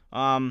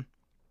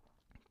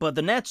 But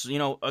the Nets, you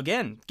know,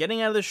 again,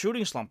 getting out of the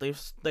shooting slump.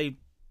 They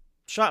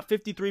shot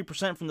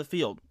 53% from the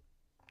field.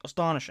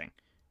 Astonishing.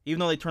 Even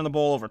though they turned the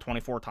ball over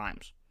 24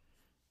 times.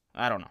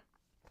 I don't know.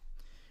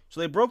 So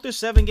they broke this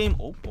 7-game...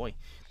 Oh, boy.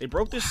 They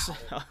broke this...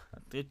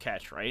 Good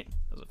catch, right?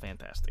 That was a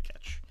fantastic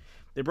catch.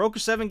 They broke a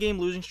 7-game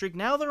losing streak.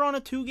 Now they're on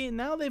a 2-game...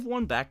 Now they've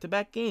won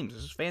back-to-back games.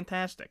 This is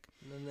fantastic.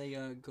 And then they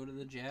go to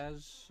the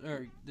Jazz...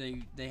 Or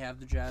they have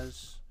the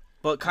Jazz...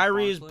 But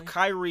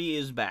Kyrie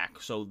is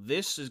back. So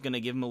this is going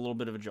to give him a little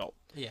bit of a jolt.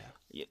 Yeah.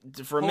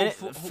 For a minute...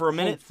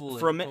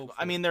 Hopefully.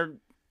 I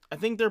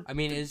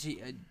mean, is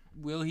he...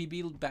 Will he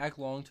be back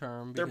long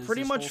term? They're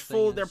pretty much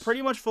full. They're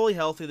pretty much fully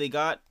healthy. They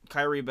got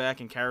Kyrie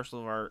back and Karis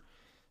LeVert,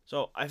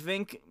 so I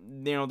think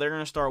they're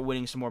gonna start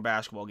winning some more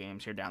basketball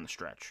games here down the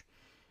stretch.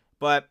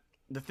 But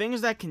the things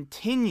that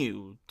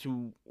continue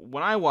to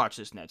when I watch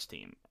this Nets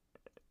team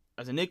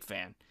as a Knicks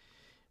fan,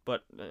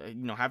 but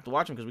have to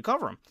watch them because we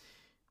cover them.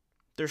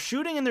 Their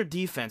shooting and their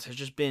defense has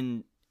just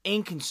been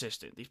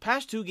inconsistent. These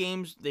past 2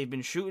 games, they've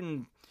been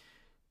shooting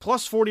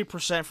plus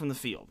 40% from the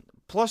field.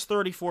 Plus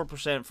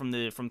 34% from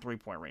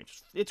 3-point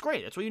range. It's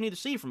great. That's what you need to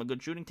see from a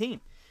good shooting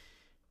team.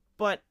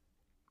 But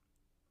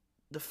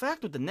the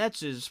fact with the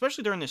Nets is,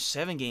 especially during this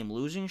 7-game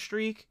losing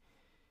streak,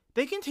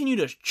 they continue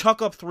to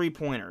chuck up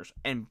 3-pointers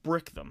and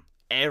brick them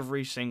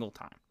every single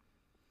time.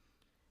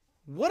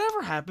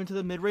 Whatever happened to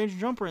the mid-range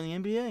jumper in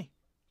the NBA?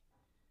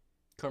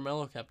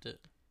 Carmelo kept it.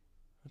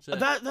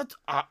 That's it.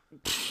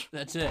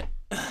 That's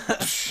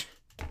it.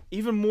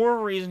 Even more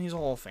of a reason he's a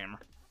Hall of Famer.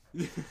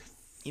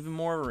 Even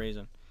more of a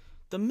reason.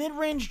 The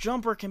mid-range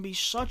jumper can be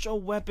such a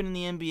weapon in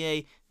the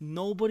NBA.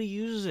 Nobody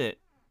uses it.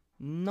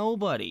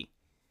 Nobody.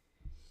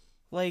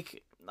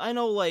 Like, I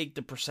know, like,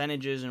 the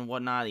percentages and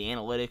whatnot, the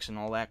analytics and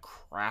all that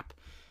crap.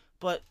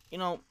 But,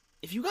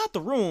 if you got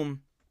the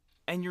room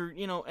and you're,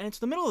 and it's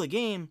the middle of the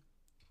game,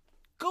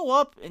 go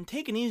up and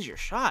take an easier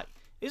shot.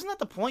 Isn't that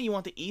the point? You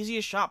want the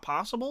easiest shot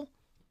possible?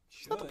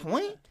 Isn't that the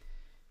point?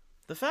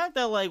 The fact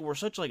that, like, we're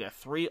such, like, a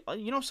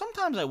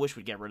sometimes I wish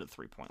we'd get rid of the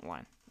 3-point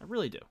line. I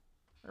really do.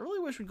 I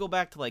really wish we'd go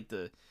back to, like,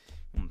 the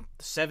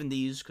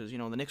 70s, because, the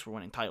Knicks were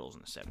winning titles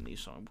in the 70s,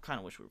 so I kind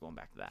of wish we were going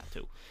back to that,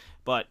 too.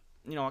 But,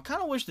 I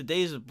kind of wish the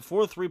days of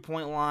before the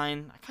 3-point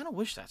line, I kind of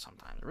wish that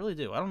sometimes. I really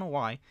do. I don't know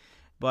why.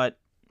 But,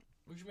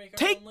 we should make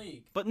our own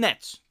league. But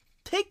Nets,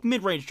 take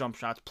mid-range jump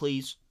shots,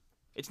 please.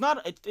 It's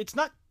not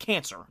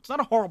cancer. It's not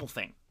a horrible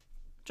thing.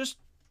 Just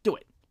do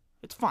it.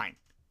 It's fine.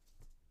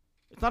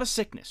 It's not a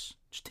sickness.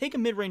 Just take a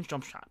mid-range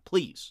jump shot,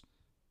 please.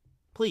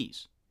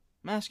 Please.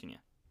 I'm asking you.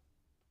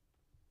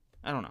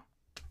 I don't know.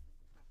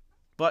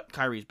 But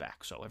Kyrie's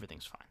back, so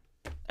everything's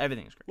fine.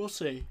 Everything's great. We'll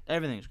see.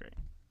 Everything's great.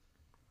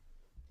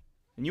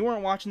 And you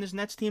weren't watching this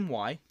Nets team?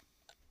 Why?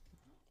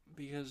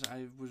 Because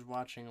I was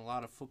watching a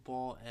lot of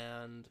football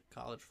and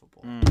college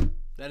football.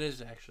 That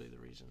is actually the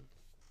reason.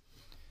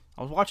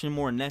 I was watching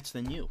more Nets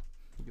than you.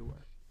 You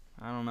were.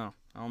 I don't know.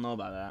 I don't know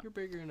about that. You're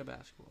bigger into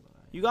basketball than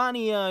I am. You got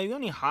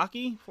any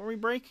hockey before we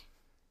break?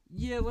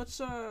 Yeah, let's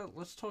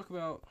talk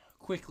about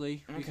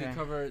quickly. We can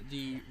cover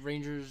the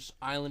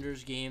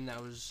Rangers-Islanders game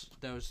that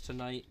was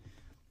tonight.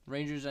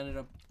 Rangers ended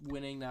up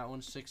winning that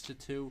one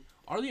 6-2.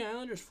 Are the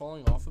Islanders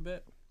falling off a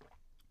bit?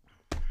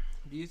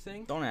 Do you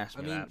think? Don't ask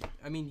me that.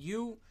 I mean,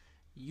 you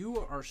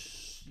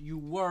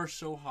were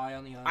so high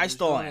on the Islanders. I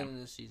still am. Into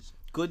this season.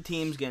 Good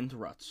teams get into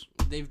ruts.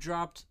 They've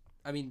dropped.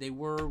 I mean, they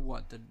were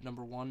the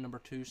number 1, number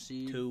 2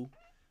 seed. 2.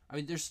 I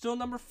mean, they're still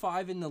number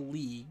 5 in the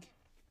league.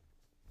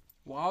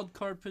 Wild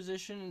card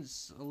position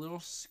is a little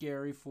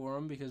scary for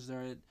them because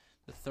they're at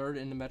the 3rd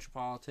in the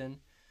Metropolitan.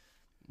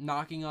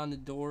 Knocking on the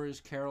door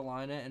is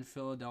Carolina and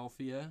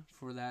Philadelphia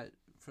for that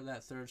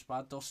 3rd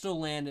spot. They'll still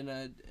land in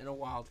a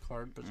wild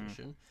card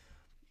position.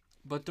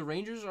 But the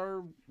Rangers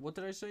are, what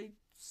did I say?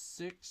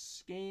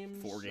 6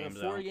 games? 4 games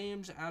out. 4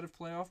 games out of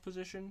playoff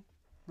position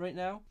right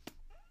now.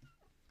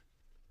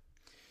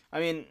 I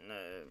mean,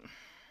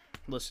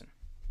 listen.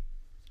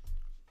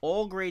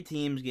 All great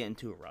teams get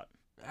into a rut.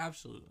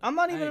 Absolutely. I'm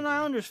not even an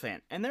Islanders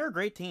fan, and they're a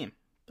great team.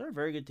 They're a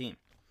very good team.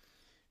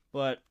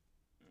 But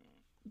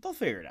they'll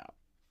figure it out.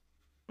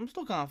 I'm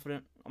still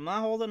confident. I'm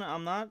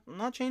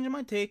not changing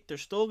my take. They're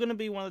still going to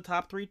be one of the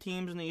top 3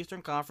 teams in the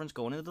Eastern Conference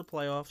going into the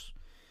playoffs.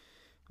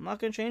 I'm not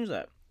going to change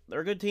that.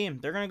 They're a good team.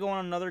 They're going to go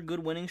on another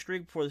good winning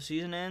streak before the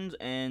season ends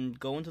and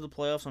go into the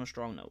playoffs on a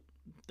strong note.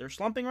 They're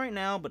slumping right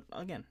now, but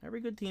again,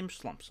 every good team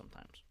slumps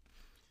sometimes.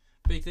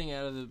 Big thing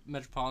out of the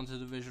Metropolitan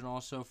Division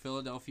also,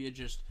 Philadelphia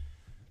just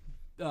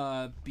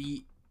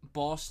beat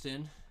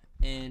Boston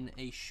in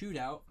a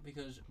shootout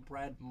because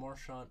Brad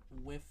Marchand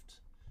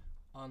whiffed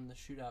on the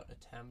shootout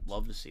attempt.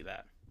 Love to see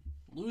that.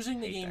 Losing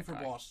the game for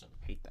guy. Boston.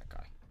 Hate that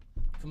guy.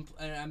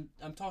 And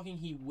I'm talking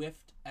he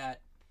whiffed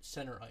at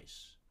center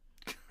ice.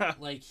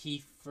 Like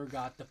he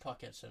forgot the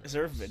puck at center. Is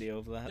there a ice. video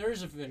of that? There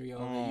is a video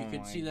of it. You Oh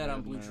can my see that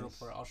on goodness. Bleacher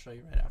Report. I'll show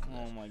you right after this.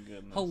 Oh my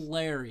goodness.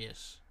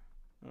 Hilarious.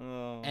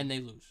 Oh. And they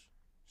lose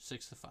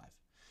 6-5.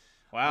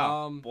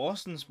 Wow.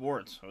 Boston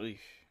sports. Oy.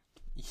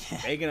 Yeah.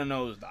 Taking a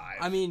nosedive.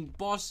 I mean,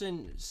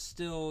 Boston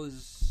still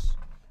is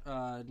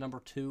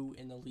number 2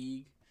 in the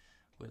league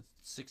with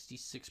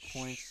 66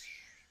 points,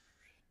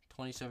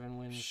 27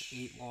 wins,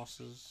 8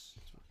 losses.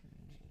 It's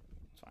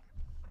fine.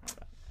 Not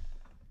bad.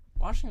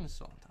 Washington's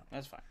still on top.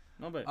 That's fine.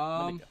 No big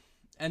deal.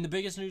 And the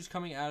biggest news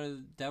coming out of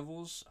the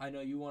Devils, I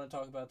know you want to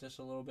talk about this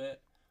a little bit.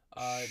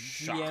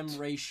 GM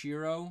Ray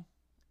Shero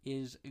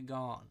is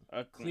gone.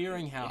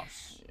 Clearing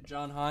house.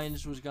 John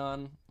Hines was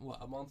gone,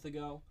 a month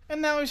ago?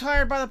 And now he's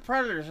hired by the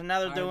Predators, and now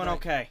they're doing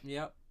okay.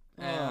 Yep.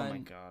 Oh my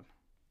god.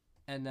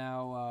 And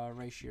now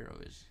Ray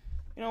Shero is.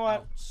 You know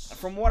what? out.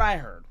 From what I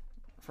heard,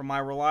 from my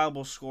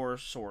reliable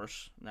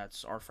source,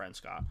 that's our friend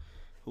Scott,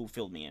 who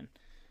filled me in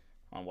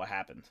on what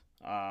happened.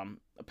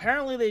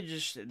 Apparently Ray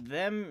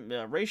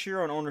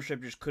Shero and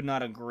ownership just could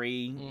not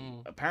agree.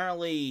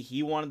 Apparently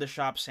he wanted to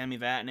shop Sammy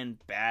Vatanen.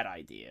 Bad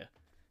idea.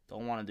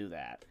 Don't want to do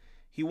that.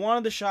 He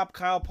wanted to shop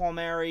Kyle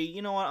Palmieri.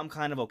 You know what? I'm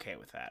kind of okay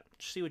with that.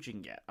 Just see what you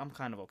can get. I'm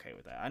kind of okay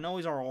with that. I know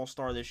he's our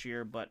all-star this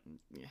year, but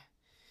yeah,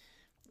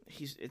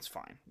 it's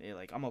fine. Yeah,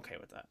 I'm okay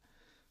with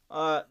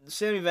that.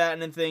 Sammy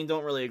Vatanen thing,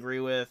 don't really agree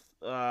with.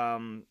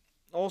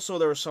 Also,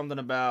 there was something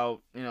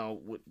about,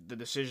 the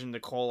decision to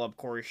call up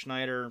Corey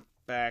Schneider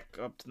back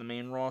up to the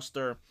main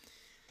roster.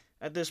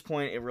 At this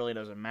point, it really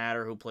doesn't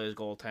matter who plays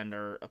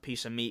goaltender. A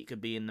piece of meat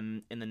could be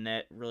in the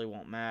net. It really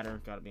won't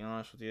matter. Gotta be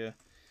honest with you.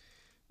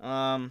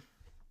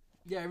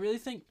 Yeah, I really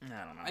think.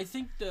 I don't know. I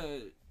think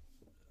the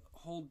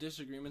whole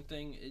disagreement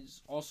thing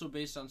is also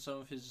based on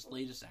some of his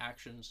latest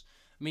actions.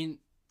 I mean,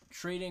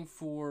 trading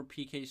for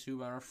PK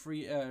Subban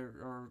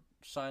or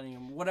signing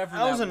him, whatever.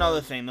 That was another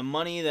thing. The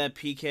money that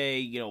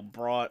PK,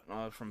 brought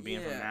from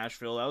being from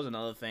Nashville, that was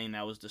another thing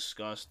that was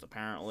discussed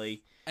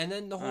apparently. And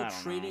then the whole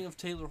trading of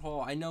Taylor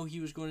Hall. I know he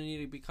was going to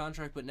need a big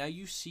contract, but now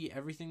you see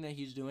everything that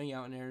he's doing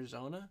out in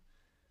Arizona.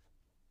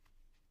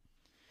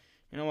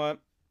 You know what?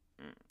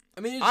 I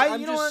mean,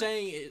 I'm just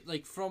saying,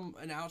 from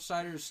an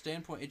outsider's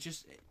standpoint,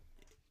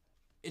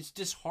 it's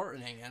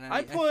disheartening, and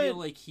I feel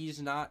like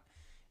he's not.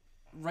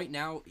 Right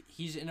now,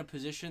 he's in a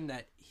position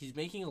that he's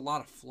making a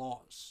lot of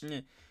flaws.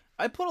 Yeah.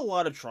 I put a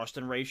lot of trust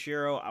in Ray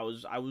Shero.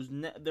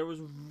 There was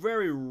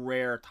very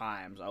rare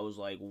times I was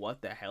like,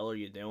 "What the hell are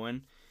you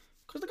doing?"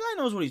 Because the guy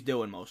knows what he's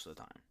doing most of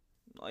the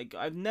time.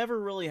 I've never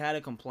really had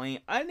a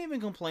complaint. I didn't even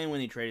complain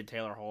when he traded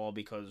Taylor Hall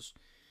because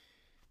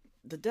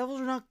the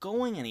Devils are not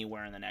going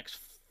anywhere in the next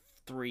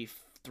 3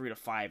 to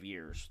 5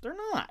 years. They're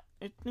not.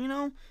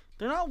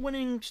 They're not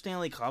winning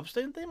Stanley Cups.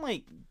 They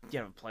might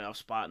get a playoff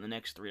spot in the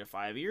next 3 to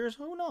 5 years.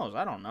 Who knows?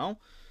 I don't know.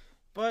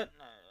 But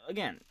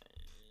again,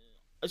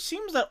 it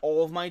seems that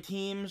all of my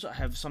teams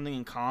have something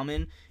in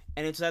common,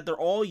 and it's that they're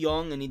all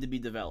young and need to be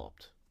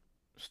developed.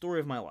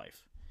 Story of my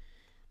life.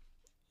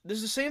 This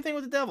is the same thing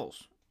with the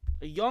Devils.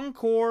 A young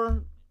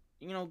core,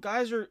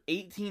 guys are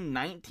 18,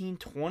 19,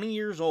 20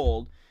 years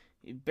old,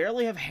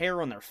 barely have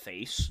hair on their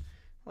face.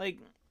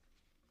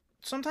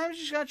 Sometimes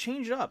you just gotta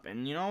change it up,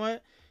 and you know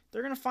what?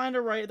 They're gonna find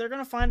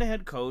a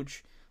head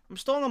coach. I'm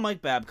still on the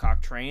Mike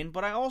Babcock train,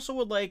 but I also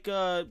would like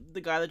the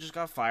guy that just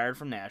got fired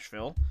from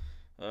Nashville.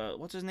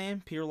 What's his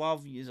name? Peter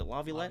Laviolette?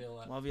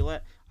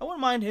 Laviolette. I wouldn't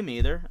mind him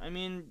either. I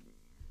mean,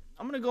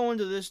 I'm gonna go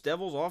into this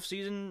Devils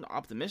offseason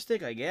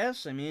optimistic, I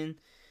guess. I mean,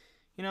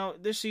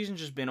 this season's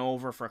just been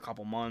over for a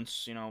couple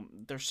months.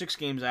 They're 6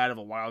 games out of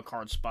a wild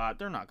card spot.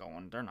 They're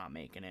not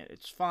making it.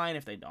 It's fine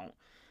if they don't.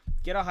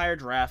 Get a higher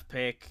draft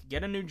pick.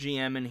 Get a new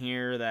GM in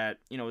here that,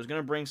 is going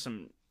to bring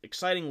some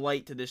exciting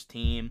light to this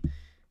team.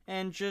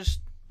 And just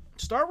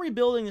start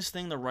rebuilding this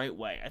thing the right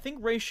way. I think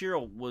Ray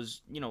Shero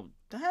was, he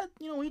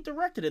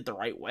directed it the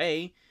right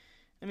way.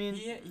 I mean...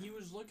 He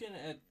was looking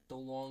at the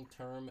long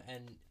term,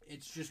 and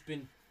it's just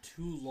been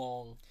too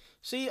long.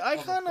 See, I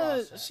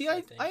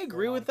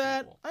agree with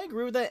that. People. I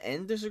agree with that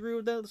and disagree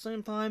with that at the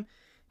same time.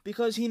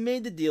 Because he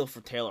made the deal for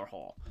Taylor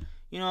Hall.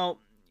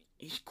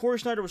 Corey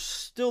Schneider was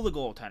still the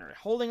goaltender,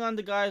 holding on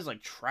to guys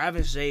like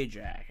Travis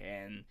Zajac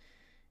and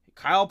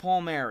Kyle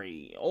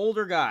Palmieri,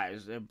 older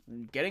guys,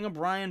 getting a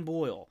Brian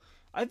Boyle.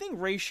 I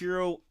think Ray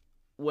Shero,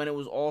 when it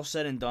was all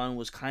said and done,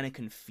 was kind of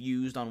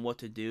confused on what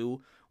to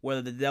do,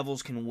 whether the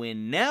Devils can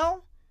win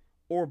now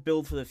or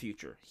build for the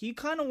future. He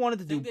kind of wanted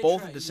to do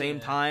both at the same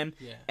time,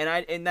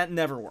 and that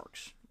never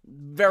works.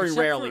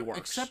 Rarely works.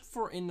 Except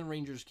for in the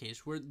Rangers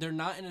case, where they're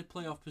not in a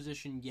playoff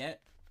position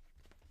yet,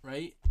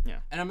 right? Yeah.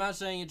 And I'm not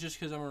saying it just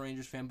because I'm a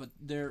Rangers fan, but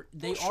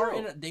they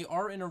true.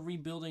 are in a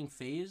rebuilding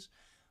phase,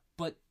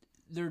 but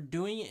they're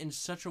doing it in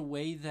such a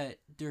way that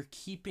they're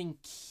keeping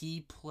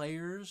key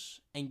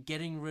players and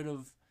getting rid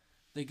of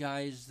the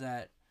guys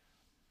that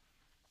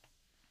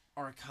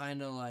are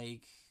kind of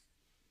like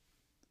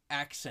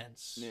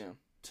accents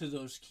to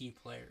those key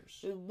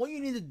players. What you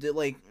need to do,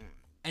 like,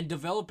 and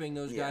developing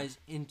those guys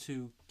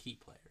into key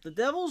players. The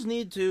Devils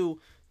need to.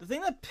 The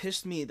thing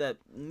that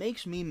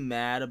makes me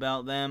mad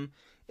about them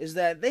is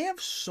that they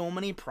have so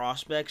many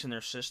prospects in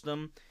their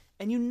system,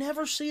 and you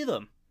never see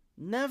them.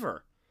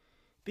 Never.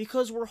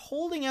 Because we're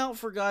holding out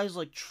for guys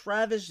like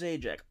Travis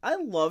Zajac. I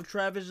love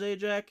Travis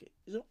Zajac.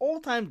 He's an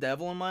all-time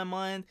Devil in my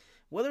mind.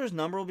 Whether his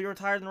number will be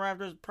retired in the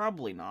Raptors,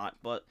 probably not.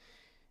 But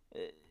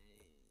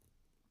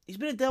he's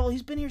been a Devil.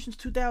 He's been here since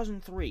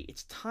 2003.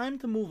 It's time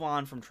to move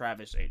on from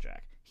Travis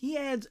Zajac. He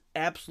adds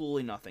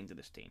absolutely nothing to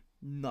this team.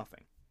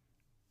 Nothing.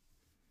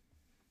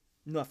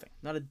 Nothing.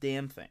 Not a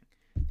damn thing.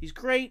 He's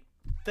great.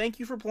 Thank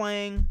you for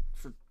playing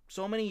for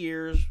so many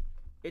years.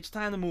 It's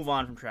time to move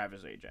on from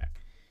Travis Zajac.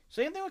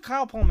 Same thing with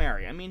Kyle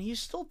Palmieri. I mean, he's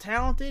still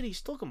talented. He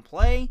still can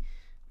play.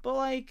 But,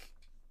 like,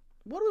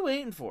 what are we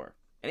waiting for?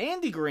 And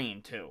Andy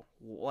Green, too.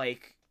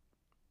 Like,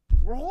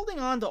 we're holding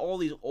on to all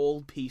these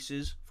old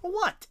pieces. For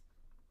what?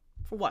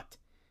 For what?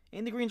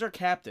 Andy Green's our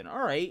captain.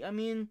 All right. I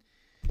mean,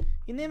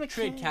 you name a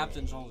trade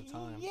captains all the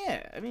time.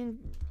 Yeah. I mean,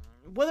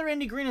 whether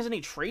Andy Green has any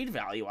trade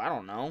value, I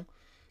don't know.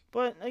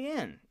 But,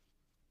 again,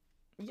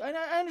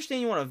 I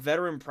understand you want a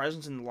veteran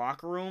presence in the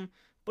locker room,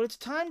 but it's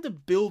time to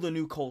build a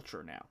new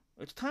culture now.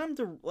 It's time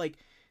to, like,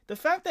 the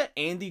fact that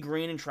Andy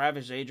Green and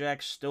Travis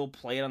Zajac still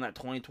played on that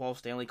 2012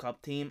 Stanley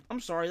Cup team, I'm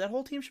sorry, that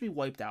whole team should be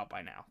wiped out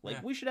by now.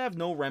 Like, we should have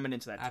no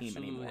remnants of that team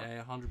anymore. Absolutely,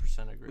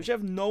 I 100% agree. We should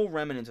have no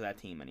remnants of that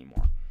team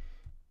anymore.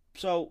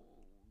 So,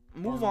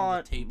 move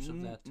on. Tapes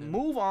of that too.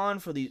 Move on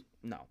for these,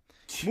 no.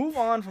 Move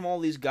on from all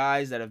these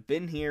guys that have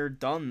been here,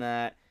 done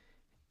that,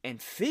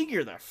 and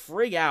figure the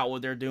frig out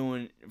what they're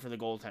doing for the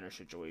goaltender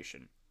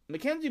situation.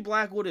 Mackenzie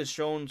Blackwood has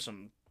shown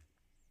some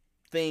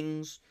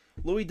things.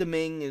 Louis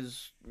Domingue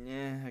is,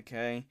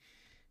 okay.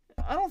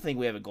 I don't think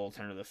we have a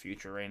goaltender of the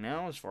future right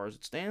now as far as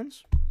it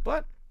stands.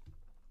 But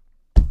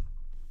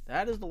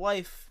that is the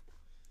life.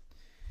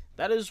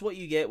 That is what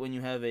you get when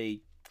you have a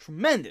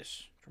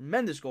tremendous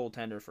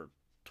goaltender for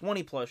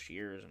 20-plus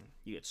years and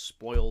you get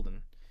spoiled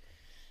and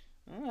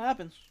it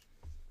happens.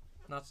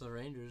 Not to the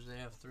Rangers. They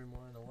have 3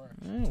 more in the works.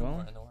 Yeah, 2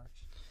 more in the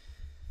works.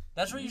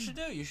 That's what you should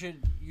do.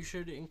 You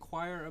should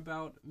inquire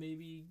about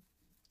maybe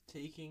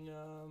taking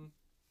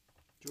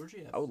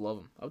Georgiev. I would love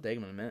him. I would take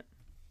him in a minute.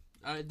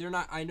 They're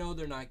not. I know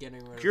they're not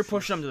getting rid of. You're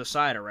pushing them to the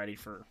side already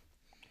for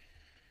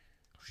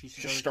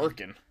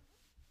Shesterkin.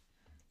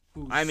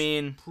 I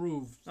mean,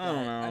 proved. I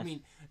don't know. I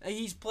mean,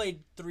 he's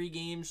played 3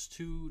 games,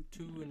 2-1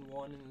 in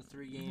the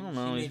 3 games. I don't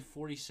know. He made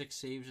 46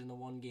 saves in the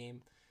 1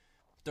 game,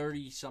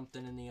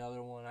 30-something in the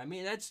other one. I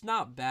mean, that's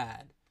not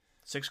bad.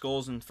 6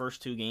 goals in the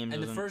first 2 games.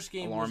 And the first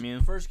game alarm was you?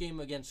 the first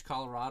game against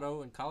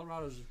Colorado, and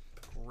Colorado's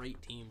a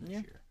great team this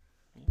year.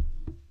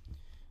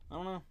 I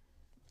don't know.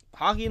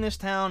 Hockey in this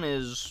town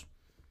is.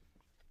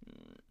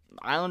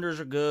 Islanders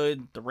are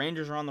good. The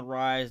Rangers are on the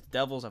rise. The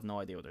Devils have no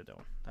idea what they're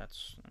doing.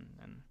 That's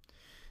and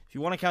if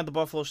you want to count the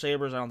Buffalo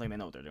Sabres, I don't think they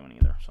know what they're doing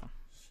either. So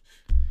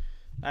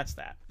that's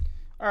that.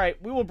 All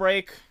right, we will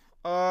break.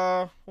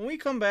 When we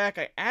come back,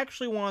 I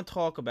actually want to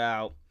talk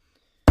about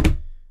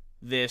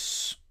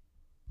this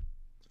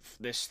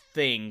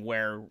thing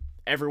where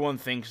everyone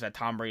thinks that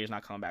Tom Brady is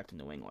not coming back to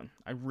New England.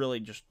 I really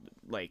just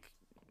like.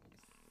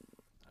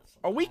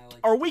 Are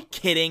we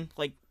kidding?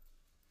 Like,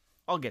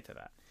 I'll get to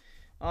that.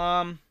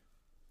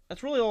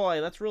 That's really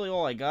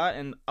all I got,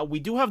 and we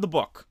do have the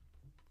book.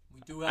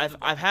 We do have.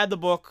 I've had the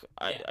book.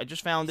 I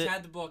just found it. He's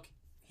had the book.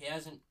 He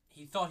hasn't.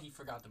 He thought he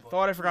forgot the book.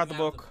 Thought I forgot the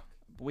book.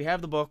 But we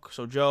have the book,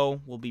 so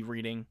Joe will be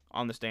reading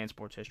On This Day in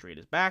Sports History. It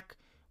is back.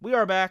 We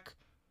are back.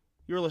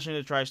 You're listening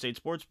to Tri-State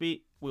Sports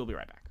Beat. We'll be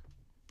right back.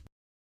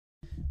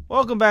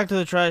 Welcome back to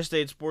the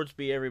Tri-State Sports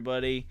Beat,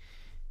 everybody.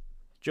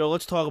 Joe,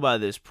 let's talk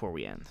about this before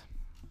we end.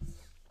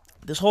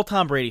 This whole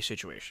Tom Brady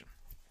situation.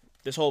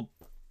 This whole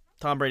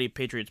Tom Brady,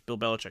 Patriots, Bill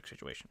Belichick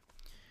situation.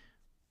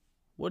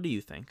 What do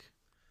you think?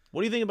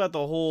 What do you think about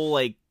the whole,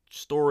 like,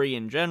 story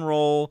in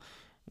general?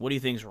 What do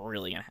you think is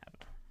really going to happen?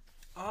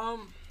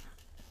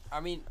 I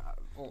mean,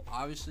 well,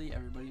 obviously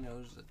everybody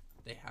knows that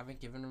they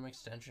haven't given him an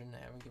extension. They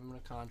haven't given him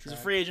a contract. He's a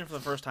free agent for the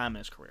first time in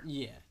his career.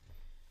 Yeah.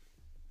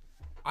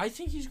 I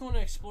think he's going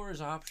to explore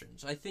his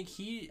options. I think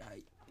he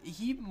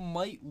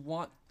might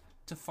want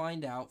to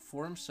find out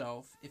for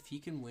himself if he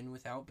can win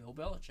without Bill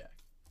Belichick.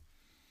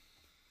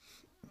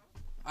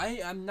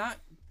 I'm not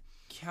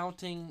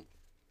counting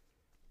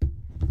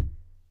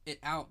it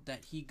out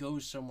that he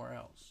goes somewhere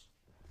else.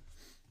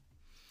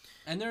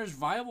 And there's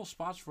viable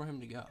spots for him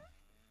to go.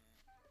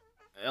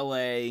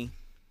 LA,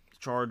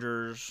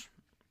 Chargers.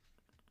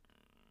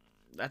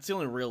 That's the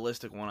only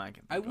realistic one I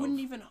can think I wouldn't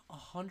of. even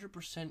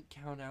 100%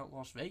 count out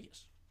Las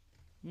Vegas.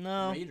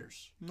 No.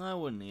 Raiders. No, I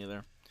wouldn't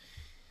either.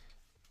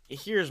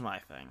 Here's my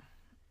thing.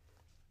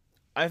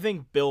 I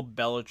think Bill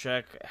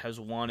Belichick has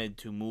wanted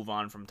to move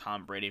on from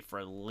Tom Brady for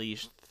at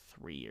least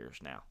 3 years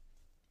now.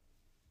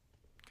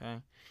 Okay?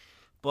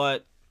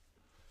 But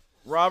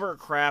Robert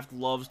Kraft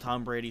loves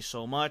Tom Brady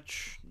so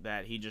much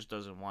that he just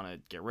doesn't want to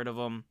get rid of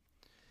him.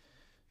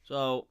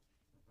 So,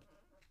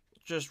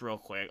 just real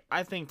quick,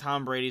 I think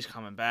Tom Brady's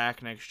coming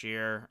back next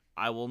year.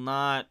 I will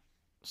not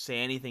say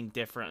anything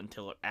different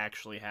until it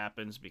actually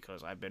happens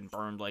because I've been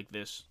burned like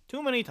this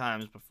too many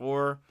times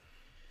before.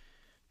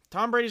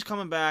 Tom Brady's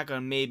coming back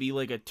on maybe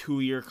like a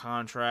 2-year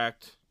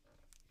contract.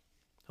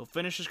 He'll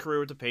finish his career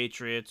with the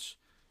Patriots.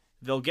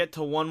 They'll get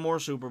to one more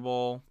Super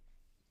Bowl.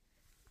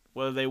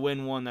 Whether they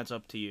win one, that's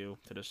up to you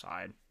to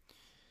decide.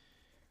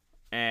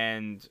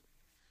 And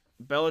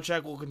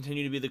Belichick will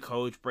continue to be the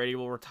coach. Brady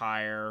will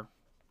retire.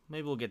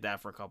 Maybe we'll get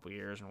that for a couple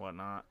years and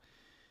whatnot.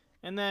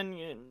 And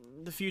then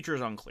the future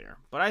is unclear.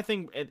 But I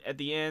think at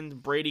the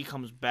end, Brady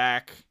comes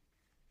back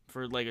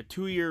for like a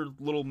 2-year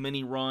little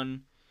mini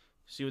run.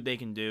 See what they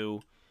can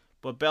do.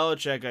 But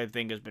Belichick, I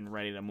think, has been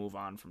ready to move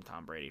on from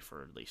Tom Brady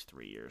for at least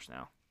 3 years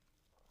now.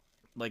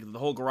 Like, the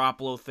whole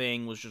Garoppolo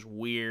thing was just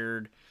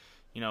weird,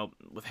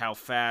 with how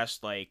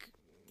fast, Belichick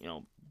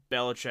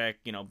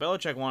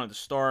wanted to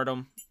start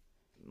him,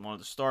 wanted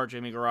to start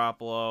Jimmy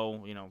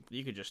Garoppolo.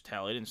 You could just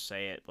tell. He didn't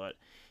say it, but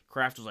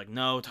Kraft was like,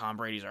 no, Tom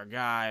Brady's our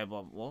guy,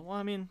 blah, blah, blah. Well,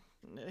 I mean,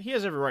 he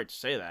has every right to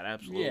say that,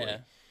 absolutely.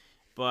 Yeah.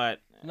 But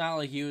not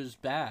like he was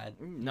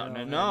bad. No.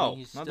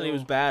 Not that he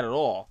was bad at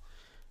all.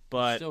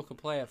 But still could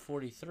play at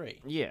 43.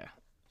 Yeah.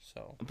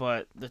 So.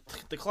 But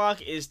the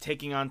clock is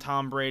ticking on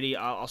Tom Brady.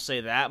 I'll say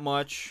that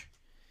much.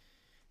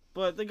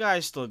 But the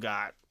guy's still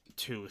got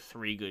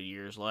 2-3 good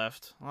years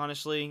left,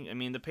 honestly. I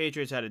mean, the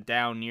Patriots had a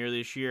down year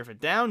this year. If a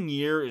down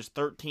year is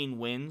 13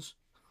 wins,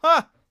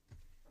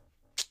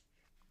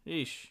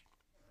 Yeesh.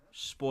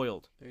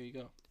 Spoiled. There you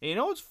go. And you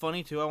know what's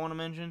funny, too, I want to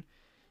mention?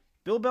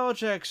 Bill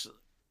Belichick's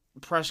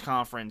press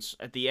conference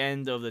at the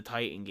end of the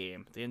Titan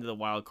game, at the end of the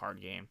wild card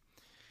game.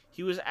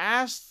 He was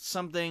asked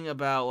something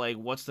about,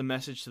 what's the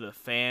message to the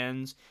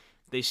fans?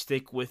 They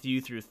stick with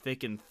you through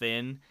thick and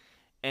thin.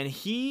 And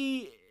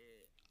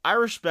I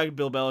respect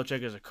Bill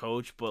Belichick as a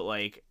coach, but,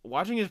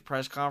 watching his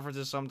press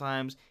conferences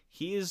sometimes,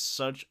 he is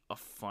such a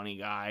funny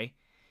guy.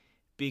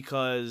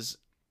 Because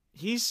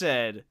he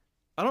said,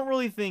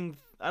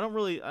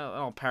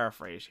 I'll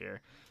paraphrase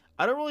here.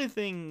 I don't really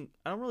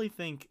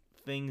think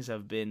things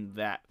have been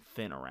that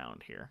thin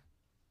around here.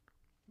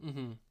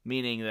 Mm-hmm.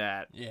 Meaning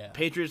that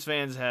Patriots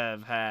fans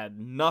have had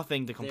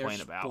nothing to complain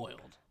about.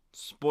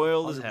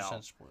 Spoiled as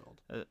hell.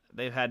 Spoiled.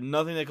 They've had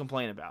nothing to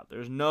complain about.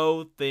 There's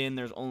no thin.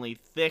 There's only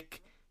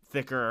thick,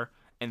 thicker,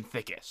 and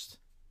thickest.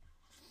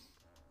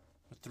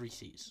 With 3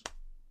 C's.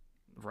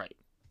 Right.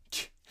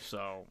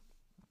 So,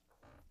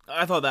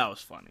 I thought that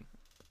was funny.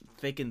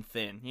 Thick and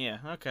thin. Yeah,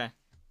 okay.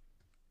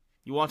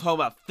 You want to talk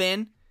about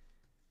thin?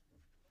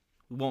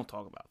 We won't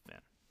talk about thin.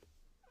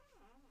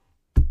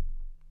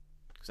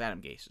 Because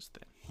Adam Gase is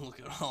thin.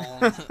 Look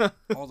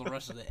at all the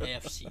rest of the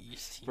AFC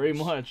East teams.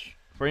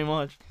 Pretty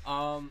much.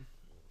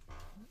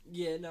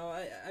 Yeah, no,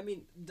 I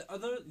mean, the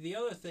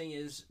other thing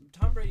is,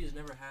 Tom Brady has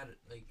never had,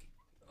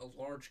 a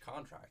large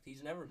contract.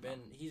 He's never been,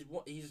 he's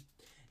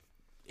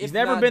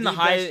never been the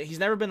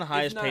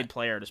highest paid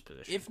player at his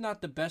position. If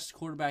not the best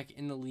quarterback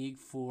in the league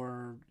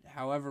for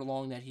however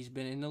long that he's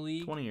been in the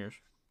league. 20 years.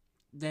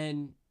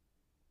 Then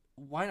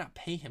why not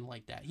pay him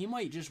like that? He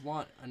might just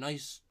want a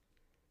nice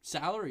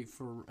salary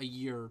for a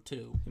year or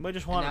two. He might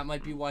just want. And that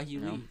might be why he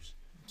leaves.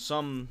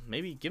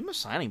 Maybe give him a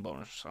signing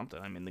bonus or something.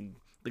 I mean,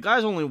 the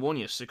guy's only won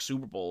you 6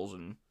 Super Bowls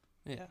and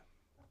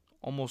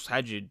almost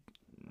had you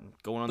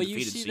going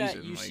undefeated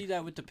season. You see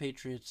that with the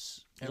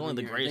Patriots. He's only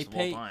the greatest of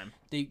all time.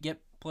 They get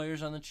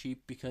players on the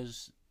cheap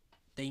because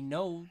they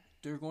know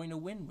they're going to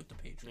win with the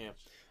Patriots. Yeah.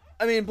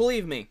 I mean,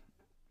 believe me,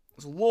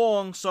 as a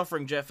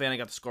long-suffering Jet fan, I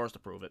got the scars to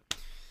prove it.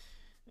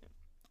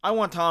 I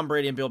want Tom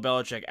Brady and Bill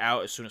Belichick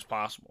out as soon as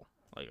possible.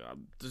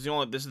 This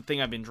is the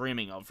thing I've been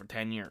dreaming of for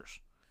 10 years.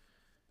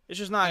 It's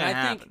just not going to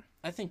happen.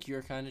 I think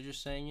you're kind of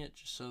just saying it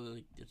just so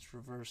that it's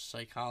reverse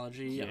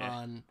psychology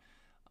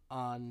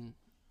on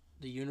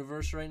the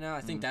universe right now.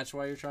 I think that's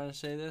why you're trying to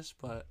say this,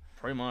 but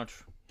pretty much.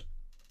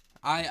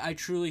 I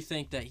truly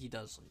think that he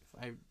does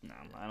leave.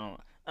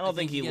 I don't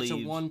think he gets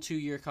leaves. A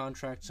 1-2 year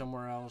contract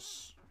somewhere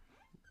else.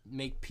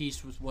 Make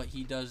peace with what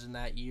he does in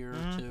that year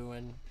or two,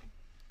 and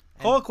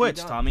call it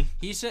quits, Tommy.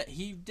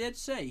 He did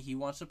say he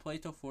wants to play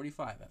till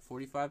 45. At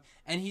 45,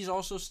 and he's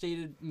also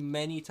stated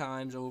many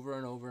times over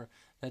and over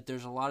that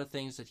there's a lot of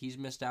things that he's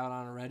missed out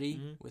on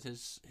already with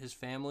his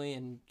family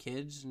and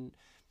kids, and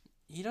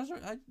he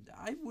doesn't.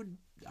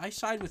 I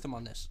side with him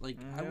on this.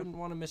 I wouldn't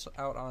want to miss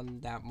out on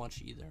that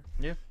much either.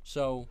 Yeah.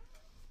 So,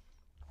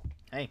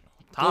 hey,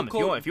 Tom,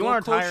 if you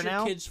want to retire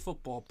now, kids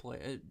football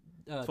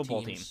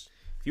team.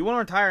 If you want to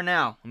retire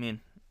now, I mean,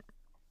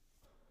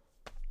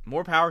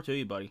 more power to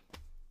you, buddy.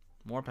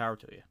 More power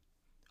to you.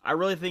 I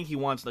really think he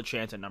wants the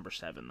chance at number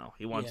 7, though.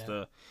 He wants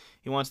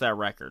that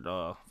record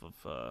of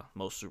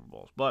most Super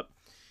Bowls. But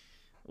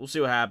we'll see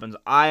what happens.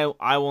 I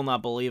will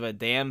not believe a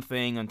damn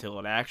thing until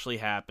it actually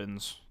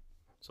happens.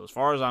 So as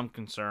far as I'm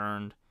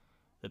concerned,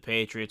 the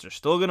Patriots are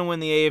still going to win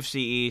the AFC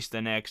East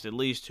the next at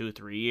least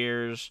 2-3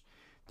 years.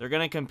 They're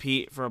going to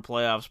compete for a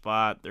playoff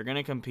spot. They're going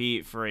to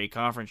compete for a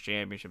conference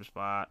championship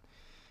spot.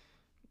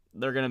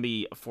 They're going to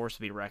be a force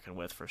to be reckoned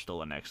with for still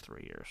the next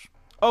 3 years.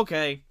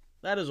 Okay,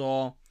 that is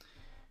all.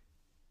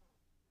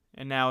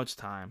 And now it's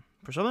time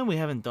for something we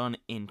haven't done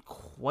in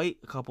quite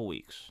a couple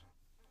weeks.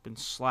 Been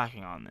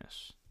slacking on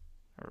this.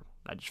 Or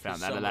I just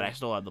found out that I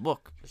still had the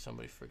book.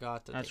 Somebody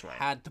forgot that That's they right.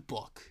 had the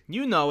book.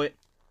 You know it.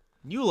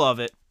 You love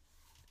it.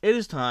 It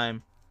is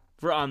time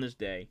for On This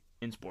Day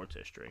in Sports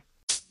History.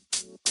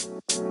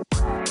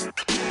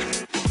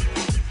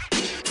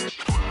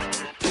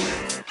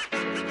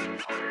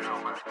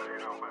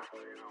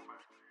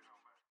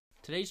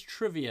 Today's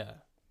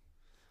trivia.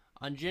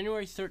 On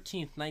January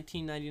 13th,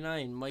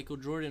 1999, Michael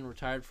Jordan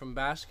retired from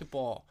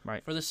basketball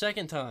for the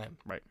second time.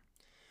 Right.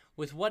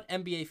 With what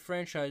NBA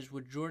franchise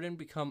would Jordan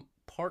become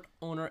part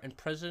owner and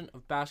president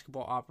of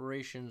basketball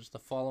operations the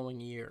following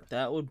year?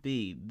 That would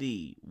be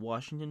the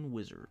Washington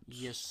Wizards.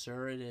 Yes,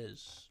 sir, it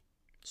is.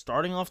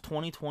 Starting off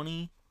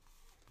 2020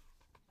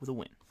 with a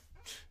win.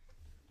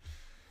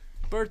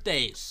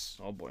 Birthdays.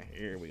 Oh boy,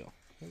 here we go.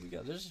 Here we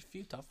go. There's a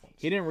few tough ones.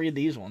 He didn't read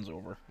these ones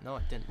over. No,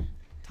 it didn't.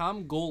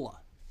 Tom Gola.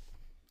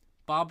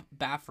 Bob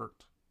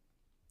Baffert.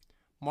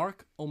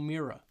 Mark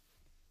O'Meara.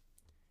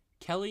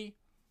 Kelly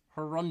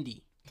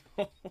Harundi.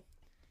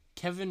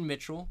 Kevin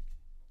Mitchell.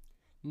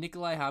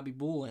 Nikolai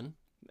Habibulin.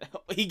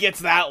 He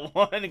gets that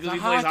one because he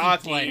plays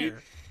hockey.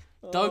 Player.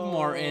 Doug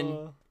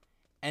Martin.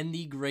 And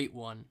the great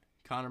one,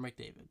 Connor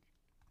McDavid.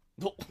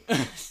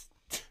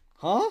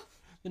 Huh?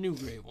 The new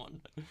great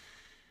one.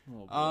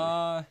 Oh, boy.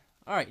 All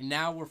right,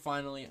 now we're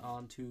finally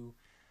on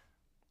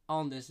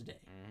this day.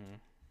 Mm-hmm.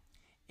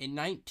 In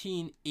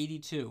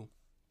 1982,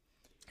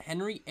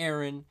 Henry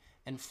Aaron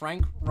and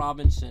Frank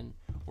Robinson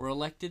were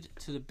elected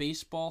to the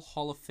Baseball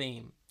Hall of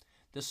Fame.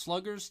 The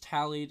Sluggers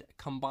tallied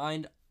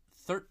combined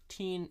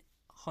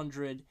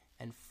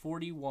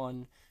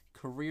 1,341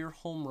 career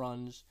home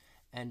runs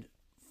and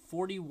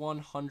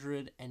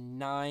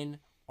 4,109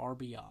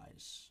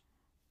 RBIs.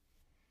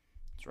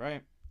 That's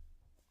right.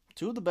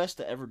 Two of the best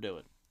to ever do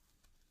it.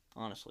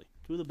 Honestly,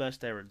 two of the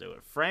best to ever do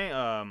it.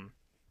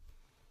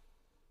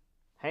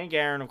 Hank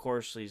Aaron, of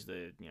course, he's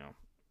the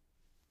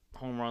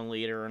home run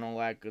leader and all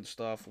that good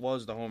stuff.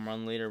 Was the home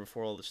run leader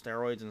before all the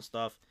steroids and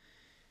stuff.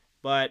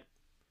 But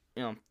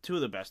two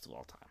of the best of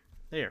all time.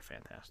 They are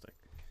fantastic.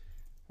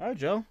 All right,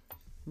 Joe,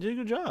 you did a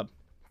good job.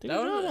 Did a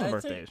good job on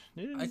birthdays.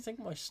 I think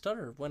my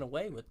stutter went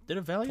away with did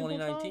a valuable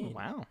 2019. job?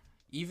 Wow.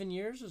 Even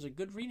years is a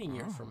good reading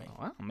year for me.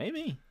 Wow,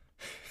 maybe.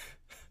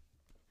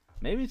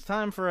 Maybe it's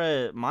time for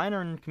a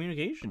minor in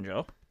communication,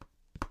 Joe.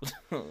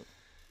 With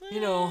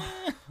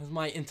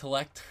my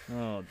intellect.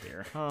 Oh,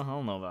 dear. I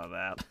don't know about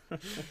that.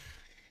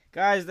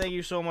 Guys, thank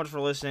you so much for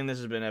listening. This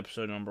has been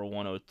episode number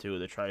 102 of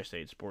the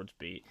Tri-State Sports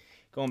Beat.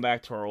 Going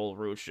back to our old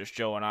roots, just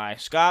Joe and I.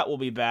 Scott will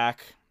be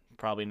back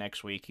probably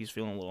next week. He's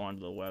feeling a little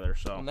under the weather,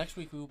 so. Well, next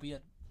week we will be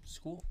at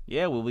school.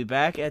 Yeah, we'll be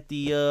back at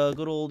the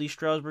good old East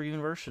Stroudsburg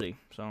University.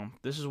 So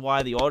this is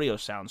why the audio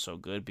sounds so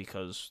good,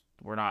 because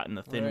we're not in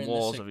the thin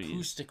walls of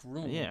acoustic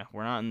room. Yeah,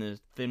 we're not in the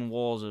thin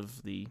walls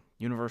of the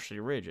University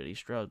Ridge at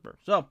East Stroudsburg.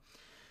 So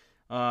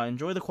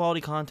enjoy the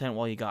quality content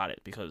while you got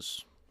it,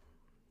 because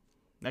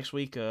next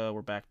week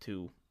we're back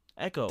to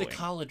echoing. The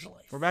college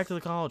life. We're back to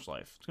the college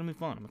life. It's gonna be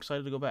fun. I'm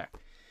excited to go back.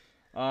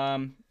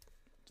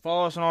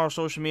 Follow us on all our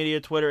social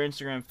media: Twitter,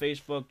 Instagram,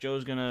 Facebook.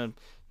 Joe's gonna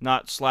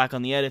not slack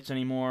on the edits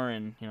anymore,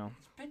 and It's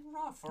been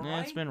rough, all yeah,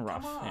 right? it's been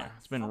rough. Come on, Yeah,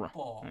 it's been rough.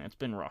 football. Yeah, it's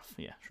been rough.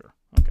 Yeah, sure.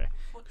 Okay.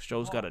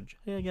 Joe's got a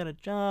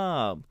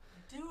job.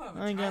 I do have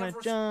a I got a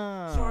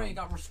job. Sorry, I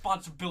got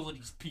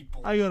responsibilities,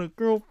 people. I got a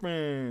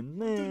girlfriend.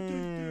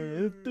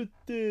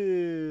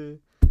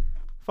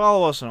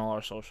 Follow us on all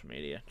our social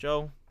media.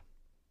 Joe,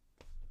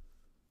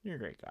 you're a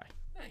great guy.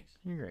 Thanks.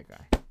 You're a great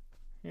guy.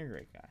 You're a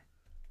great guy.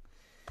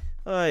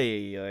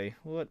 Ay,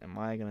 what am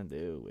I gonna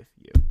do with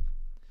you?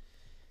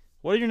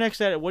 What are your next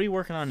edit? What are you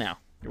working on now?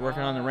 You're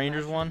working on the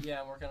Rangers one?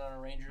 Yeah, I'm working on a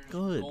Rangers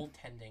Good.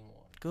 goaltending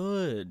one.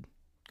 Good.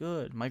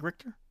 Mike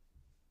Richter?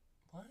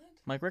 What?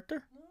 Mike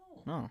Richter? No.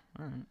 No,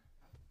 alright.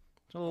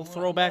 It's a little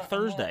throwback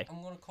Thursday.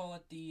 I'm gonna call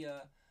it the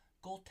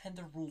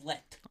goaltender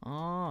roulette.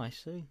 Oh, I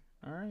see.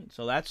 All right,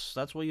 so that's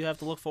what you have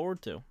to look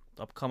forward to.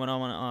 Upcoming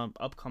on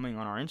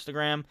our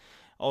Instagram.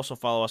 Also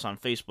follow us on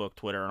Facebook,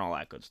 Twitter, and all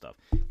that good stuff.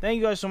 Thank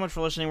you guys so much for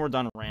listening. We're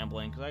done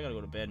rambling because I gotta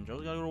go to bed and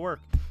Joe's gotta go to work.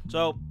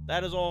 So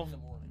that is all. In the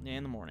morning. Yeah,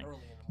 in the morning.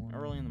 Early in the morning.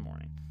 Early in the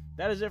morning.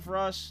 That is it for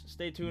us.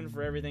 Stay tuned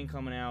for everything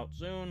coming out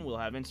soon. We'll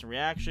have instant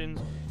reactions.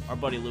 Our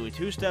buddy Louis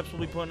Two Steps will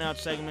be putting out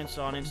segments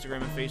on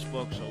Instagram and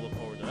Facebook, so look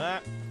forward to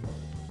that.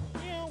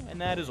 And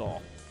that is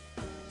all.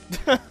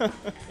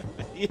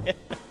 Yeah.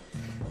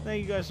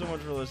 Thank you guys so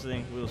much for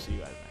listening. We'll see you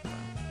guys next time.